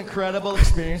such an incredible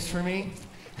experience for me,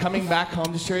 coming back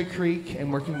home to Cherry Creek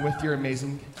and working with your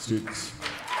amazing students.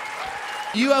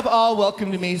 You have all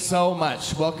welcomed me so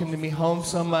much, welcomed me home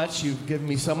so much. You've given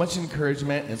me so much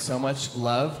encouragement and so much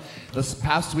love. This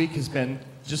past week has been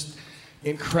just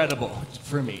incredible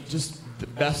for me, just the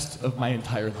best of my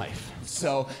entire life.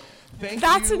 So, thank you.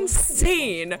 That's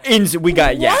insane. We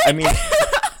got, yeah, I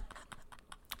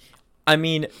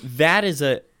mean,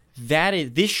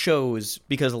 this shows,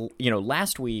 because,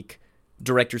 last week,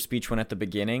 director's speech went at the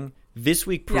beginning. This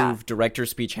week proved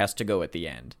director's speech has to go at the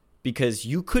end. Because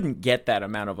you couldn't get that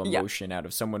amount of emotion out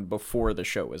of someone before the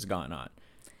show was gone on.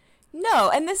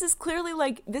 No, and this is clearly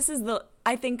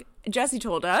I think Jesse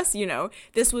told us,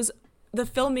 the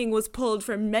filming was pulled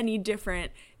from many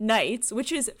different nights,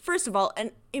 which is, first of all,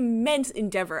 an immense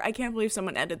endeavor. I can't believe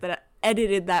someone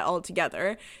edited that all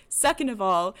together. Second of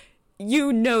all,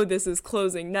 this is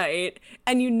closing night,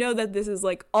 and that this is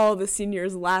like all the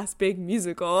seniors' last big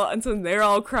musical, and so they're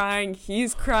all crying,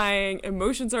 he's crying,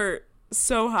 emotions are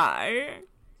so high.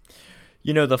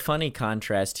 The funny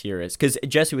contrast here is, because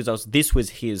Jesse this was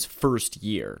his first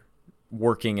year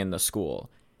working in the school.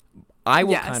 I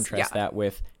will contrast that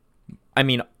with,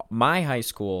 my high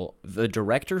school, the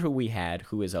director who we had,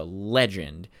 who is a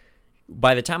legend,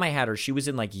 by the time I had her, she was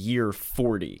in like year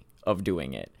 40 of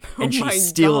doing it. And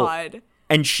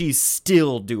she's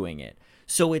still doing it.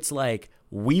 So it's like,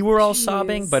 we were all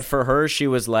sobbing, but for her, she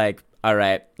was like, all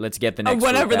right, let's get the next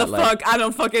whatever group the out. fuck, I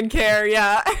don't fucking care,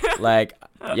 yeah.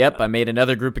 Yep, I made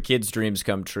another group of kids' dreams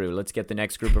come true. Let's get the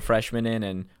next group of freshmen in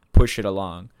and push it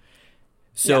along.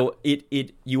 So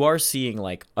you are seeing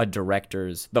like a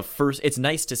director's, it's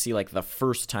nice to see like the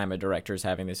first time a director's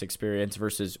having this experience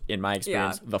versus, in my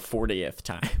experience, the 40th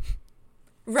time.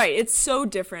 Right, it's so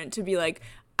different to be like,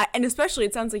 and especially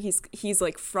it sounds like he's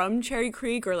like from Cherry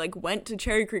Creek or like went to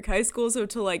Cherry Creek High School, so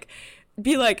to like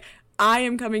be like, I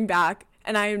am coming back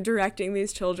and I am directing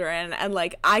these children and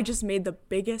like I just made the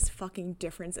biggest fucking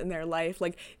difference in their life.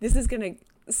 Like this is gonna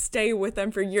stay with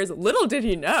them for years. Little did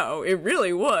he know it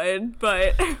really would,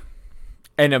 but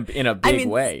in a big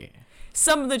way.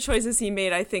 Some of the choices he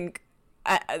made, I think,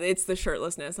 it's the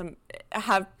shirtlessness. I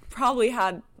have probably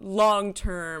had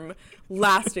long-term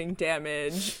lasting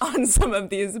damage on some of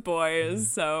these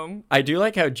boys. So I do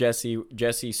like how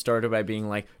Jesse started by being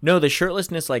like, no, the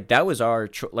shirtlessness, like that was our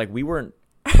like we weren't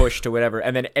pushed or whatever,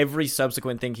 and then every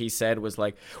subsequent thing he said was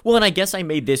like, well, and I guess I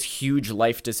made this huge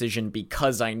life decision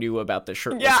because I knew about the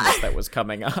shirtlessness that was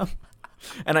coming up.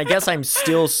 And I guess I'm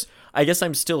still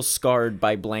scarred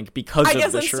by blank because of the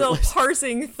shirtless. I guess I'm still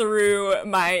parsing through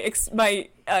my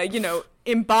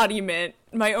embodiment,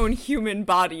 my own human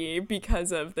body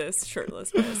because of this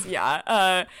shirtlessness.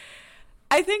 Yeah.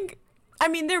 I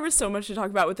mean, there was so much to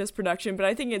talk about with this production, but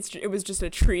I think it was just a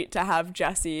treat to have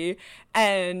Jesse,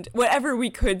 and whatever we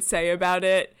could say about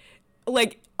it,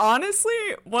 like, honestly,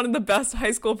 one of the best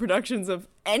high school productions of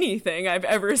anything I've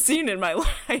ever seen in my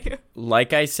life.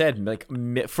 Like I said, like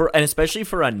and especially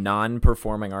for a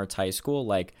non-performing arts high school,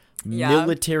 like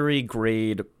military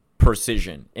grade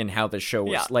precision in how the show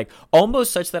was, like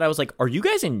almost such that I was like, are you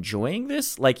guys enjoying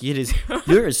this? Like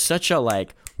there is such a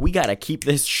like, we gotta keep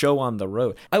this show on the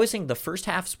road. I was saying the first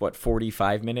half's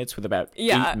 45 minutes with about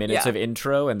 8 minutes of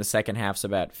intro, and the second half's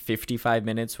about 55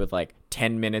 minutes with like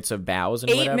 10 minutes of bows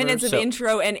and 8 minutes of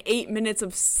intro and 8 minutes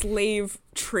of slave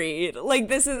trade. Like,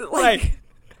 this is like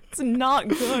it's not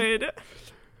good.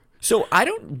 So I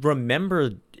don't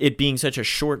remember it being such a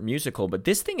short musical, but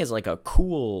this thing is like a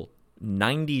cool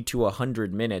 90 to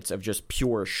 100 minutes of just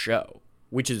pure show,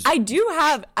 which is... I do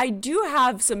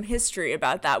have some history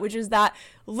about that, which is that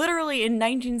literally in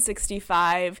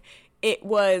 1965, it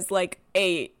was like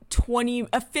a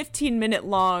 15-minute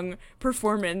long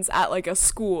performance at like a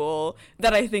school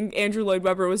that I think Andrew Lloyd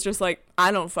Webber was just like,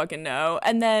 I don't fucking know.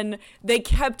 And then they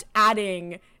kept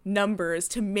adding numbers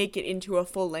to make it into a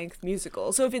full-length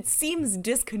musical. So if it seems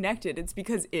disconnected, it's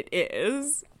because it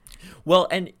is. Well,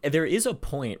 and there is a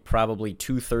point probably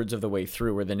 2/3 of the way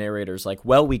through where the narrator's like,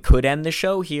 well, we could end the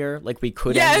show here. Like, we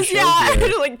could end the show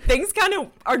here. Like, things kind of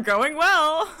are going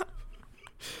well.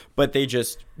 But they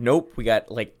just, nope, we got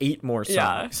like 8 more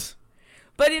songs.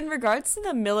 But in regards to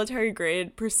the military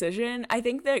grade precision, I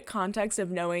think the context of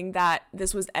knowing that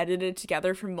this was edited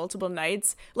together from multiple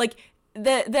nights, like,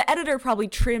 the editor probably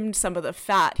trimmed some of the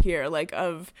fat here, like,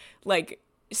 of, like,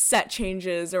 set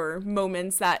changes or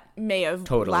moments that may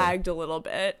have lagged a little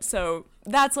bit. So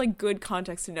that's like good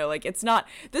context to know. Like,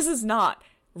 this is not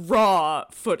raw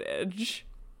footage.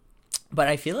 But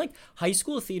I feel like high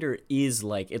school theater is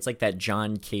like, it's like that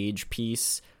John Cage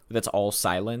piece that's all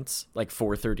silence, like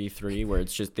 433, where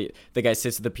it's just the guy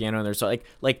sits at the piano and there's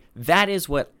like that is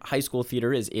what high school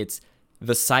theater is. It's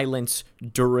the silence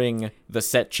during the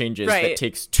set changes that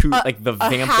takes like the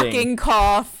vamping, hacking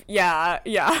cough. Yeah.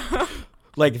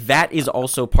 Like, that is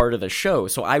also part of the show,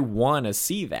 so I want to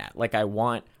see that. Like, I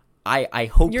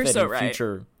hope You're that so in right.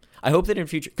 future... I hope that in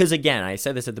future... Because, again, I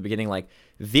said this at the beginning, like,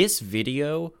 this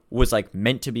video was, like,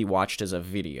 meant to be watched as a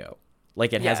video.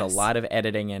 Like, it has a lot of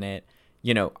editing in it.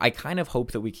 You know, I kind of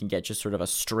hope that we can get just sort of a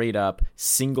straight-up,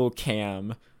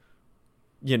 single-cam,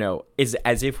 you know,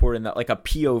 as if we're in that, like, a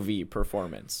POV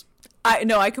performance.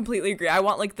 I completely agree. I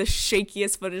want like the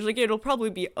shakiest footage. Like, it'll probably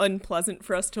be unpleasant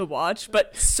for us to watch,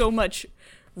 but so much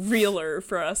realer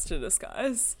for us to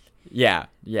discuss. Yeah.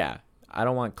 I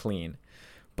don't want clean.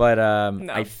 But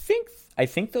no. I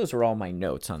think those are all my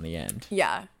notes on the end.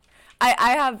 Yeah.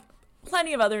 I have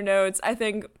plenty of other notes. I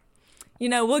think, you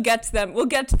know, we'll get to them. We'll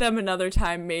get to them another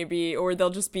time maybe, or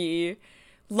they'll just be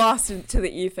lost into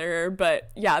the ether. But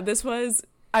yeah, this was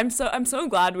I'm so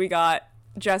glad we got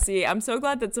Jesse. I'm so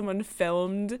glad that someone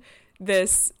filmed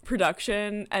this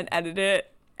production and edited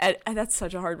it. That's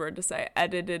such a hard word to say.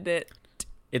 Edited it.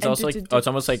 It's also like, it's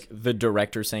almost like the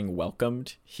director saying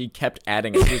welcomed. He kept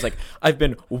adding it. He was like, I've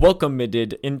been welcomed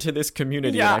into this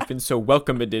community, and I've been so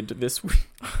welcomed this week.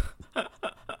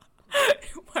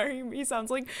 He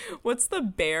sounds like, what's the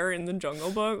bear in the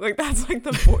Jungle Book? Like, that's like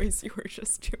the voice you were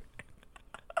just doing.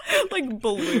 Like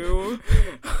Baloo.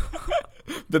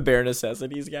 The Bare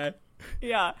Necessities guy.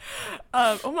 Yeah.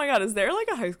 Oh my god, is there like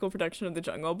a high school production of the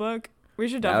Jungle Book? We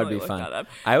should definitely look that up.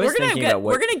 I was thinking about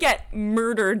we're gonna get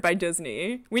murdered by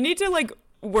Disney. We need to like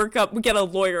get a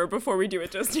lawyer before we do a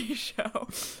Disney show.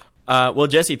 Well,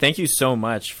 Jesse, thank you so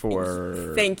much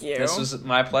for. Thank you. This was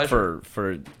my pleasure.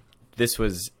 It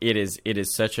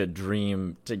is such a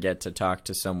dream to get to talk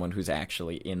to someone who's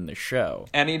actually in the show.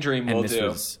 Any dream will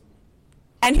do.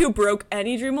 And who broke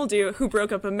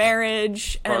up a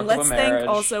marriage. And let's thank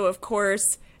also, of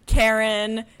course,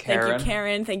 Karen. Thank you,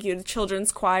 Karen. Thank you to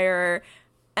Children's Choir.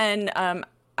 And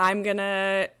I'm going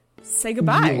to say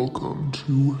goodbye. Welcome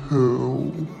to hell.